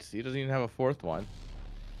 gates. He doesn't even have a 4th one.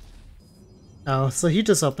 Oh, so he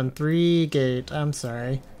just opened 3 gate. I'm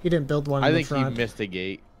sorry. He didn't build one in the front. I think he missed a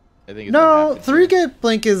gate. I think it's no, 3 gate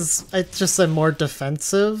blink is just a more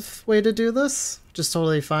defensive way to do this. Just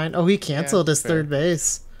totally fine. Oh, he canceled his fair. 3rd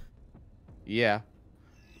base. Yeah.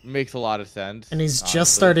 Makes a lot of sense. And he's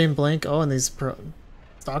just starting blink. Oh, and these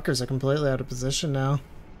stalkers are completely out of position now.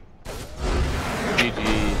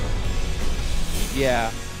 GG.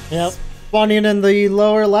 Yeah. Yep. Spawning in the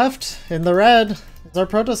lower left, in the red, is our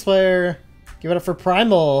Protoss player. Give it up for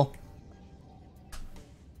Primal.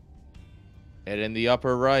 And in the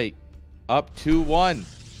upper right, up 2-1.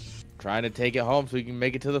 Trying to take it home so we can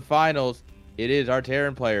make it to the finals. It is our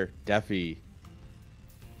Terran player, Defy.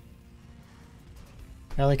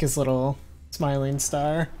 I like his little smiling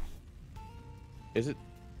star. Is it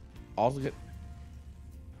also good?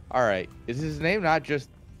 Alright. Is his name not just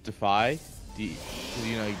Defy? Because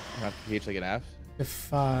you know you have to PH like an F?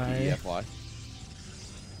 Defy. D-E-F-Y.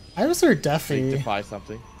 I was heard Defy. Like defy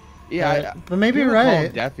something. Yeah, but maybe you're call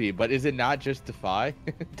right. him Defy, but is it not just Defy?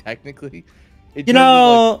 Technically, you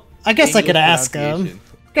know, like I guess I could English ask him. pronunciation.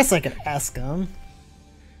 I guess I could ask him.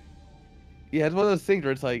 Yeah, it's one of those things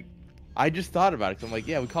where it's like, I just thought about it. 'Cause I'm like,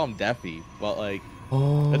 yeah, we call him Defy, but like,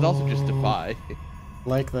 Oh, it's also just Defy.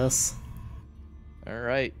 like this. All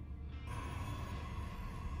right,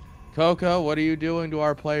 Coco, what are you doing to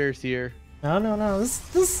our players here? No, no, no.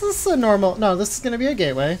 This is a normal. No, this is gonna be a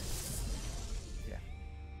gateway. Yeah.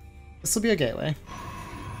 This will be a gateway.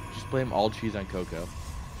 Just blame all cheese on Coco.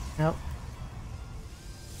 Yep.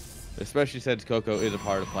 Especially since Coco is a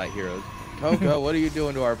part of Plant Heroes. Coco, what are you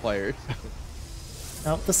doing to our players?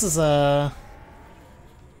 Nope. This is a.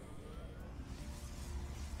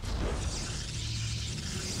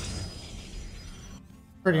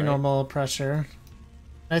 Pretty normal pressure.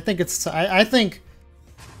 I think it's. I think.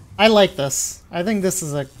 I like this. I think this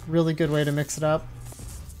is a really good way to mix it up.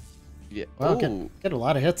 Yeah. Wow, get a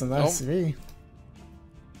lot of hits in that SV.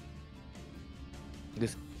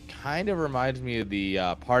 This kind of reminds me of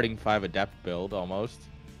the Parting 5 Adept build, almost.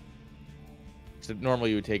 Except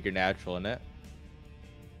normally you would take your natural in it.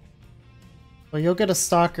 Well, you'll get a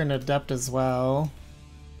Stalker and Adept as well.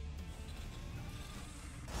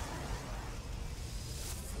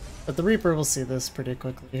 But the Reaper will see this pretty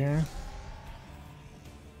quickly here.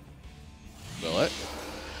 Will it?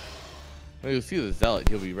 When you'll see the Zealot,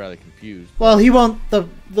 he'll be rather confused. Well, he won't. The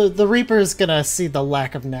Reaper is gonna see the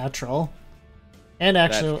lack of natural. And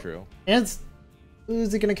actually, that's true. And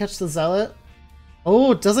is he gonna catch the Zealot?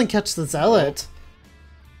 Oh, it doesn't catch the Zealot.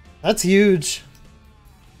 That's huge.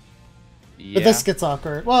 Yeah. But this gets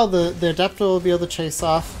awkward. Well, the Adept will be able to chase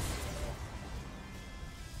off.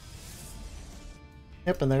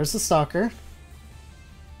 Yep, and there's the Stalker.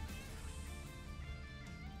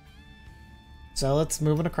 Zealot's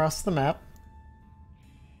moving across the map.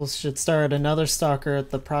 We should start another Stalker at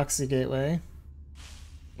the proxy gateway.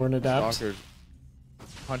 Or an Adept. Stalker's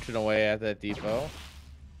punching away at that depot.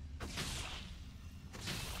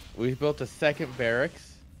 We've built a second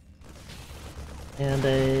barracks. And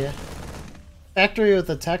a factory with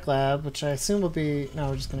a tech lab, which I assume will be... No,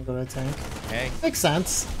 we're just going to go to a tank. Tank. Makes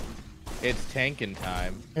sense. It's tanking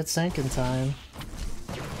time. It's tanking time.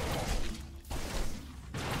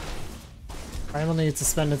 Primal needs to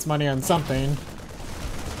spend its money on something.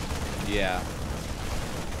 Yeah.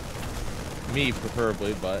 Me,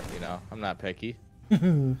 preferably, but, you know, I'm not picky.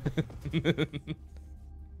 An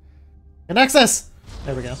access!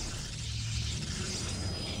 There we go.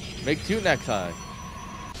 Make 2 next time.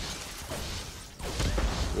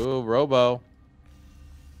 Ooh, Robo.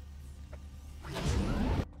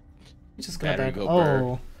 He's just gonna back. Go Oh.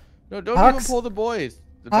 Bird. No, don't even pull the boys.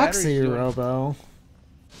 The battery's Oxy doing... Robo.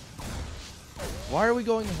 Why are we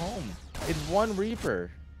going home? It's one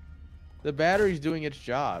Reaper. The battery's doing its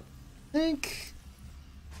job. I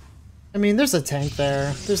mean, there's a tank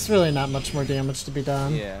there. There's really not much more damage to be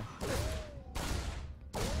done. Yeah.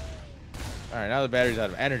 Alright, now the battery's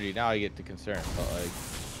out of energy. Now I get to concern. But like...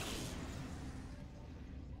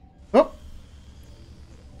 Oh!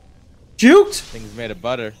 Juked! Things made of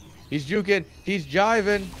butter. He's juking. He's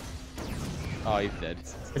jiving. Oh, he's dead.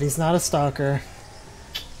 But he's not a stalker.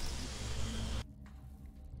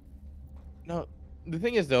 No. The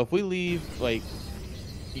thing is, though, if we leave like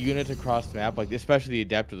units across the map, like especially the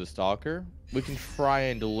Adept or the Stalker, we can try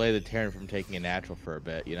and delay the Terran from taking a natural for a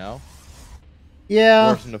bit, you know?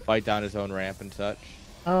 Yeah. Force him to fight down his own ramp and such.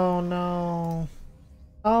 Oh no.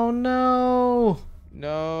 Oh no.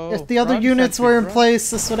 No. If the other Run, units sentry, were in run.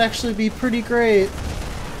 place, this would actually be pretty great.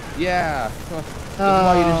 Yeah. That's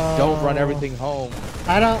why you just don't run everything home.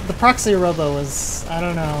 The proxy robo was, I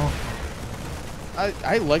don't know.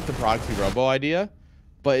 I like the proxy robo idea,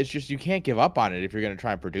 but it's just you can't give up on it if you're going to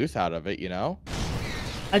try and produce out of it, you know?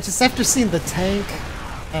 I just, after seeing the tank,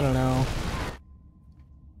 I don't know.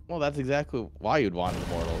 Well, that's exactly why you'd want an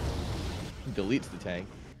Immortal. He deletes the tank.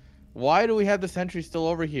 Why do we have the sentry still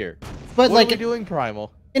over here? But what like, are we doing,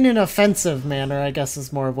 Primal? in an offensive manner, I guess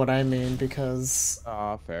is more of what I mean, because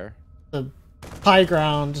Fair. the high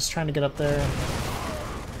ground, just trying to get up there.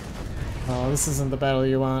 Oh, this isn't the battle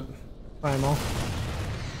you want, Primal.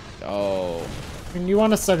 Oh. I mean, you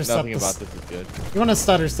want to stutter step Nothing about this is good. You want to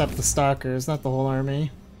stutter step the Stalkers, not the whole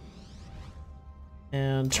army.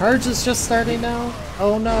 And charge is just starting now.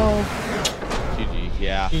 Oh no. GG,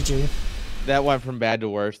 yeah. GG. That went from bad to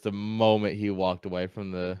worse the moment he walked away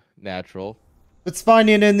from the natural. It's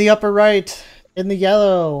spawning in the upper right, in the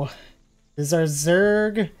yellow, is our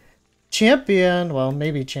Zerg champion. Well,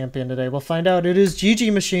 maybe champion today. We'll find out. It is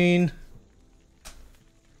GG Machine.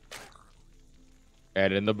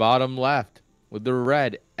 And in the bottom left, with the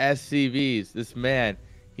red SCVs, this man,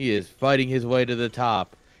 he is fighting his way to the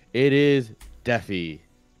top. It is Defy.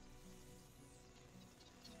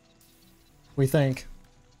 We think.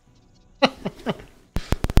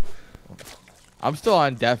 I'm still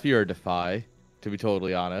on Defy or Defy, to be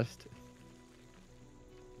totally honest.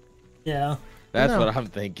 Yeah. That's what I'm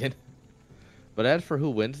thinking. But as for who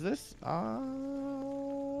wins this, I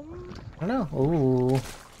don't know. Ooh.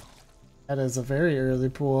 That is a very early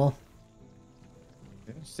pool.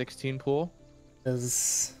 16 pool. That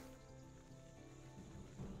is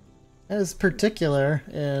particular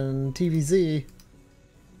in TVZ.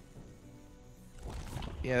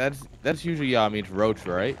 Yeah, that's usually means roach,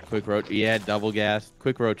 right? Quick roach. Yeah, double gas.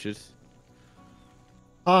 Quick roaches.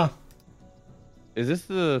 Is this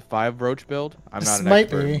the 5 roach build? I'm not an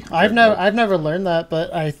expert. This might be. I've never learned that,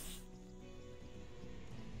 but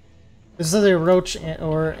this is either roach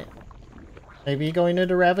or maybe going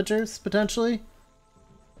into Ravagers potentially.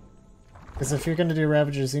 Because if you're gonna do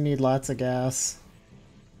Ravagers, you need lots of gas.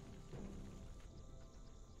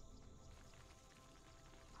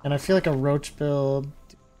 And I feel like a roach build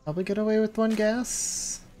probably get away with 1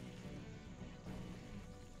 gas.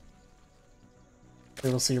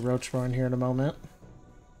 We'll see Roachborn here in a moment.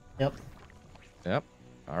 Yep. Yep.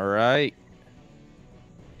 All right.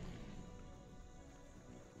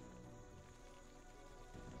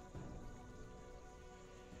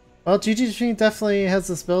 Well, GG Machine definitely has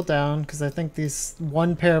this build down, because I think these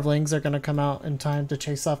 1 pair of Lings are going to come out in time to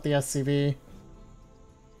chase off the SCV.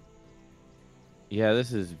 Yeah,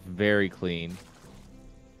 this is very clean.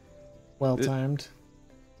 Well timed.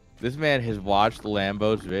 This man has watched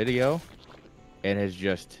Lambo's video and has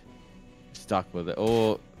just stuck with it.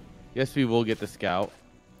 Oh, yes, we will get the scout.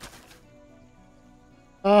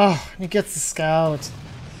 Oh, he gets the scout.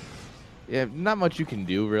 Yeah, not much you can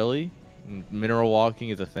do, really. Mineral walking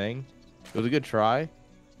is a thing. It was a good try.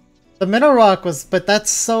 The Mineral Rock was, but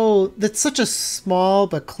that's such a small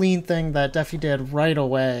but clean thing that Defy did right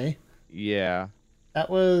away. Yeah. That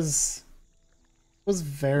was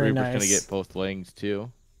very Reaper's nice. gonna get both Lings, too.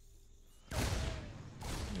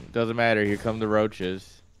 Doesn't matter. Here come the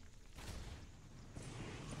roaches.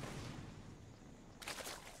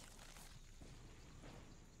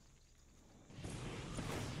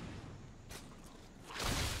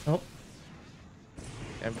 Oh.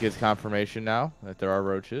 M gets confirmation now that there are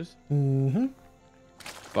roaches. Mm-hmm.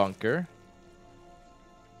 Bunker.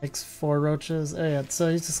 Makes 4 roaches. Oh, yeah, so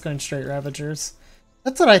he's just going straight Ravagers.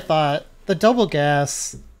 That's what I thought. The double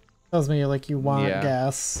gas tells me like you want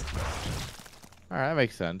gas. Alright, that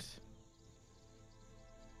makes sense.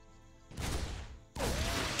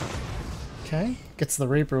 Okay. Gets the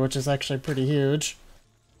Reaper, which is actually pretty huge.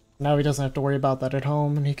 Now he doesn't have to worry about that at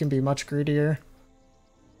home, and he can be much greedier.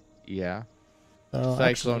 Yeah. So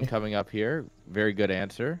Cyclone coming up here. Very good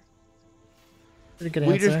answer. Pretty good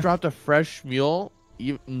We answer. just dropped a fresh mule,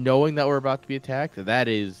 knowing that we're about to be attacked. That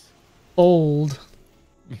is old.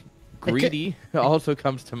 greedy. Also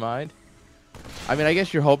comes to mind. I mean, I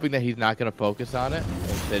guess you're hoping that he's not going to focus on it.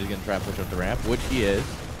 Instead, he's going to try to push up the ramp, which he is.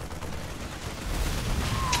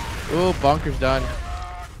 Ooh, bunker's done.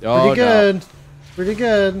 Oh, Pretty good. No. Pretty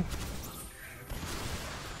good.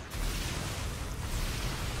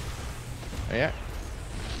 Yeah.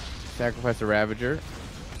 Sacrifice the Ravager.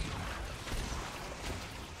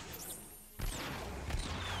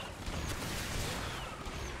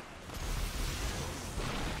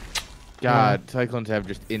 God, Cyclones have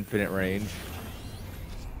just infinite range.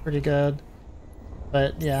 Pretty good.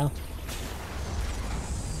 But yeah.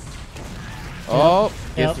 Oh,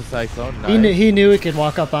 gets the Cyclone. Nice. He knew he could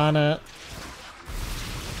walk up on it.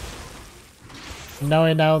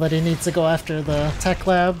 Knowing now that he needs to go after the tech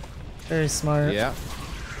lab. Very smart. Yeah.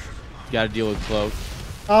 Got to deal with Cloak.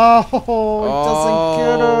 Oh,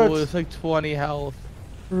 he doesn't get it. It's like 20 health.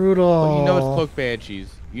 Brutal. Well, you know it's Cloak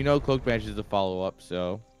Banshees. You know Cloak Banshees is a follow-up,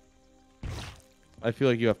 so... I feel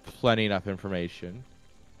like you have plenty enough information.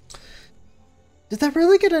 Did that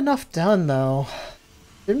really get enough done, though?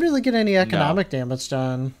 Didn't really get any economic damage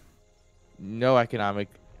done. No economic.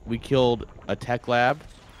 We killed a tech lab.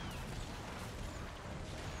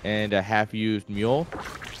 And a half-used mule.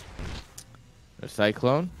 A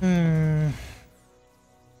cyclone.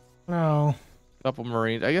 No. Couple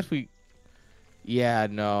marines. I guess we... Yeah,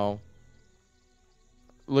 no.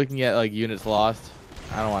 Looking at, like, units lost,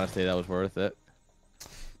 I don't want to say that was worth it.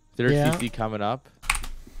 There's CC coming up.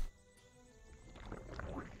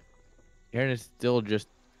 Aaron is still just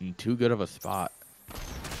in too good of a spot.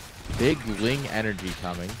 Big Ling energy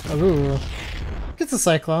coming. Ooh. Gets a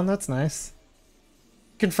Cyclone, that's nice.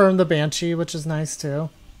 Confirm the Banshee, which is nice too.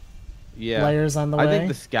 Yeah. Layers on the way. I think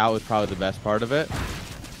the Scout was probably the best part of it.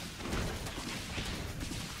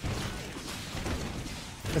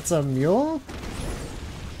 It's a Mule?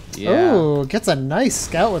 Yeah. Ooh, gets a nice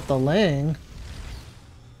Scout with the Ling.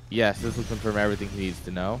 Yes, this will confirm everything he needs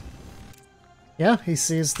to know. Yeah, he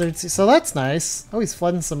sees third sea, so that's nice. Oh, he's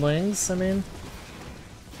flooding some Lings, I mean.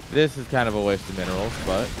 This is kind of a waste of minerals,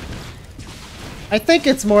 but... I think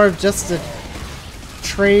it's more of just to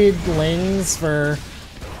trade Lings for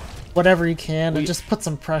whatever he can and just put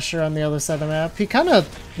some pressure on the other side of the map. He kind of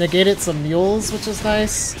negated some Mules, which is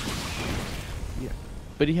nice. Yeah.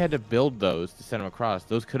 But he had to build those to send them across.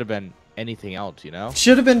 Those could have been anything else, you know?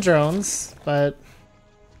 Should have been drones, but...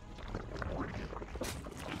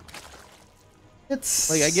 It's...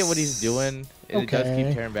 Like, I get what he's doing. And it does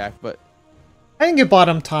keep tearing back, but... I think it bought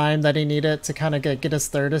him time that he needed to kind of get his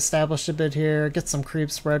third established a bit here, get some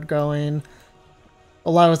creep spread going,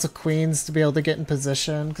 allow his queens to be able to get in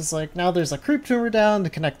position, because like now there's a creep tumor down to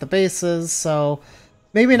connect the bases, so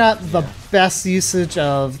maybe not the best usage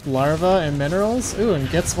of larva and minerals. Ooh, and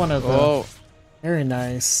gets one of the... Very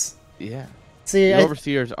nice. Yeah. See, the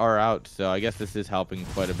overseers are out, so I guess this is helping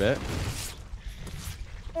quite a bit.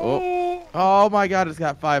 Oh my god, it's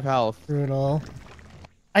got 5 health. Brutal.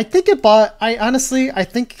 I think it bought... I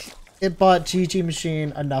think it bought GG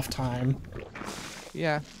Machine enough time.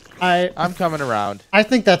 Yeah. I'm coming around. I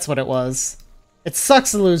think that's what it was. It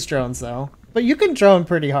sucks to lose drones, though. But you can drone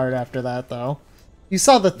pretty hard after that, though. You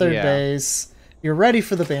saw the third base. You're ready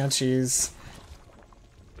for the Banshees.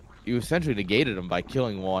 You essentially negated them by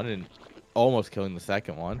killing one and almost killing the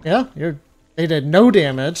second one. Yeah, they did no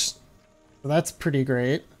damage. So that's pretty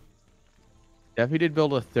great. Definitely did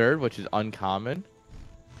build a third, which is uncommon.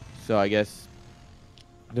 So I guess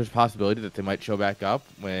there's a possibility that they might show back up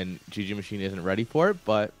when GG Machine isn't ready for it,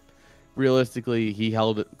 but realistically, he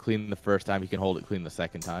held it clean the first time. He can hold it clean the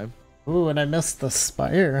second time. Ooh, and I missed the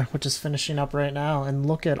Spire, which is finishing up right now. And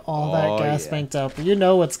look at all that gas banked up. You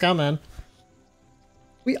know what's coming.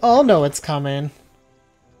 We all know it's coming.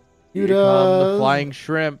 Here come the Flying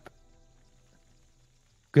Shrimp.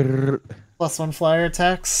 +1 flyer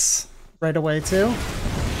attacks right away, too.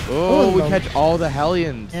 Oh, we catch all the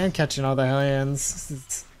Hellions. And catching all the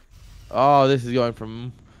Hellions. Oh, this is going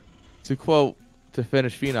from, to quote, to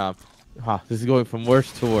finish Phenom. This is going from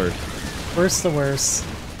worse to worse. Worse to worse.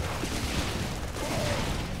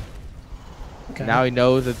 Okay. Now he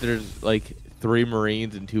knows that there's like 3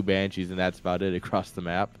 Marines and 2 Banshees, and that's about it across the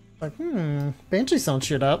map. Like, Banshees don't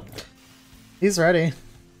shoot up. He's ready.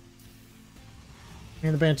 I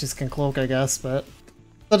mean, the Banshees can cloak, I guess, but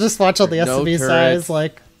they'll just watch all the SCV size,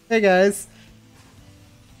 like, hey guys.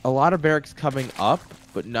 A lot of barracks coming up,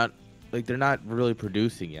 but not, like, they're not really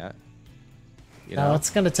producing yet. You know? No, it's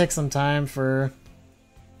gonna take some time for,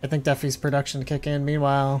 I think, Duffy's production to kick in.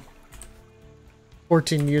 Meanwhile,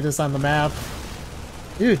 14 units on the map.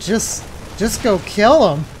 Dude, just go kill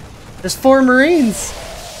them. There's 4 Marines.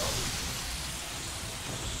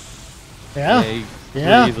 Yeah. He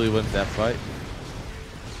pretty easily wins that fight.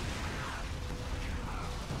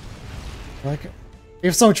 Like, you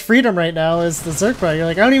have so much freedom right now as the Zerkbot. You're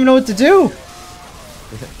like, I don't even know what to do.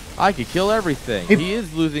 I could kill everything. He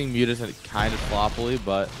is losing Mutas kind of sloppily,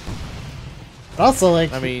 but also,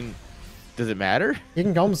 like, I mean, does it matter? You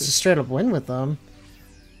can almost just straight up win with them.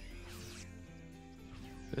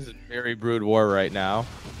 This is very brood war right now.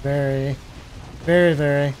 Very, very,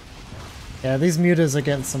 very. Yeah, these mutas are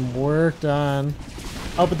getting some work done.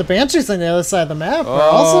 Oh, but the Banshees on the other side of the map are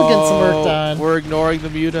also getting some work done. We're ignoring the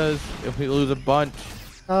mutas if we lose a bunch.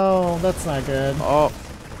 Oh, that's not good. Oh.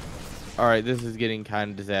 Alright, this is getting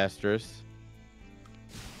kind of disastrous.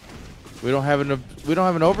 We don't have an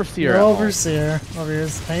overseer. No overseer. Over here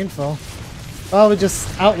is painful. Well, we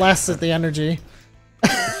just outlasted the energy.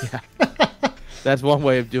 Yeah. That's one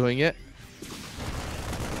way of doing it.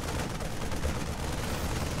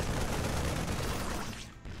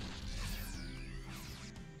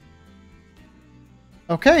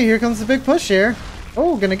 Okay, here comes the big push here.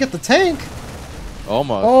 Oh, gonna get the tank.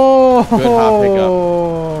 Almost. Oh, good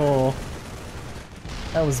hot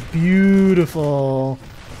pickup. That was beautiful.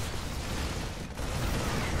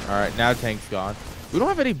 All right, now tank's gone. We don't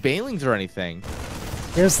have any banelings or anything.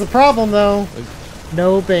 Here's the problem, though.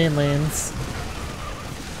 No banelings.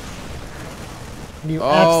 You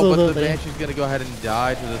absolutely. But the Banshee's gonna go ahead and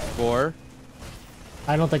die to the spore.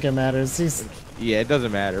 I don't think it matters. Yeah, it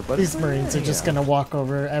doesn't matter. But these Marines are just gonna walk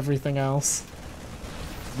over everything else.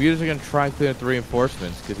 Mutas are gonna try and clear up the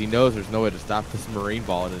reinforcements because he knows there's no way to stop this Marine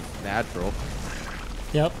ball in its natural.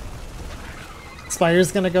 Yep.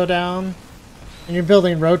 Spire's gonna go down. And you're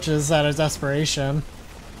building roaches out of desperation.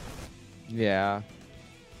 Yeah.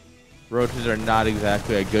 Roaches are not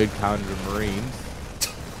exactly a good counter to Marines.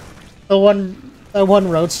 The one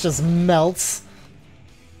roach just melts.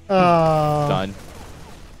 Done.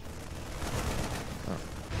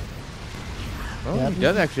 Oh, Yep. he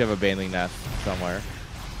does actually have a baneling nest somewhere.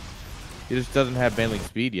 He just doesn't have baneling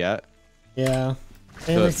speed yet. Yeah.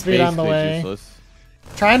 So Baneling it's speed on the basically way. useless.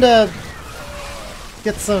 Trying to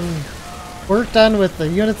get some work done with the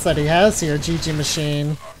units that he has here, GG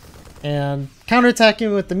Machine. And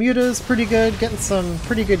counterattacking with the mutas, pretty good. Getting some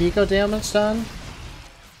pretty good eco damage done.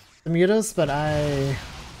 The mutas, but I'm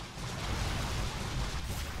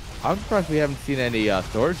surprised we haven't seen any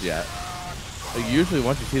Thors yet. Like, usually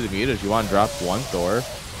once you see the mutas, you want to drop one Thor.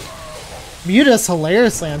 Mutas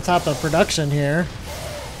hilariously on top of production here.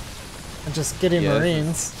 And just getting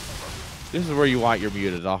Marines. This is where you want your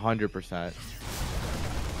mutas, 100%.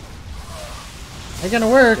 They're gonna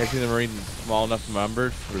work. Actually, the Marines in small enough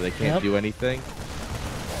numbers where they can't do anything.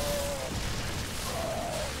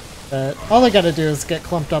 But all they gotta do is get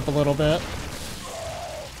clumped up a little bit.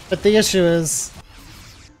 But the issue is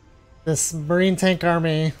this Marine tank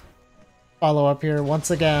army follow up here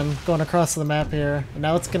once again, going across the map here. And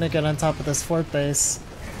now it's gonna get on top of this fort base.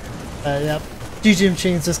 Yep. GG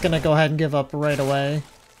Machine's just gonna go ahead and give up right away.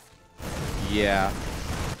 Yeah.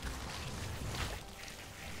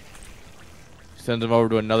 Sends him over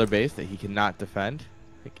to another base that he cannot defend,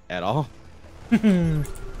 like, at all.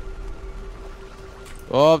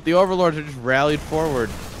 Oh, the Overlords are just rallied forward.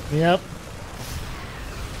 Yep.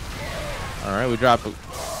 Alright, we dropped a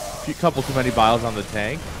couple too many biles on the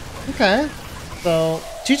tank. Okay. So,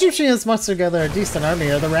 GG Machine has mustered together a decent army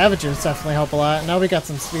here. The Ravagers definitely help a lot. Now we got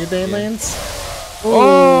some speed banelings.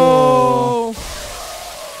 Oh!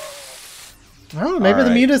 Oh, maybe the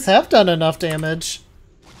mutas have done enough damage.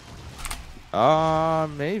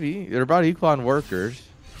 Maybe. They're about equal on workers. Do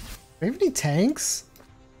we have any tanks?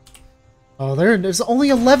 Oh, there's only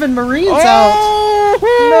 11 Marines out!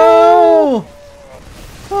 No!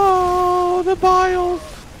 Oh, the biles!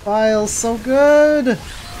 Bile's so good!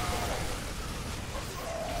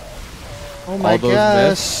 Oh my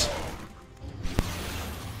gosh.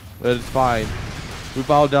 But it's fine. We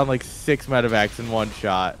balled down like 6 medevacs in one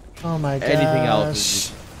shot. Oh my gosh. Anything else is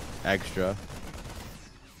just extra.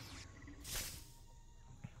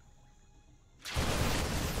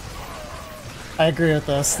 I agree with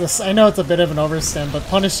this. I know it's a bit of an overstand, but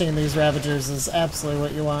punishing these Ravagers is absolutely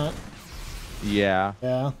what you want. Yeah.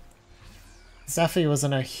 Yeah. Zephy was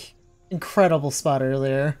in an incredible spot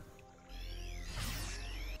earlier.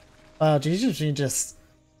 Wow, GG just...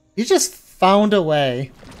 He just found a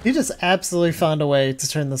way. He just absolutely found a way to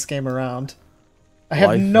turn this game around. I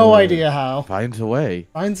have no idea how. Finds a way.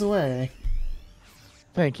 Finds a way.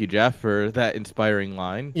 Thank you, Jeff, for that inspiring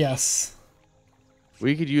line. Yes.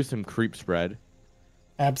 We could use some creep spread.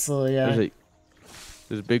 Absolutely, yeah.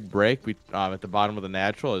 There's a big break at the bottom of the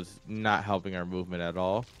natural is not helping our movement at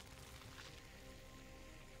all.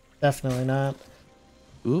 Definitely not.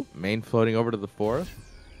 Ooh, main floating over to the 4th.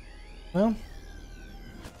 Well.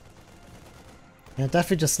 Yeah,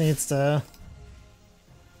 Duffy just needs to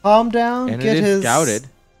calm down, And get it is his... scouted.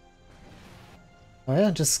 Oh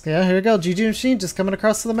yeah, here we go. GG Machine just coming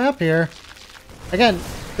across to the map here. Again,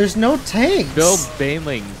 there's no tanks. Build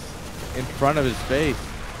banelings in front of his face.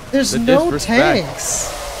 There's no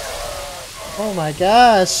tanks. Oh my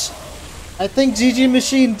gosh. I think GG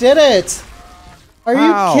Machine did it. Are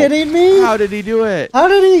How? you kidding me? How did he do it? How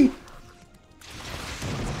did he?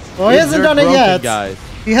 Well, he hasn't done it yet. Guys.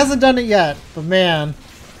 He hasn't done it yet, but man,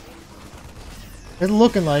 it's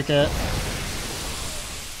looking like it.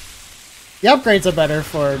 The upgrades are better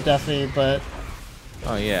for Defi, but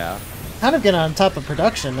oh yeah, kind of getting on top of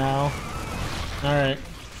production now. All right,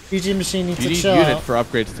 GG Machine needs to chill You need units out. for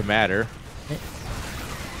upgrades to matter.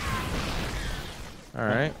 All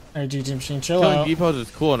right. All right, GG Machine, chill Killing out. depots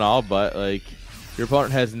is cool and all, but like your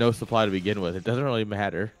opponent has no supply to begin with. It doesn't really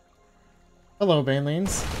matter. Hello,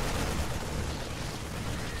 Banelings.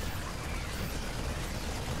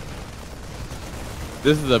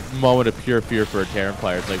 This is a moment of pure fear for a Terran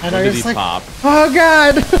player. It's like, And when I did was he like, pop? oh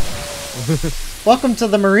god! Welcome to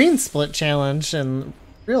the Marine Split Challenge in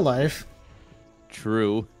real life.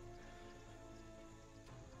 True.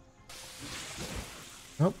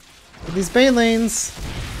 Oh, these Banelings.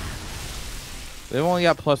 They've only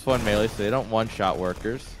got +1 melee, so they don't one-shot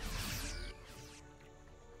workers.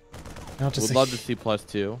 Would love to see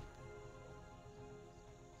 +2.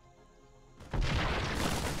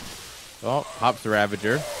 Oh, pops the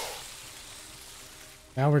Ravager.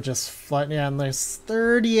 Now we're just flooding. Yeah, and there's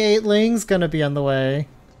 38 Lings gonna be on the way.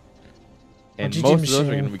 And GG most Machine. of those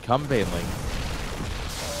are going to become Baneling.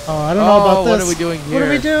 Oh, I don't know about this. What are we doing here? What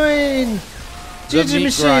are we doing? The GG meat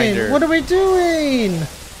Machine, grinder. what are we doing?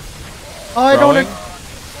 Oh, I Throwing? don't.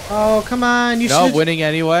 Oh, come on. You No, should winning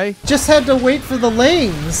anyway. just had to wait for the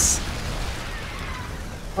Lings.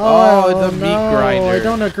 Oh, it's a meat no, grinder. I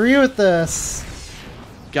don't agree with this.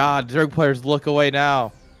 God, Zerg players, look away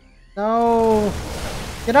now. No.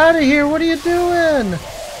 Get out of here. What are you doing?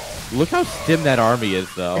 Look how stim that army is,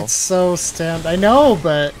 though. It's so stemmed. I know,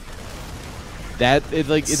 but That it's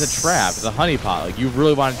like it's a trap. It's a honeypot. Like you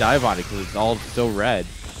really want to dive on it because it's all so red.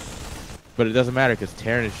 But it doesn't matter because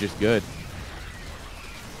Terran is just good.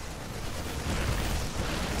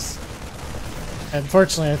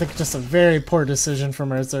 unfortunately, I think just a very poor decision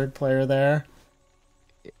from our Zerg player there.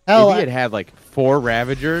 If he had like 4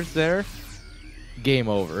 Ravagers there, game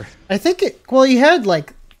over. I think well, he had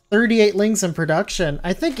like 38 Lings in production.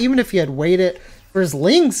 I think even if he had waited for his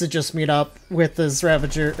Lings to just meet up with his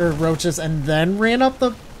Ravager or Roaches and then ran up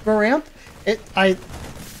the ramp,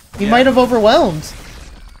 he might have overwhelmed.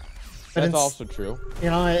 But That's also true. You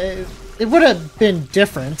know, it would have been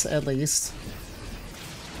different at least.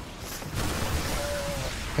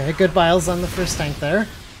 Okay, good vials on the first tank there.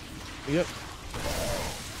 Yep.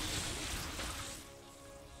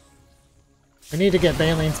 We need to get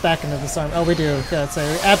Banelings back into this arm. Oh, we do. Yeah, so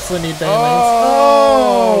we absolutely need Banelings.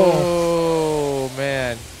 Oh,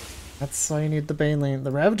 man. That's why you need the Baneling.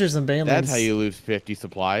 The Ravagers and Banelings. That's how you lose 50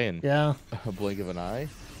 supply in Yeah. a blink of an eye.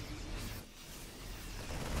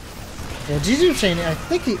 Yeah, GG Shane, I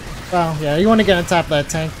think he... Well, yeah, you want to get on top of that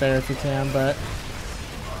tank there if you can, but...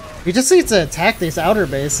 You just need to attack these outer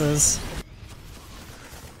bases.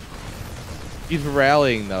 He's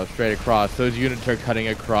rallying, though, straight across. Those units are cutting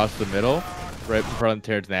across the middle, right in front of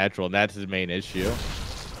Terran's natural, and that's his main issue.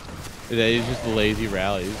 He's just lazy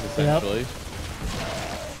rallies, essentially. Yep.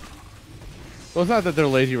 Well, it's not that they're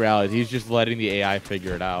lazy rallies. He's just letting the AI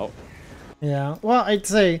figure it out. Yeah, well, I'd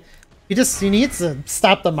say he needs to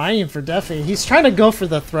stop the mining for Defi. He's trying to go for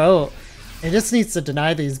the throat. He just needs to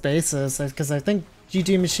deny these bases, because I think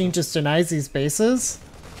GG Machine just denies these bases.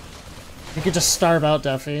 He could just starve out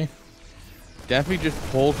Defi. Defi just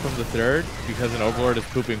pulled from the third because an Overlord is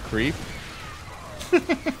pooping creep.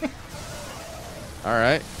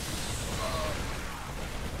 Alright.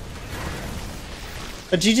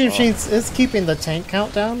 But GG Machine is keeping the tank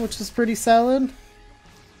count down, which is pretty solid.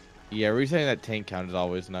 Yeah, resetting that tank count is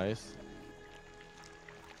always nice.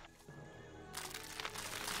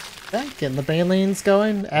 Yeah, getting the Banelings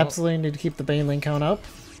going. Absolutely need to keep the Baneling count up.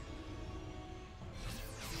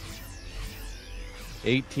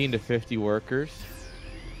 18 to 50 workers.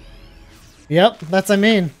 Yep, that's I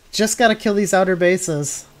mean. Just gotta kill these outer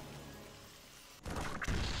bases.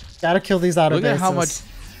 Gotta kill these outer Look bases. at how much...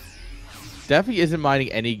 Defi isn't mining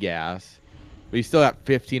any gas, but he's still got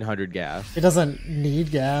 1,500 gas. He doesn't need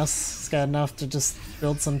gas. He's got enough to just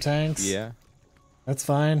build some tanks. Yeah. That's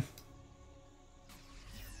fine.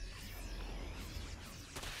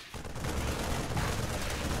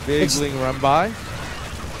 Big Ling run by.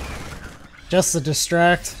 Just to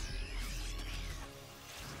distract.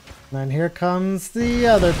 And then here comes the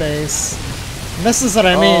other base. And this is what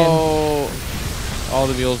I mean. Oh, all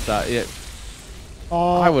the mules died. Yeah.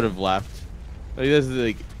 Oh, I would have left. Like, this is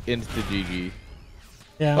like insta GG.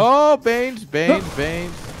 yeah. Oh, Banes.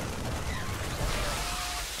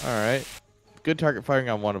 Alright. Good target firing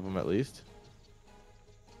on one of them at least.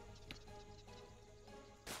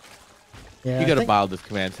 Yeah, He I could have think bottled this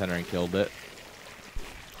command center and killed it.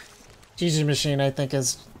 GG Machine, I think,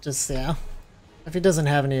 is just, yeah. If he doesn't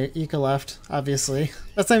have any eco left, obviously.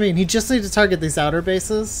 That's what I mean, he just needs to target these outer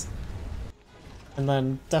bases. And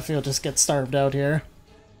then Duffy will just get starved out here.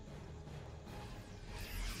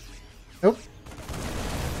 Nope.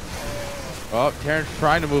 Oh, Terran's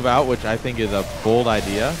trying to move out, which I think is a bold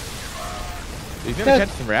idea. He's going to catch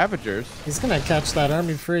some Ravagers. He's going to catch that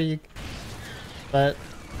army free. But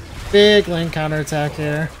big lane counterattack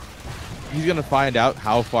here. He's going to find out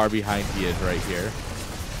how far behind he is right here.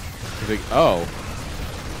 He's like, oh.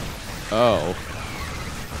 Oh.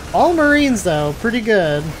 All Marines, though. Pretty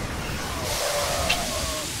good.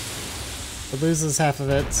 It loses half of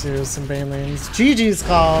it to some Banelings. GG's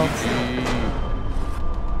called.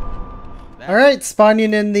 Alright,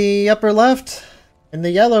 spawning in the upper left. In the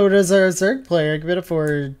yellow, it is our Zerg player. Give it up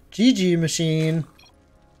for GG Machine.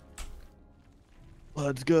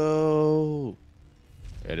 Let's go.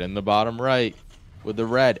 And in the bottom right, with the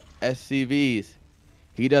red SCVs,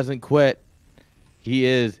 he doesn't quit. He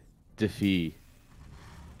is defeat.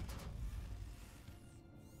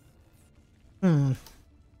 I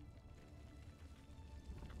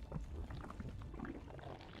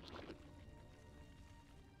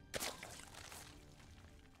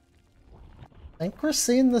think we're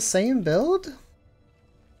seeing the same build?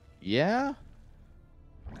 Yeah.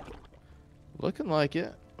 Looking like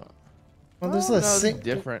it. Well, there's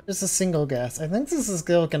different. There's a single gas. I think this is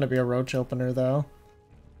still going to be a roach opener, though.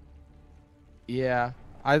 Yeah,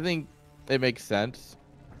 I think it makes sense.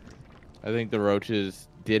 I think the roaches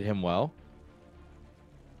did him well.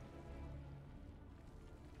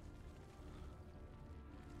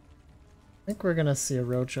 I think we're going to see a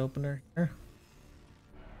roach opener here.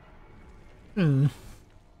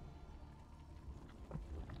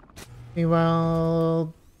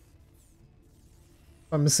 Meanwhile,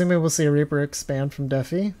 I'm assuming we'll see a Reaper expand from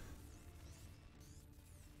Defi.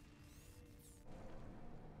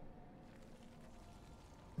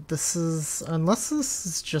 This is, unless this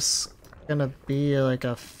is just gonna be like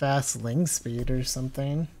a fast ling speed or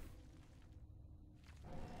something.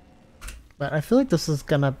 But I feel like this is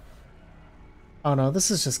gonna, oh no,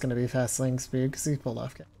 this is just gonna be fast ling speed because he pulled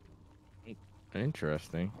off.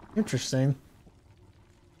 Interesting. Interesting.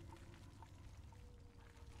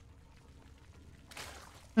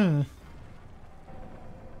 Because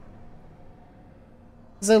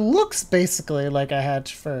it looks basically like a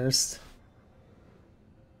hatch first.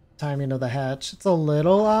 Timing of the hatch. It's a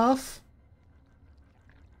little off.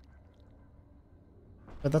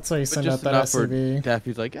 But that's why you send out that SCV.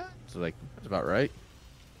 Daffy's like, yeah, it's like, that's about right.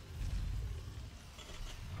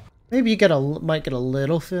 Maybe you might get a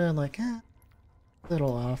little feeling like,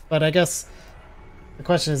 little off. But I guess the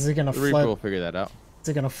question is he gonna flood? Reaper will figure that out. Is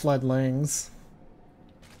he gonna flood lings?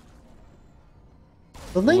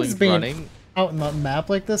 The lings being running out in the map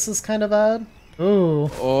like this is kind of odd. Ooh.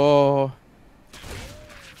 Oh.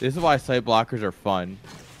 This is why site blockers are fun.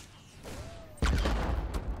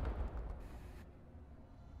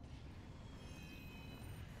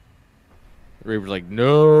 Reaper's like,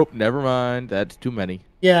 nope, never mind. That's too many.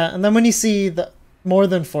 Yeah, and then when you see the more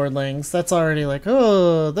than 4 lings, that's already like,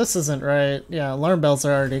 oh, this isn't right. Yeah, alarm bells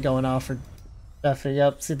are already going off for Duffy.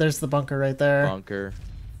 Yep, see, there's the bunker right there. Bunker.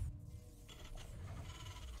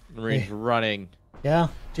 Marine's running. Yeah,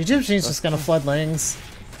 GG Machine's just gonna flood lings.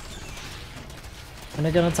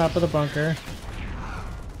 Gonna get on top of the bunker.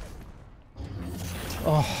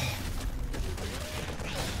 Oh.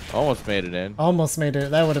 Almost made it in. Almost made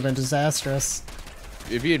it. That would have been disastrous.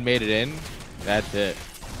 If he had made it in, that's it.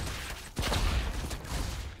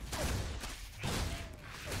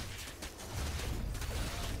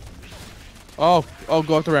 Oh,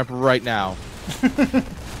 go up the ramp right now. Could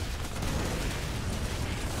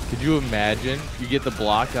you imagine? You get the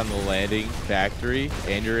block on the landing factory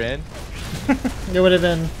and you're in? It would have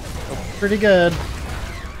been pretty good.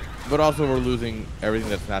 But also we're losing everything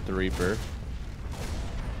that's not the Reaper.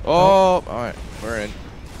 Oh, alright. We're in.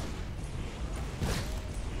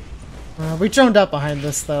 We droned up behind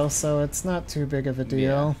this though, so it's not too big of a deal.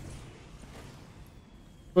 Yeah.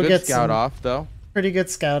 We'll good get scout off though. Pretty good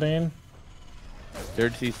scouting.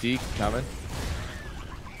 Third CC coming.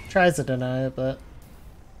 Tries to deny it, but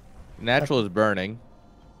Natural is burning.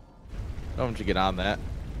 Don't you get on that.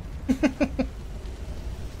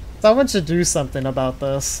 someone should do something about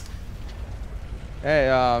this. Hey,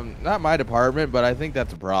 not my department, but I think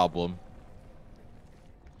that's a problem.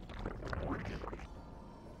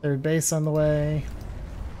 Third base on the way.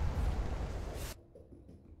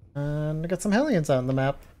 And I got some Hellions out on the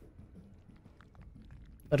map.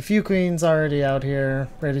 But a few queens already out here,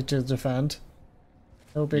 ready to defend.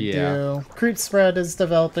 No big Yeah. deal. Creep spread is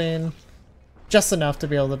developing just enough to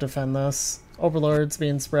be able to defend this. Overlord's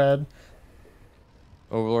being spread.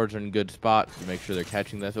 Overlords are in good spot to make sure they're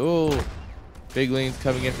catching this. Oh, big lanes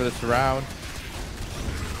coming in for the surround.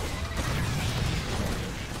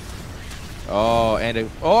 Oh, and it.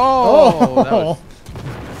 Oh, that was,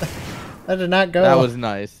 that did not go. that was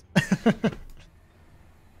nice.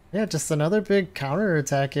 Yeah, just another big counter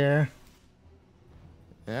attack here.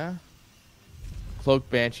 Yeah. Cloak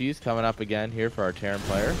Banshees coming up again here for our Terran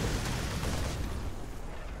player.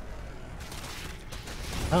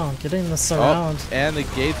 Oh, getting the surround. Oh, and the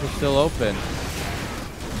gates are still open.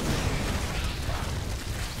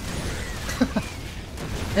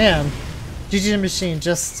 Man, GG Machine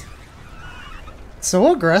just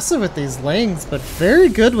so aggressive with these lanes, but very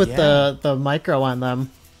good with the micro on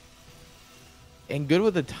them. And good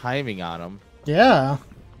with the timing on them. Yeah.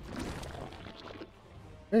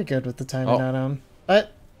 Very good with the timing on them.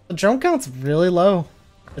 But the drone count's really low.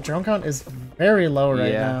 The drone count is very low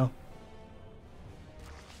right now.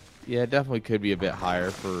 Yeah, it definitely could be a bit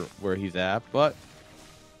higher for where he's at, but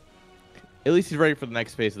at least he's ready for the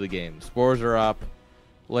next phase of the game. Spores are up,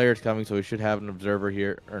 layers coming, so we should have an observer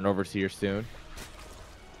here, or an overseer soon.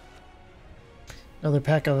 Another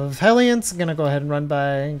pack of Hellions. Gonna go ahead and run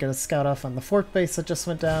by and get a scout off on the fort base that just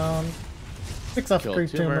went down. Picks off a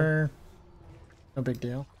creep tumor. No big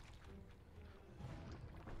deal.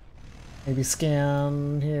 Maybe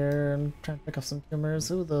scan here and try and pick up some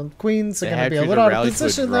tumors. Ooh, the queens are going to be a little out of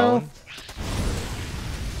position though.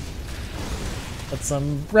 But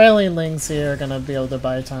some rallying lings here are going to be able to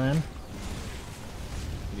buy time.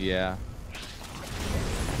 Yeah.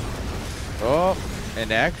 Oh,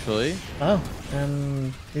 and actually. Oh,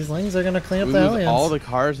 and these lings are going to clean up we the lose aliens. all the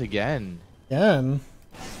cars again. Again.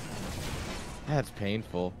 That's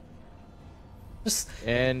painful. Just.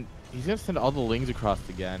 And he's going to send all the lings across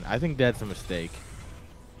again. I think that's a mistake.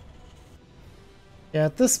 Yeah,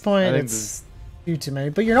 at this point, it's too many.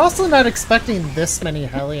 But you're also not expecting this many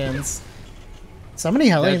Hellions. So many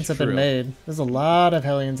Hellions have been made. There's a lot of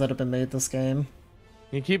Hellions that have been made this game.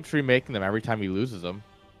 He keeps remaking them every time he loses them.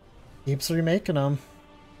 Keeps remaking them.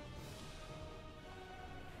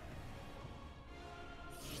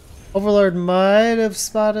 Overlord might have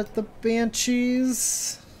spotted the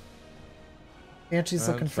Banshees. Banshee's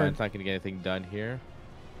looking for... It's not going to get anything done here.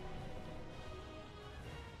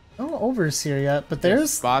 No Over's here yet, but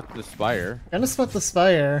there's... Spot the Spire. Gonna spot the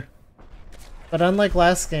Spire. But unlike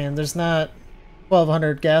last game, there's not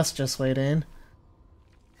 1,200 gas just waiting.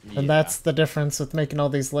 Yeah. And that's the difference with making all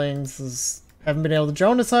these lings, is haven't been able to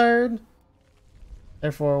drone as hard.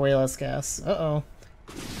 Therefore, way less gas. Uh-oh.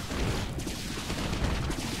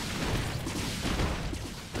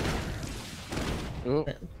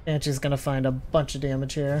 Banshee's gonna find a bunch of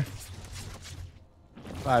damage here.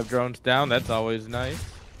 5 drones down, that's always nice.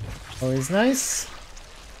 Always nice.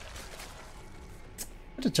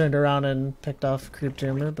 Could have turned around and picked off Creep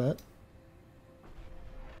Tumor, but...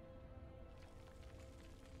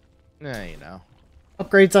 Nah, you know.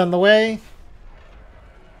 Upgrades on the way.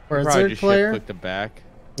 For a Probably Zerg just player. click them back.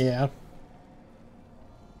 Yeah.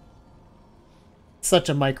 Such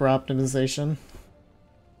a micro optimization.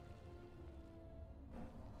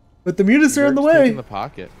 But the mutas are in the way. In the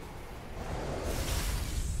pocket.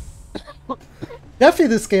 Definitely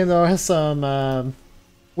this game though has some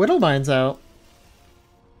Widow Mines out.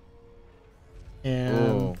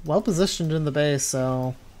 And well positioned in the base,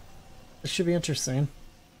 so this should be interesting.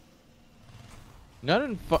 Not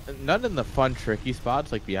in the fun tricky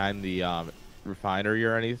spots like behind the refinery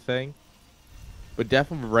or anything. But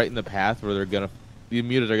definitely right in the path where the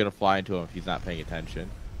mutas are gonna fly into him if he's not paying attention.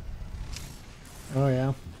 Oh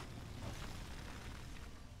yeah.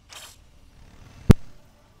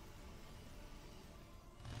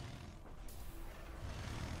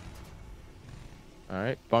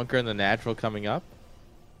 Alright, bunker and the natural coming up.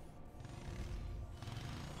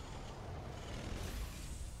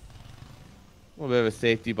 A little bit of a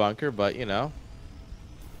safety bunker, but you know.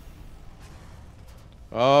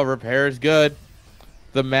 Oh, repair is good.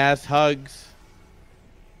 The mass hugs.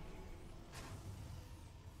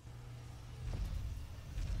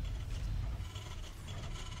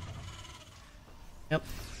 Yep.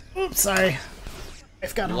 Oops, sorry.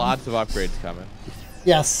 I've got lots of upgrades coming.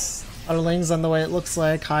 Yes. Otterlings on the way, it looks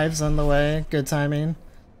like. Hives on the way. Good timing.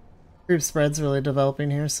 Group spread's really developing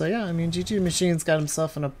here. So yeah, I mean, GG Machine's got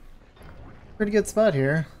himself in a pretty good spot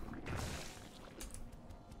here.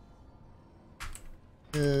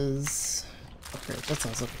 Okay, that's what I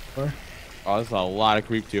was looking for. Oh, there's a lot of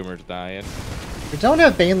creep tumors dying. We don't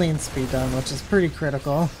have Baneling speed done, which is pretty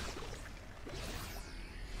critical.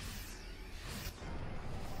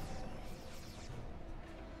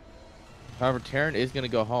 However, Terran is going to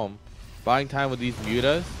go home. Buying time with these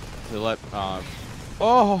mutas to let...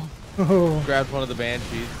 oh! Grabs one of the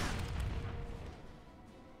Banshees.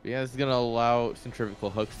 Yeah, this is going to allow centrifugal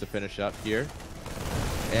hooks to finish up here.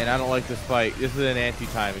 And I don't like this fight. This is an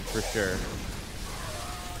anti-timing for sure.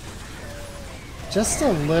 Just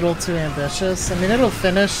a little too ambitious. I mean, it'll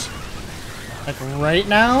finish like right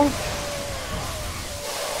now.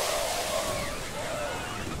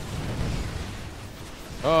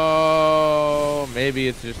 Oh, maybe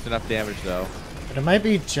it's just enough damage though. But it might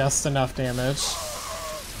be just enough damage.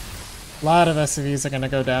 A lot of SCVs are gonna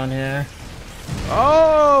go down here.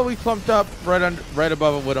 Oh, we clumped up right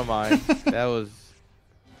above a Widow Mine. That was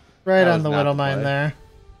right on the Widow Mine there.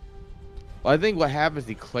 Well, I think what happens,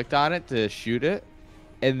 he clicked on it to shoot it,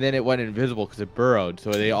 and then it went invisible because it burrowed, so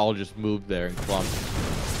they all just moved there and clumped.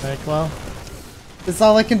 Like, well, that's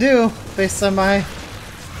all I can do based on my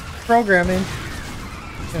programming.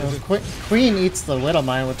 You know, Queen eats the Widow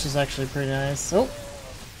Mine, which is actually pretty nice. Oh,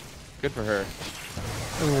 good for her.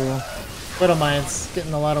 Ooh, Widow Mine's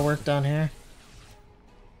getting a lot of work done here.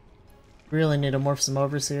 Really need to morph some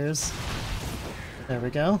overseers. There we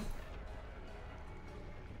go.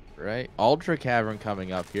 Right, Ultra Cavern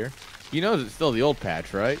coming up here. You know it's still the old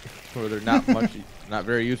patch, right? Where they're not much, not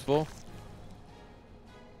very useful.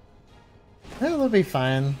 It'll be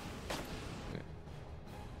fine.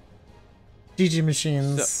 GG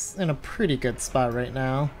Machine's in a pretty good spot right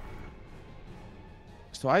now.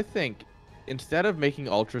 So I think instead of making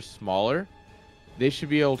Ultras smaller, they should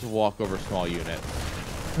be able to walk over small units.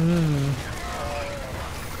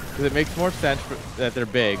 Because it makes more sense that they're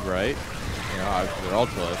big, right? You know, obviously they're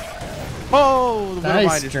Ultralists. Oh, the Widow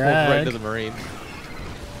Mine just pulled right into the Marines.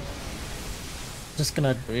 Just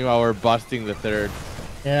gonna... Meanwhile, we're busting the third.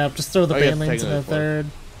 Yeah, just throw the Banelings in the third.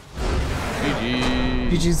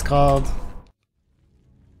 GG. GG's called.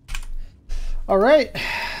 Alright.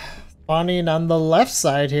 Spawning on the left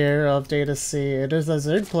side here of Data C. It is a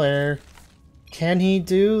Zerg player. Can he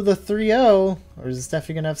do the 3-0? Or is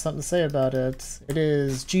Steffi gonna have something to say about it? It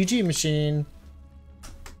is GG Machine.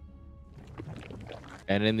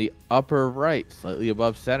 And in the upper right, slightly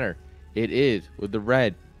above center, it is, with the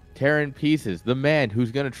red, Terran pieces, the man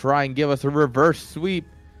who's going to try and give us a reverse sweep.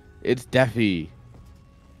 It's Deffy.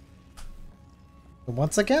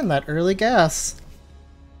 Once again, that early gas.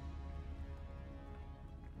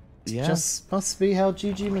 Yeah. Just must be how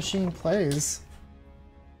GG Machine plays.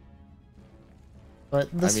 But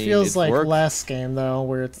this feels like last game, though,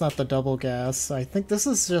 where it's not the double gas. I think this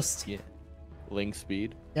is just... Yeah. Ling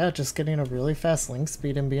speed. Yeah, just getting a really fast Ling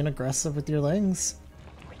speed and being aggressive with your Lings.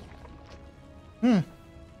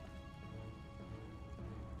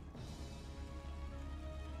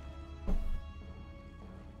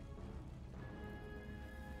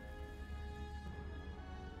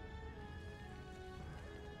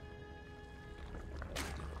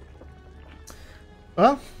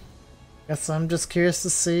 Well, guess I'm just curious to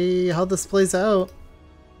see how this plays out.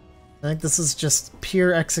 I think this is just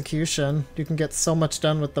pure execution. You can get so much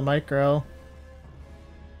done with the micro.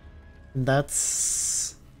 And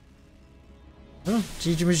that's... Oh,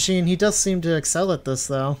 GG Machine, he does seem to excel at this,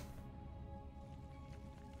 though.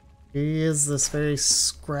 He is this very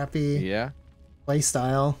scrappy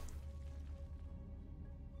playstyle.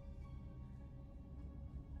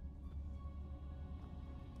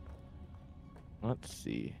 Let's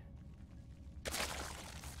see.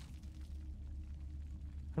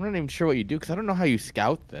 I'm not even sure what you do, because I don't know how you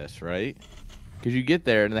scout this, right? Because you get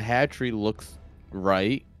there, and the hatchery looks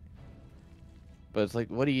right. But it's like,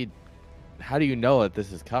 what do you... How do you know that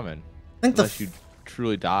this is coming? I think unless you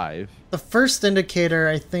truly dive. The first indicator,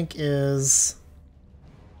 I think, is...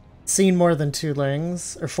 seeing more than 2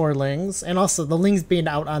 Lings, or 4 Lings. And also, the Lings being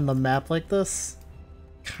out on the map like this.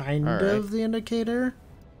 Kind of the indicator.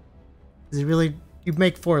 Because you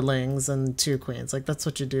make 4 Lings and 2 Queens. Like, that's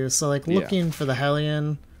what you do. So, like, looking for the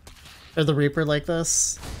Hellion or the Reaper like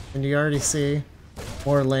this, and you already see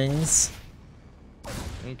more Lings.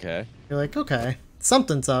 Okay. You're like, okay,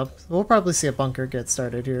 something's up. We'll probably see a bunker get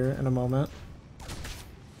started here in a moment.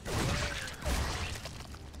 Of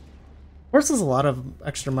course, there's a lot of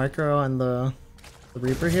extra micro on the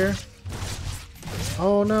Reaper here.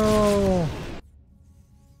 Oh no!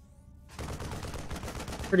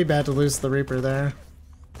 Pretty bad to lose the Reaper there.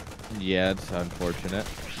 Yeah, it's unfortunate.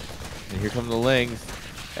 And here come the Lings.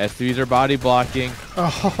 SCVs are body blocking.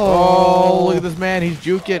 Oh, look at this man. He's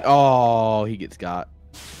juking. Oh, he gets got.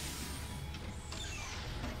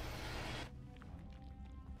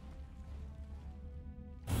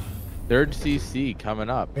 Third CC coming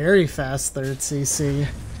up. Very fast third CC.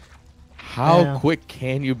 How quick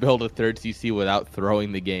can you build a third CC without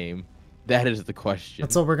throwing the game? That is the question.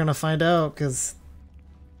 That's what we're gonna find out, because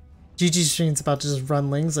GG Machine's about to just run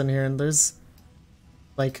Lings in here, and there's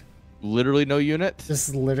like Literally no units?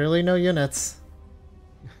 just literally no units.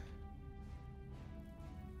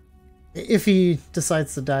 If he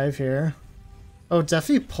decides to dive here. Oh,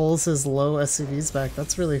 Defi pulls his low SCVs back.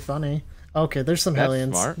 That's really funny. Okay, there's some That's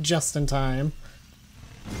Hellions smart. just in time.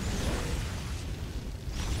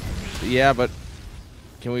 Yeah, but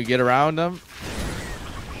can we get around them?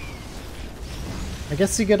 I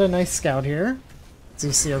guess you get a nice scout here. So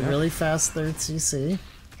you see a really fast third CC.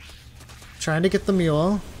 Trying to get the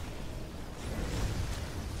mule.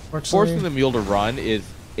 Forcing the mule to run is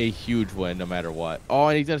a huge win no matter what. Oh,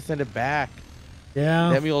 and he's going to send it back. Yeah.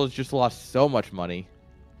 That mule has just lost so much money.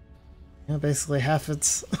 Yeah, basically half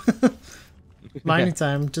its mining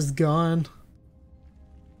time just gone.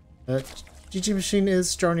 But GG Machine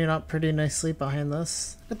is droning up pretty nicely behind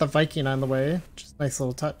this. Got the Viking on the way, just a nice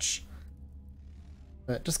little touch.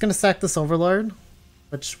 But just gonna stack this Overlord,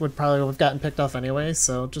 which would probably have gotten picked off anyway,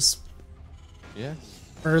 so just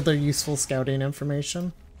further useful scouting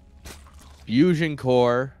information. Fusion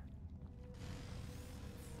core.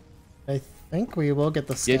 I think we will get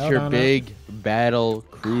the scout Get your on big battle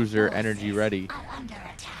cruiser energy ready.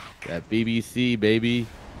 That BBC, baby.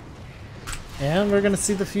 And we're gonna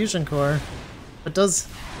see the fusion core. But does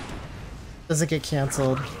it get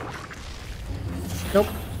canceled? Nope,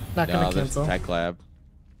 not gonna cancel. Tech lab.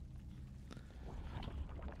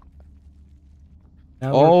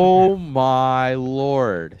 Now Oh my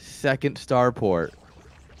lord! Second starport.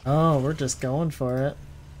 Oh, we're just going for it.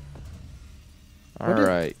 All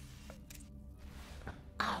right.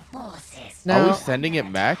 Now, Are we sending it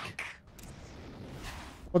mech?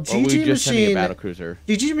 well, Or are we GG just sending a Machine. battle cruiser?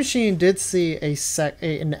 GG Machine did see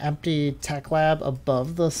an empty tech lab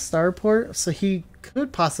above the starport, so he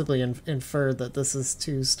could possibly infer that this is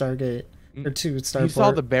two Stargate or two starport. You saw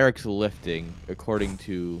the barracks lifting, according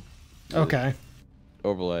to Okay.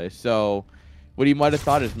 overlay. So, what you might have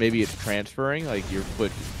thought is maybe it's transferring, like you're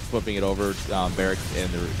flipping it over barracks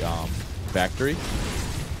in the factory.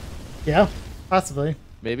 Yeah, possibly.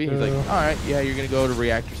 Maybe he's like, all right, yeah, you're gonna go to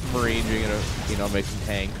reactor submarines, you're gonna, make some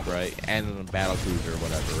tanks, right, and then a battle cruiser or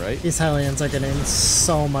whatever, right? These Hellions are getting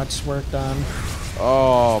so much work done.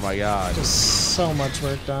 Oh my god. Just so much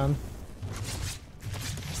work done.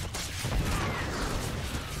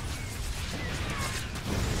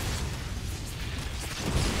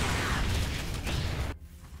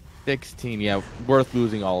 $16, yeah, worth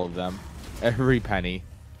losing all of them, every penny.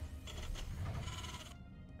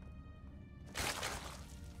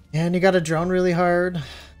 And you got to drone really hard.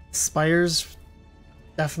 Spire's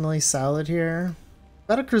definitely solid here.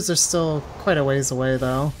 Battlecruiser's still quite a ways away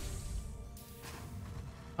though.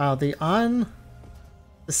 Wow, the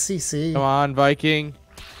CC. Come on, Viking.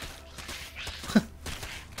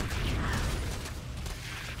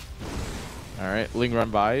 All right, Ling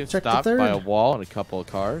run by, Check the stopped third. by a wall and a couple of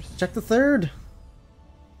cars. Check the third.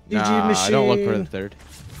 GG Nah, Machine. I don't look for the third.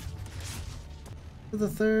 To the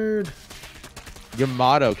third.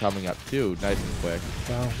 Yamato coming up too, nice and quick.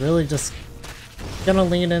 Wow, really just gonna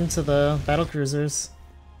lean into the battlecruisers.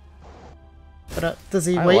 But does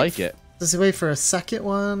he I wait? like it. Does he wait for a second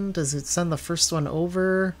one? Does he send the first one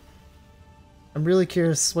over? I'm really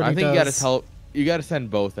curious what he does. I think you gotta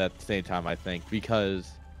send both at the same time. I think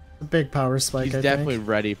because a big power spike. he's definitely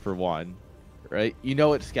ready for one, right? You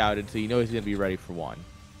know it's scouted, so you know he's gonna be ready for one.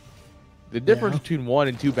 The difference between one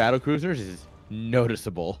and two battle cruisers is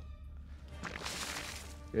noticeable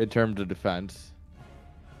in terms of defense.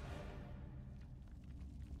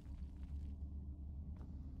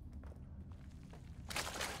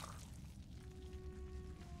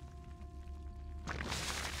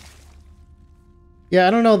 Yeah, I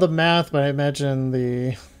don't know the math, but I imagine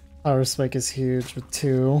the power spike is huge with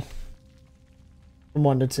 2. From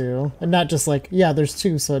 1 to 2. And not just like, yeah, there's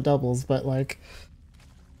 2, so it doubles, but like,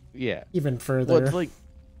 yeah, even further. Well, it's like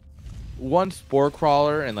one spore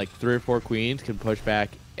crawler and like 3 or 4 queens can push back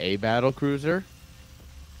a battle cruiser.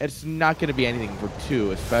 It's not going to be anything for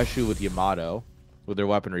 2, especially with Yamato, with their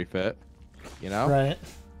weaponry fit. You know? Right.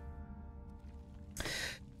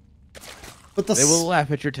 But They will laugh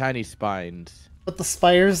at your tiny spines. But the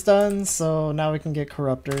Spire's done, so now we can get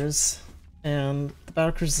Corruptors. And the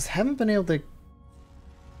Battlecruisers haven't been able to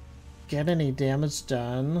get any damage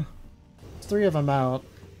done. There's 3 of them out.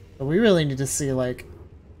 But we really need to see, like,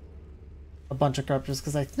 a bunch of Corruptors,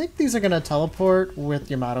 because I think these are going to teleport with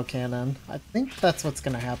Yamato Cannon. I think that's what's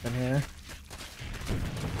going to happen here.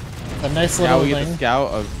 A nice little Now we get link. the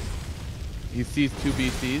scout of... He sees 2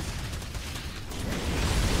 BCs.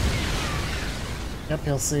 Yep,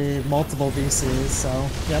 he'll see multiple VCs, so,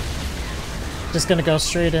 yep. Just gonna go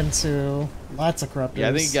straight into lots of corruptors. Yeah,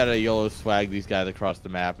 I think you gotta YOLO swag these guys across the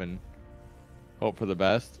map and hope for the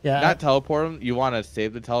best. Yeah. Not teleport them. You want to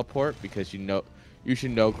save the teleport because you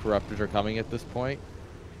should know corruptors are coming at this point.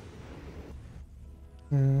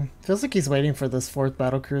 Feels like he's waiting for this 4th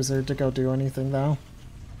battlecruiser to go do anything, though.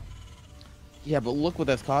 Yeah, but look what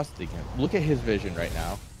that's costing him. Look at his vision right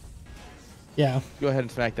now. Yeah. Go ahead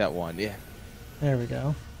and smack that one. Yeah. There we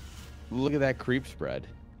go. Look at that creep spread.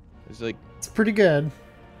 It's like... It's pretty good.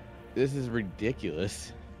 This is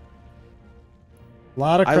ridiculous. A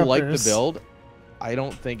lot of corruptors. I like the build. I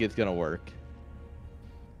don't think it's going to work.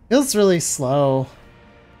 Feels really slow.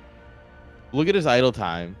 Look at his idle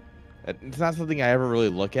time. It's not something I ever really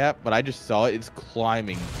look at, but I just saw it. It's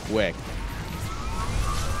climbing quick.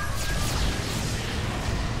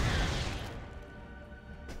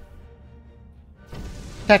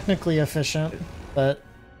 Technically efficient, but...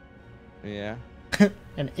 Yeah.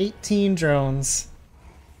 And 18 drones.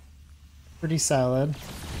 Pretty solid.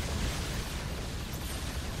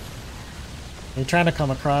 You're trying to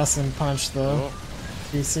come across and punch the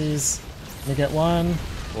PCs. You get one.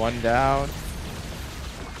 One down.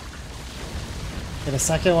 Get a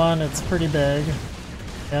second one. It's pretty big.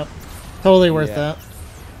 Yep. Totally worth that.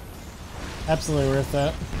 Absolutely worth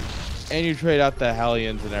that. And you trade out the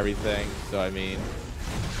Hellions and everything, so I mean...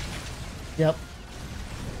 Yep.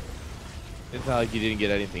 It's not like you didn't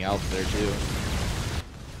get anything else there, too.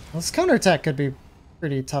 This counterattack could be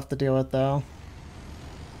pretty tough to deal with, though.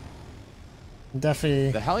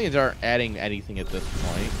 Definitely. The Hellions aren't adding anything at this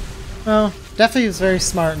point. No, Definitely was very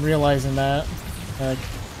smart in realizing that. Like,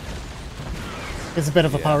 it's a bit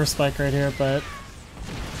of a power spike right here, but...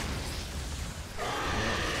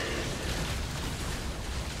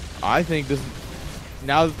 I think this...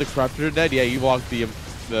 Now that the Corruptors are dead, yeah, you walk the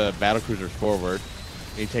battlecruisers forward.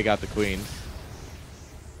 And you take out the Queens.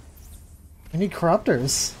 I need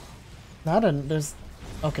Corruptors. Not a... There's...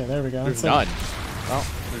 Okay, there we go. There's none. Oh,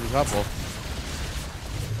 there's a couple.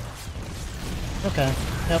 Okay,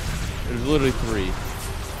 yep. There's literally 3.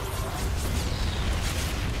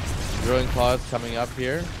 Drilling claws coming up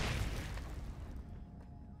here.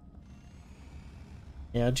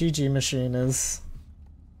 Yeah, GG Machine is...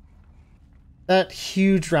 That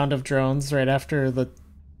huge round of drones right after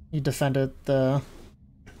he defended the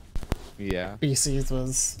BCs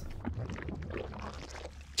was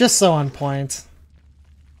just so on point.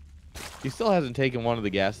 He still hasn't taken one of the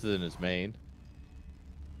gases in his main.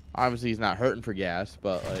 Obviously, he's not hurting for gas,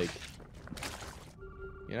 but like,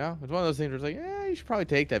 you know, it's one of those things where it's like, you should probably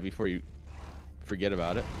take that before you forget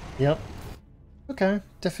about it. Yep. Okay,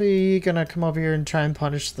 definitely gonna come over here and try and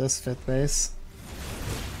punish this 5th base.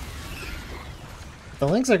 The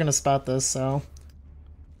Lynx are gonna spot this, so.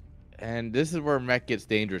 And this is where mech gets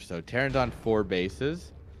dangerous, though. Terran's on 4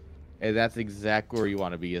 bases, and that's exactly where you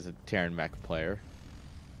want to be as a Terran mech player.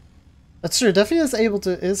 That's true. Definitely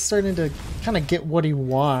is starting to kind of get what he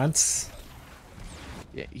wants.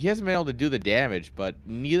 Yeah, he hasn't been able to do the damage, but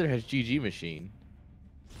neither has GG Machine.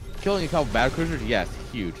 Killing a couple battlecruisers, yes,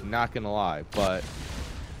 huge. Not gonna lie, but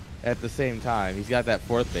at the same time, he's got that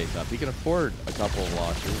 4th base up. He can afford a couple of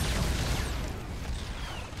losses.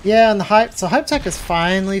 Yeah, and so Hype Tech is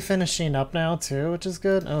finally finishing up now too, which is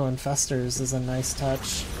good. Oh, and Festers is a nice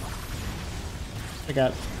touch. We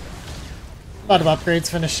got a lot of upgrades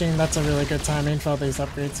finishing. That's a really good timing for all these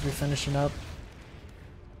upgrades to be finishing up.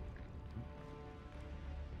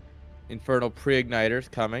 Infernal Pre-Igniter's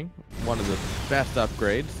coming. One of the best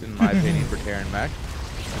upgrades, in my opinion, for Terran mech.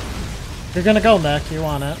 You're gonna go mech, you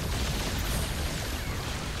want it.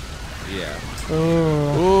 Yeah.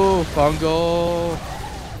 Ooh. Ooh, Fungal.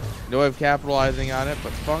 No way of capitalizing on it,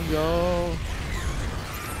 but Fungal.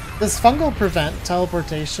 Does Fungal prevent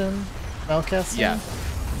teleportation? Spellcasting? Yeah.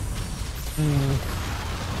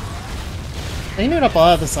 They knew up a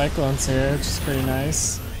lot of the Cyclones here, which is pretty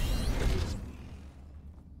nice.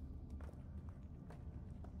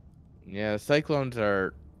 Yeah, Cyclones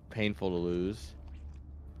are painful to lose.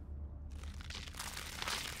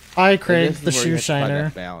 Hi, Craig, the Shoe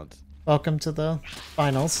Shiner. Balance. Welcome to the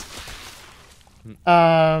finals.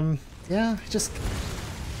 Yeah, just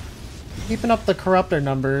keeping up the Corruptor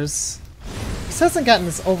numbers. This hasn't gotten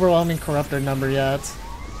this overwhelming Corruptor number yet.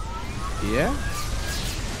 Yeah?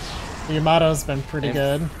 The Yamato's been pretty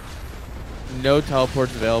good. No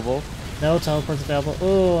teleports available. No teleports available.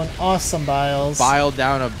 Ooh, an awesome Biles. Bile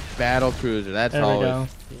down a battle cruiser. That's there always...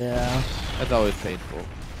 we go. Yeah. That's always painful.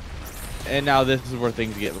 And now this is where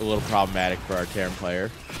things get a little problematic for our Terran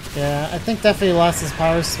player. Yeah, I think definitely lost his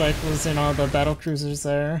power spike losing all the battle cruisers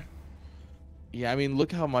there. Yeah, I mean,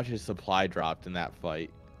 look how much his supply dropped in that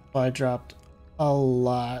fight. Well, I dropped a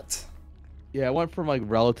lot. Yeah, it went from like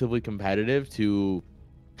relatively competitive to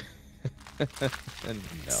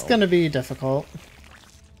It's no. gonna be difficult.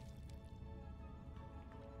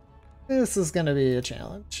 This is gonna be a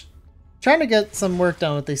challenge. Trying to get some work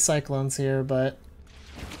done with these cyclones here, but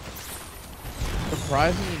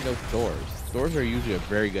Surprisingly, no Thors. Thors are usually a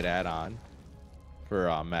very good add-on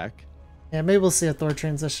for mech. yeah, maybe we'll see a Thor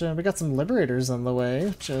transition. We got some Liberators on the way,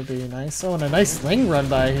 which would be nice. Oh, and a nice Ling run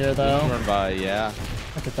by here, though. Run by, yeah.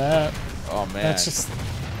 Look at that. Oh man. That's just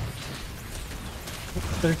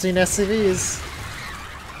 13 SCVs,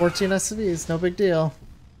 14 SCVs, no big deal.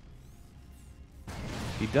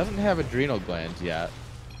 He doesn't have adrenal glands yet.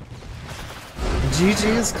 GG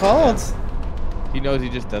is called. He knows he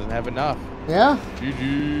just doesn't have enough. Yeah.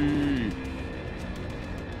 GG.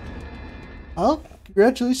 Oh,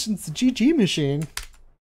 congratulations, the GG machine.